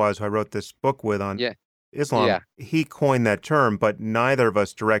Majid Nawaz, who I wrote this book with on Yeah, Islam, yeah. he coined that term, but neither of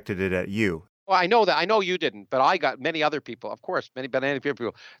us directed it at you. Well, I know that. I know you didn't, but I got many other people, of course, many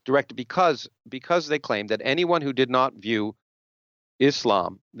people directed because they claimed that anyone who did not view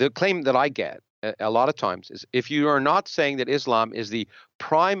Islam, the claim that I get a lot of times is if you are not saying that Islam is the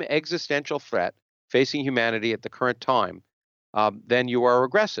prime existential threat facing humanity at the current time, then you are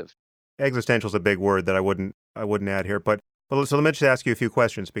regressive. Existential is a big word that I wouldn't add here, but so let me just ask you a few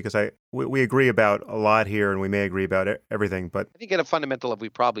questions because we agree about a lot here and we may agree about everything, but I think at a fundamental level we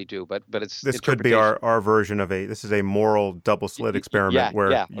probably do, but it's this could be our version of this is a moral double slit experiment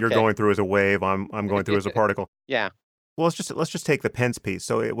where you're okay. going through as a wave, I'm going through as a particle. Yeah. Well, let's just take the Pence piece.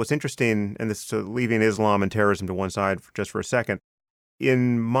 So what's interesting, and this leaving Islam and terrorism to one side just for a second,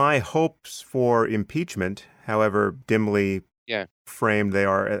 in my hopes for impeachment, however dimly framed they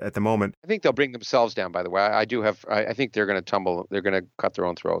are at the moment. I think they'll bring themselves down, by the way. I think they're going to tumble. They're going to cut their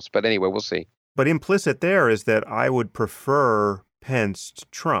own throats. But anyway, we'll see. But implicit there is that I would prefer Pence to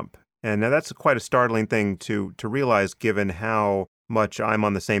Trump. And now that's quite a startling thing to realize given how much I'm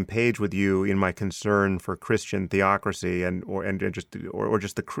on the same page with you in my concern for Christian theocracy and just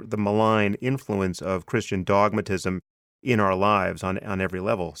the malign influence of Christian dogmatism in our lives on every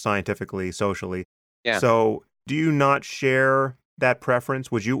level, scientifically, socially. Yeah. So do you not share that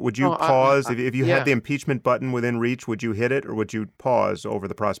preference? Would you pause if you had the impeachment button within reach? Would you hit it, or would you pause over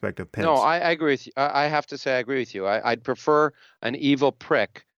the prospect of Pence? No, I agree with you. I have to say I agree with you. I'd prefer an evil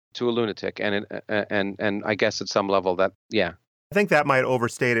prick to a lunatic, and I guess at some level that I think that might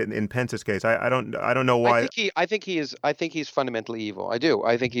overstate it in Pence's case. I don't know why. I think he's fundamentally evil. I do.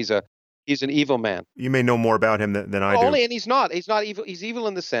 I think he's an evil man. You may know more about him than I do. And he's not evil. He's evil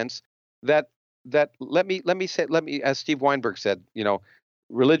in the sense that let me say as Steve Weinberg said,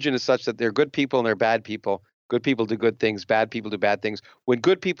 religion is such that there are good people and there are bad people. Good people do good things, bad people do bad things. When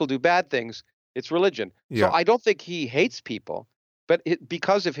good people do bad things, it's religion. Yeah. So I don't think he hates people, but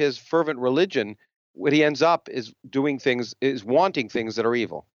because of his fervent religion, what he ends up is wanting things that are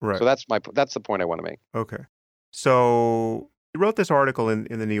evil. Right. So that's the point I want to make. Okay. So you wrote this article in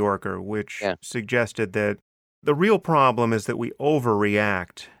the New Yorker, which suggested that the real problem is that we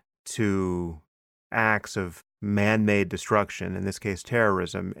overreact to acts of man-made destruction, in this case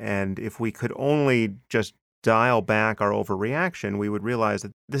terrorism, and if we could only just dial back our overreaction, we would realize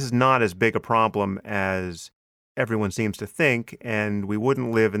that this is not as big a problem as everyone seems to think, and we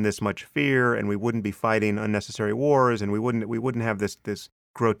wouldn't live in this much fear, and we wouldn't be fighting unnecessary wars, and we wouldn't have this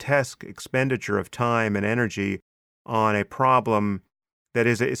grotesque expenditure of time and energy on a problem That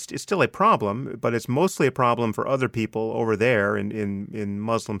is, it's still a problem, but it's mostly a problem for other people over there in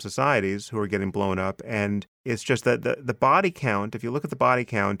Muslim societies who are getting blown up. And it's just that the body count, if you look at the body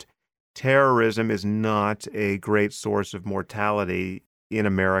count, terrorism is not a great source of mortality in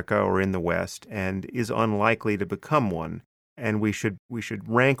America or in the West, and is unlikely to become one. And we should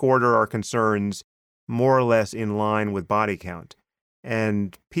rank order our concerns more or less in line with body count.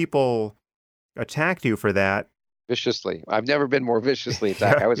 And people attacked you for that. Viciously. I've never been more viciously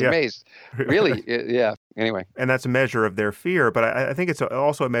attacked. Yeah, I was yeah. amazed. Really? Yeah. Anyway. And that's a measure of their fear. But I think it's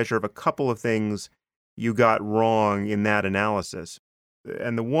also a measure of a couple of things you got wrong in that analysis.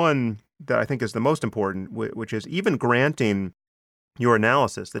 And the one that I think is the most important, which is even granting your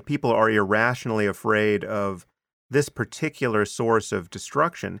analysis that people are irrationally afraid of this particular source of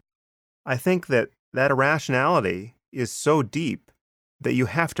destruction, I think that irrationality is so deep that you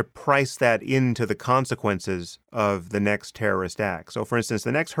have to price that into the consequences of the next terrorist act. So, for instance,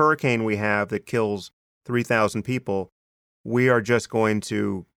 the next hurricane we have that kills 3,000 people, we are just going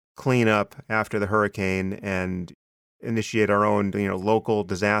to clean up after the hurricane and initiate our own, local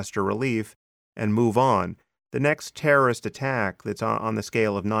disaster relief and move on. The next terrorist attack that's on the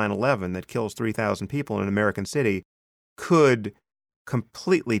scale of 9/11 that kills 3,000 people in an American city could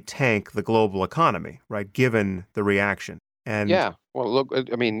completely tank the global economy, right, given the reaction. And yeah. Well, look,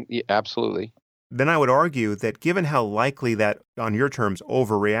 I mean, yeah, absolutely. then I would argue that given how likely that, on your terms,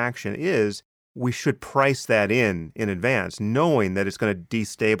 overreaction is, we should price that in advance, knowing that it's going to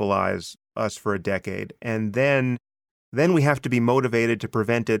destabilize us for a decade. And then we have to be motivated to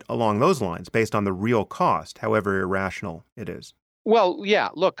prevent it along those lines based on the real cost, however irrational it is. Well, yeah,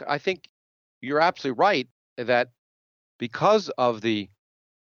 look, I think you're absolutely right that because of the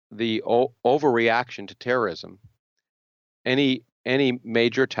overreaction to terrorism, any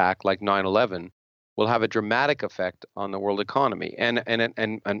major attack like 9/11 will have a dramatic effect on the world economy. And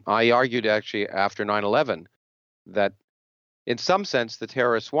I argued actually after 9/11 that in some sense the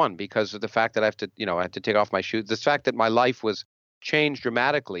terrorists won because of the fact that I had to take off my shoes. The fact that my life was changed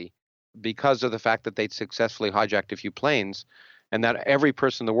dramatically because of the fact that they'd successfully hijacked a few planes, and that every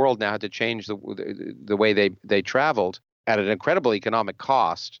person in the world now had to change the way they traveled at an incredible economic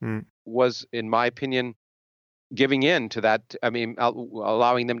cost, was, in my opinion, giving in to that. I mean,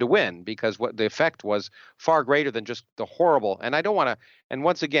 allowing them to win, because what the effect was far greater than just the horrible. And I don't want to. And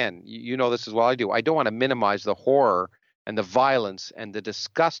once again, you know this as well I do. I don't want to minimize the horror and the violence and the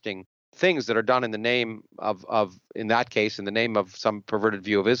disgusting things that are done in the name of in that case, in the name of some perverted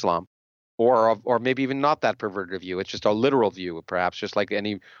view of Islam, or maybe even not that perverted view. It's just a literal view, perhaps, just like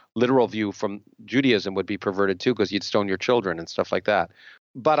any literal view from Judaism would be perverted too, because you'd stone your children and stuff like that.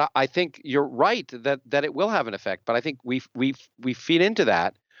 But I think you're right that it will have an effect. But I think we feed into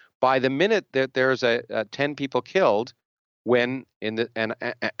that by the minute that there's a 10 people killed, when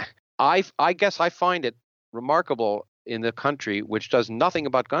I guess I find it remarkable in the country which does nothing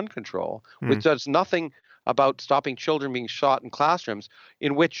about gun control, which does nothing about stopping children being shot in classrooms,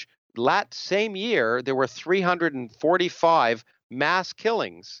 in which same year there were 345 mass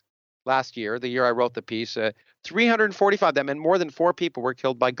killings. Last year, the year I wrote the piece, 345. That meant more than 4 people were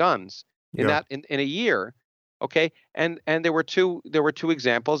killed by guns in a year. Okay, and there were two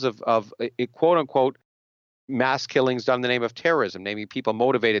examples of a quote unquote mass killings done in the name of terrorism, namely people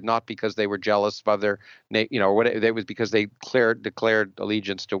motivated not because they were jealous of their, or whatever, it was because they declared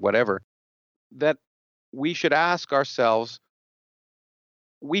allegiance to whatever. That we should ask ourselves,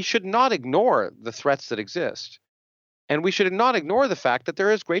 we should not ignore the threats that exist. And we should not ignore the fact that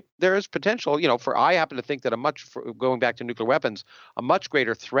there is potential, I happen to think that going back to nuclear weapons, a much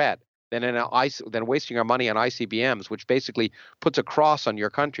greater threat than wasting our money on ICBMs, which basically puts a cross on your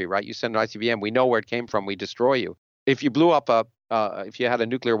country, right? You send an ICBM, we know where it came from, we destroy you. If you blew up if you had a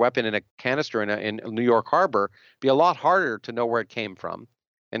nuclear weapon in a canister in New York Harbor, it'd be a lot harder to know where it came from.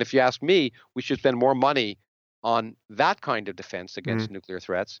 And if you ask me, we should spend more money on that kind of defense against nuclear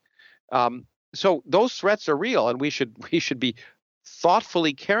threats. So those threats are real, and we should be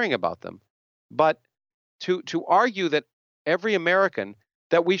thoughtfully caring about them. But to argue that every American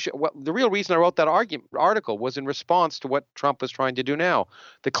that we should, the real reason I wrote that article was in response to what Trump is trying to do now.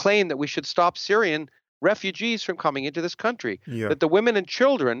 The claim that we should stop Syrian refugees from coming into this country, that the women and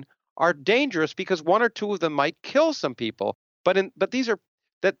children are dangerous because 1 or 2 of them might kill some people. But these are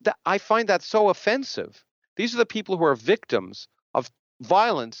that I find that so offensive. These are the people who are victims of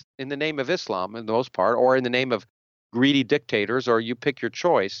violence in the name of Islam, in the most part, or in the name of greedy dictators, or you pick your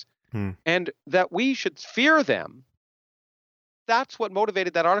choice, and that we should fear them. That's what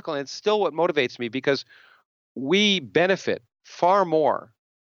motivated that article, and it's still what motivates me, because we benefit far more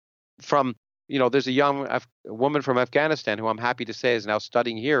from there's a young woman from Afghanistan who I'm happy to say is now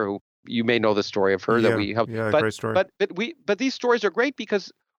studying here. Who you may know the story of her that we helped. Yeah, But great story. but these stories are great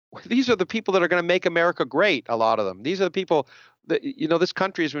because these are the people that are going to make America great. A lot of them. These are the people that this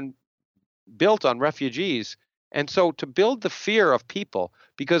country has been built on refugees, and so to build the fear of people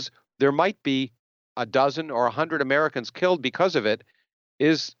because there might be a dozen or 100 Americans killed because of it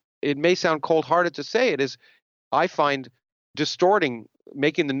it may sound cold-hearted to say it is. I find distorting,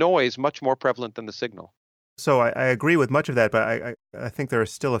 making the noise much more prevalent than the signal. So I agree with much of that, but I think there are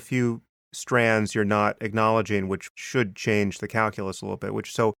still a few strands you're not acknowledging which should change the calculus a little bit.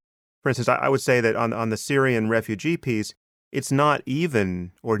 So, for instance, I would say that on the Syrian refugee piece, it's not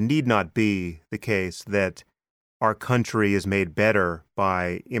even or need not be the case that our country is made better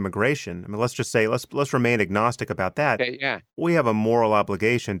by immigration. I mean, let's just say, let's remain agnostic about that. Okay, yeah. We have a moral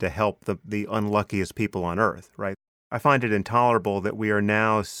obligation to help the unluckiest people on earth, right? I find it intolerable that we are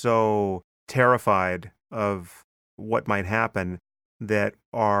now so terrified of what might happen that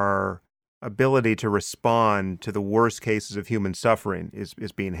our ability to respond to the worst cases of human suffering is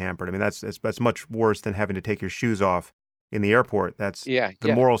being hampered. I mean, that's much worse than having to take your shoes off in the airport. That's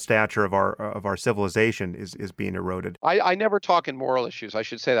the moral stature of our civilization is being eroded. I never talk in moral issues. I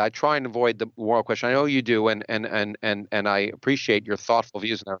should say that I try and avoid the moral question. I know you do, and I appreciate your thoughtful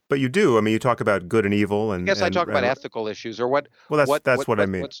views there. But you do. I mean, you talk about good and evil, and I guess I talk about ethical issues or what. Well, that's what I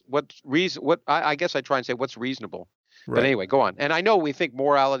mean. What's reason? What I guess I try and say what's reasonable. Right. But anyway, go on. And I know we think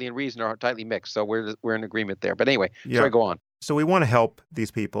morality and reason are tightly mixed, so we're in agreement there. But anyway, sorry, go on. So we want to help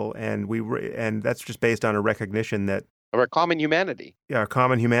these people, and that's just based on a recognition that our common humanity. Yeah, our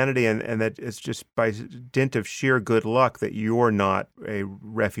common humanity, and that it's just by dint of sheer good luck that you're not a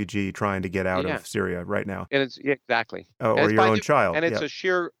refugee trying to get out of Syria right now. And it's exactly. Or your own child. And it's a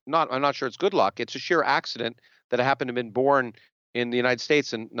sheer, I'm not sure it's good luck. It's a sheer accident that I happen to have been born in the United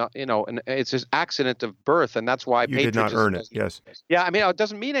States, and not, and it's an accident of birth, and that's why you did not earn it. Yes. Yeah, I mean, it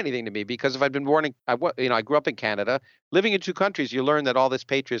doesn't mean anything to me because if I'd been born in, I grew up in Canada, living in two countries, you learn that all this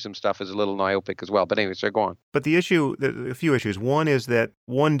patriotism stuff is a little myopic as well. But anyway, so go on. But a few issues. One is that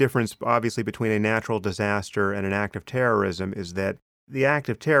one difference, obviously, between a natural disaster and an act of terrorism is that the act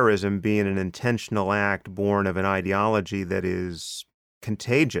of terrorism being an intentional act born of an ideology that is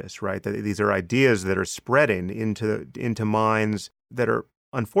contagious, right? That these are ideas that are spreading into minds that are,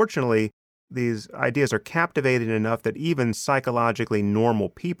 unfortunately, these ideas are captivating enough that even psychologically normal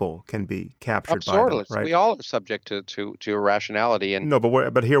people can be captured by them. Right? We all are subject to irrationality. And no,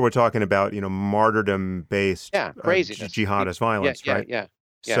 but here we're talking about martyrdom-based craziness, jihadist violence, right? Yeah.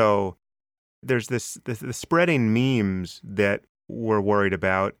 So there's the spreading memes that we're worried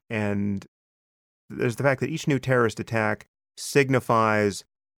about, and there's the fact that each new terrorist attack signifies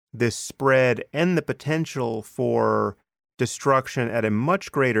this spread and the potential for destruction at a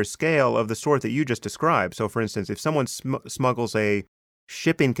much greater scale of the sort that you just described. So, for instance, if someone smuggles a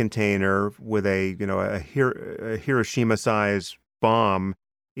shipping container with a Hiroshima-sized bomb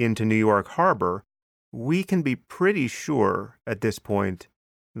into New York Harbor, we can be pretty sure at this point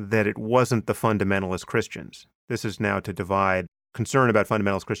that it wasn't the fundamentalist Christians. This is now to divide concern about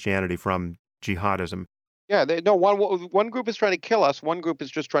fundamentalist Christianity from jihadism. Yeah, one group is trying to kill us. One group is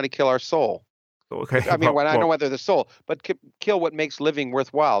just trying to kill our soul. Okay. I mean, I don't know whether the soul, but kill what makes living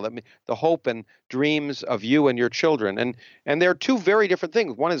worthwhile. I mean, the hope and dreams of you and your children. And they're two very different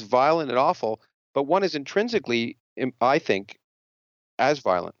things. One is violent and awful, but one is intrinsically, I think, as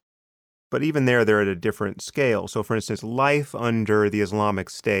violent. But even they're at a different scale. So, for instance, life under the Islamic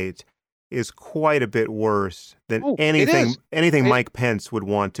State is quite a bit worse than anything Mike Pence would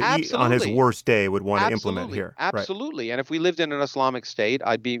want to on his worst day would want to implement here. Absolutely. Right. And if we lived in an Islamic state,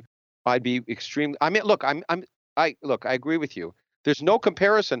 I'd be extremely. I mean, look, I agree with you. There's no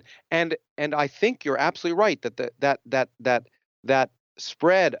comparison, and I think you're absolutely right that that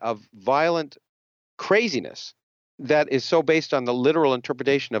spread of violent craziness that is so based on the literal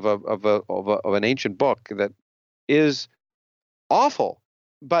interpretation of an ancient book that is awful.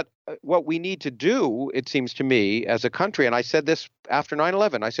 But what we need to do, it seems to me, as a country, and I said this after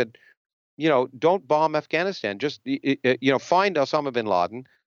 9/11, I said, don't bomb Afghanistan. Just, find Osama bin Laden.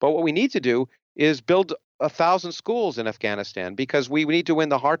 But what we need to do is build 1,000 schools in Afghanistan because we need to win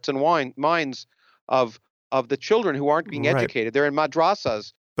the hearts and minds of the children who aren't being educated. They're in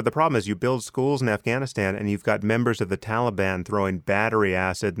madrasas. But the problem is you build schools in Afghanistan and you've got members of the Taliban throwing battery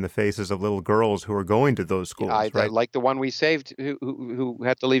acid in the faces of little girls who are going to those schools, right? Like the one we saved who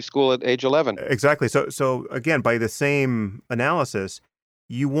had to leave school at age 11. Exactly. So again, by the same analysis,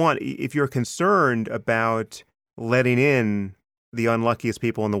 if you're concerned about letting in the unluckiest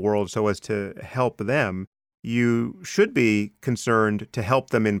people in the world so as to help them, you should be concerned to help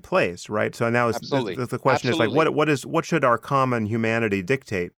them in place, right? So now Absolutely. the question is like, Absolutely. what should our common humanity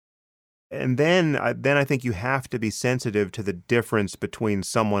dictate? And then I think you have to be sensitive to the difference between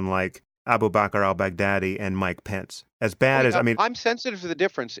someone like Abu Bakr al-Baghdadi and Mike Pence. As Oh, bad as yeah, I mean, I'm sensitive to the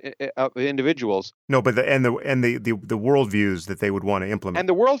difference of individuals no, but the worldviews that they would want to implement. and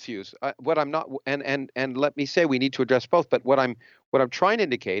the worldviews. What I'm not, and let me say, we need to address both. But what I'm trying to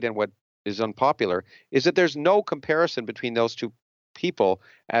indicate, and what is unpopular, is that there's no comparison between those two people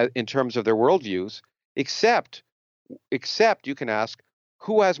in terms of their worldviews, except you can ask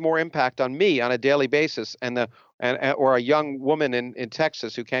who has more impact on me on a daily basis, or a young woman in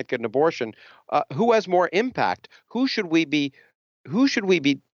Texas who can't get an abortion. Who has more impact? Who should we be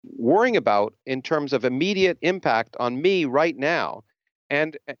worrying about in terms of immediate impact on me right now?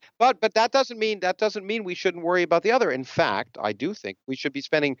 And but that doesn't mean we shouldn't worry about the other. In fact, I do think we should be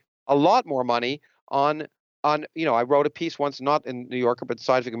spending a lot more money on I wrote a piece once, not in New Yorker, but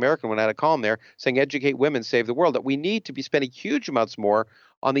Scientific American, when I had a column there saying educate women, save the world, that we need to be spending huge amounts more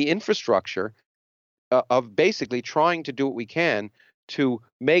on the infrastructure of basically trying to do what we can to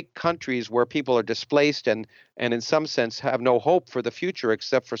make countries where people are displaced and in some sense have no hope for the future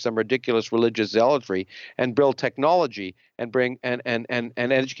except for some ridiculous religious zealotry, and build technology and bring and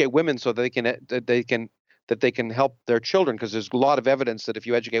educate women so that they can help their children, because there's a lot of evidence that if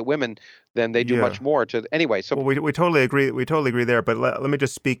you educate women, then they do Yeah. much more to anyway. So Well, we totally agree. We totally agree there. But let me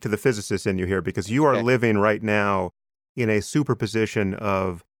just speak to the physicist in you here, because you are okay. living right now in a superposition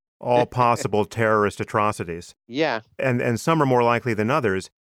of all possible terrorist atrocities, Yeah. and some are more likely than others,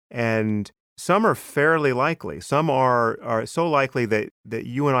 and some are fairly likely. Some are so likely that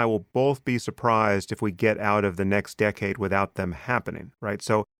you and I will both be surprised if we get out of the next decade without them happening, right?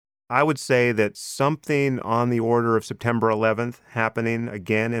 So I would say that something on the order of September 11th happening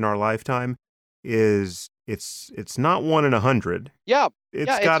again in our lifetime it's not 1 in 100. Yeah.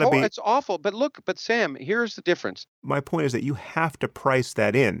 Yeah, It's got to be. it's awful. But Sam, here's the difference. My point is that you have to price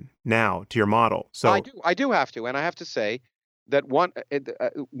that in now to your model. So I do have to, and I have to say that one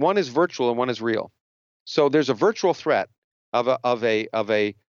is virtual and one is real. So there's a virtual threat of a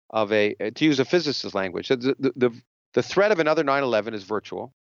to use a physicist's language. The threat of another 9/11 is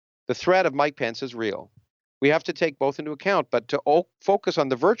virtual. The threat of Mike Pence is real. We have to take both into account, but to focus on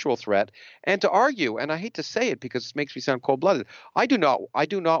the virtual threat and to argue, and I hate to say it because it makes me sound cold-blooded. I do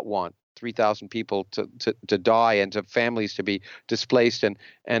not want 3,000 people to die and to families to be displaced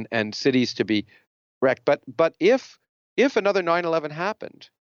and cities to be wrecked. But if another 9/11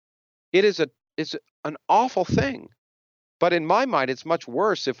 happened, it's an awful thing. But in my mind, it's much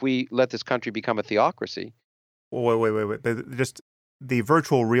worse if we let this country become a theocracy. wait. Just the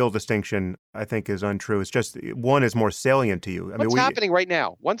virtual real distinction, I think, is untrue. It's just one is more salient to you. I mean, What's happening right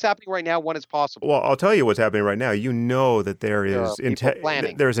now? One's happening right now. One is possible. Well, I'll tell you what's happening right now. You know that There are people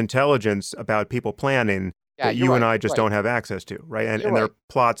planning. there's intelligence about people planning Yeah, that you're you and right. I just Right. don't have access to, right? And You're and there right. are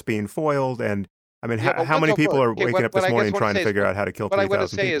plots being foiled. And I mean, Yeah, but how one's many people overt. are Okay, waking up what this I guess morning what trying to to say is figure out how to kill what I want to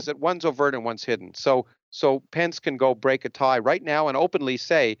 3,000 say people? is that one's overt and one's hidden. So Pence can go break a tie right now and openly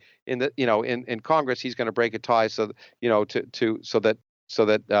say in Congress he's going to break a tie so that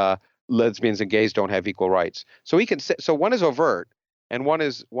lesbians and gays don't have equal rights. So he can say, so one is overt and one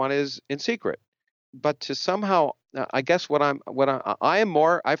is in secret. But to somehow I guess I am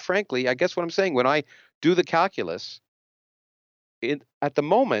more I frankly I guess what I'm saying, when I do the calculus, at the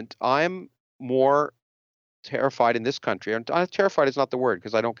moment I'm more terrified in this country. And terrified is not the word,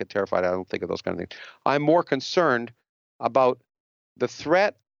 because I don't get terrified. I don't think of those kind of things. I'm more concerned about the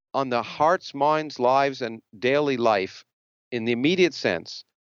threat on the hearts, minds, lives, and daily life in the immediate sense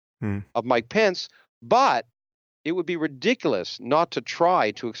Hmm. of Mike Pence. But it would be ridiculous not to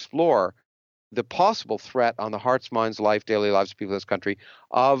try to explore the possible threat on the hearts, minds, life, daily lives of people in this country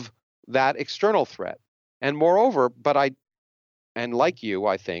of that external threat. And moreover, and like you,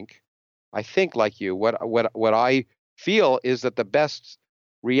 I think like you, what I feel is that the best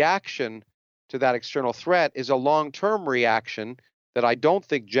reaction to that external threat is a long-term reaction that I don't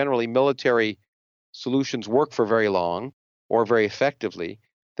think generally military solutions work for very long or very effectively,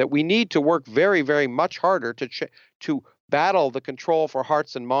 that we need to work very, very much harder to battle the control for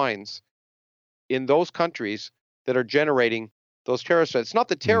hearts and minds in those countries that are generating those terrorist threats. It's not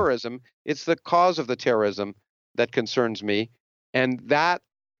the Hmm. terrorism, it's the cause of the terrorism that concerns me. And that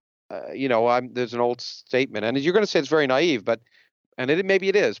there's an old statement, and you're going to say it's very naive, and maybe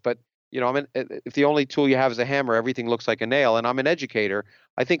it is, but if the only tool you have is a hammer, everything looks like a nail. And I'm an educator.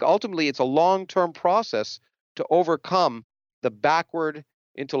 I think ultimately it's a long-term process to overcome the backward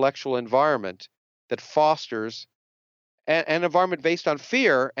intellectual environment that fosters and an environment based on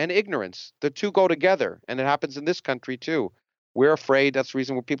fear and ignorance. The two go together, and it happens in this country too. We're afraid. That's the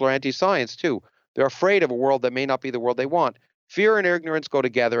reason why people are anti-science too. They're afraid of a world that may not be the world they want. Fear and ignorance go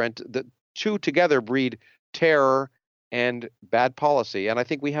together, and the two together breed terror and bad policy. And I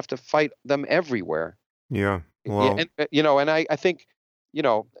think we have to fight them everywhere. Yeah. Yeah, Well, and I think,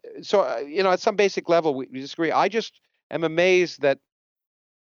 so at some basic level we disagree. I just am amazed that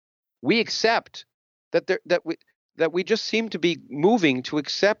we accept that we just seem to be moving to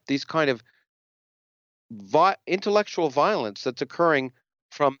accept these kind of intellectual violence that's occurring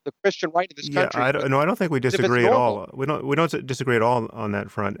from the Christian right of this yeah, country. I don't think we As if it's disagree at normal. all. We don't disagree at all on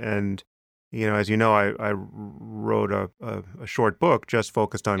that front. And as you know, I wrote a short book just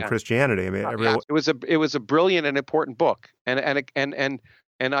focused on Yeah. Christianity. I mean, Yeah, it was a brilliant and important book, and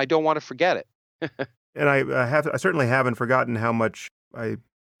I don't want to forget it. and I certainly haven't forgotten how much I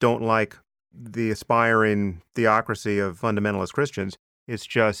don't like the aspiring theocracy of fundamentalist Christians. It's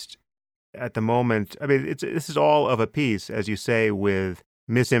just at the moment, I mean, this is all of a piece, as you say, with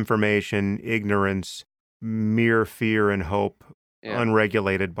misinformation, ignorance, mere fear and hope, Yeah.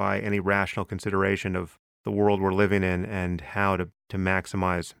 unregulated by any rational consideration of the world we're living in and how to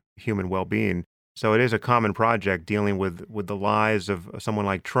maximize human well-being. So it is a common project dealing with the lies of someone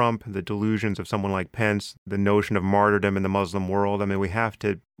like Trump, the delusions of someone like Pence, the notion of martyrdom in the Muslim world. I mean, we have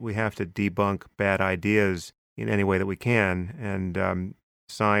to debunk bad ideas in any way that we can, and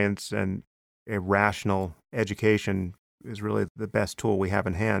science and a rational education is really the best tool we have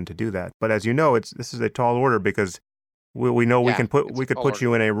in hand to do that. But as you know, this is a tall order because we know we Yeah, could put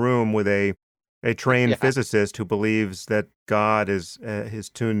you in a room with a trained Yeah. physicist who believes that God has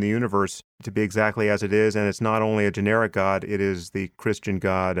tuned the universe to be exactly as it is, and it's not only a generic God; it is the Christian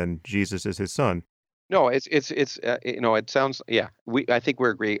God, and Jesus is His Son. No, it sounds, yeah. I think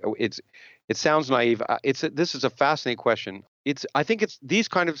we're agreeing. It sounds naive. This is a fascinating question. I think these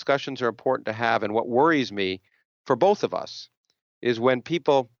kind of discussions are important to have, and what worries me for both of us is when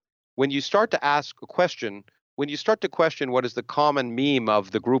you start to ask a question, when you start to question what is the common meme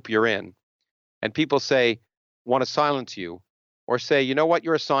of the group you're in, and people want to silence you, or say, you know what,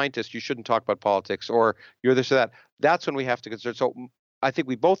 you're a scientist, you shouldn't talk about politics, or you're this or that. That's when we have to consider. So I think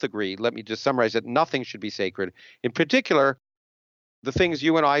we both agree, let me just summarize that nothing should be sacred. In particular, the things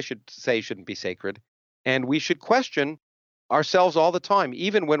you and I should say shouldn't be sacred. And we should question ourselves all the time,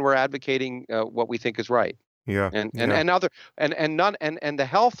 even when we're advocating what we think is right. Yeah, And the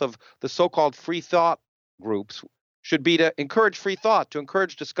health of the so-called free thought groups should be to encourage free thought, to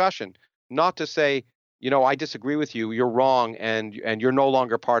encourage discussion, not to say, I disagree with you, you're wrong, and you're no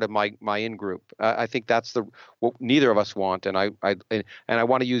longer part of my in group. I think that's what neither of us want, and I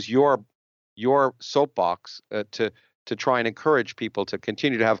want to use your soapbox to try and encourage people to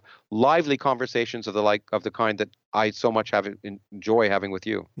continue to have lively conversations of the kind that I so much enjoy having with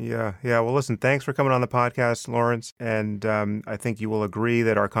you. Yeah. Well, listen, thanks for coming on the podcast, Lawrence, and I think you will agree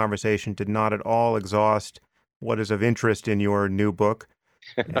that our conversation did not at all exhaust what is of interest in your new book.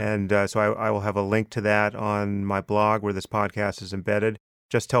 And so I will have a link to that on my blog where this podcast is embedded.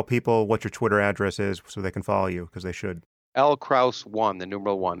 Just tell people what your Twitter address is so they can follow you, because they should. L. Kraus 1, the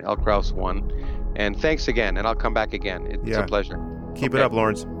numeral 1, L. Kraus 1. And thanks again, and I'll come back again. It's a pleasure. Keep it up,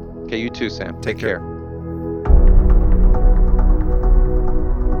 Lawrence. Okay, you too, Sam. Take care.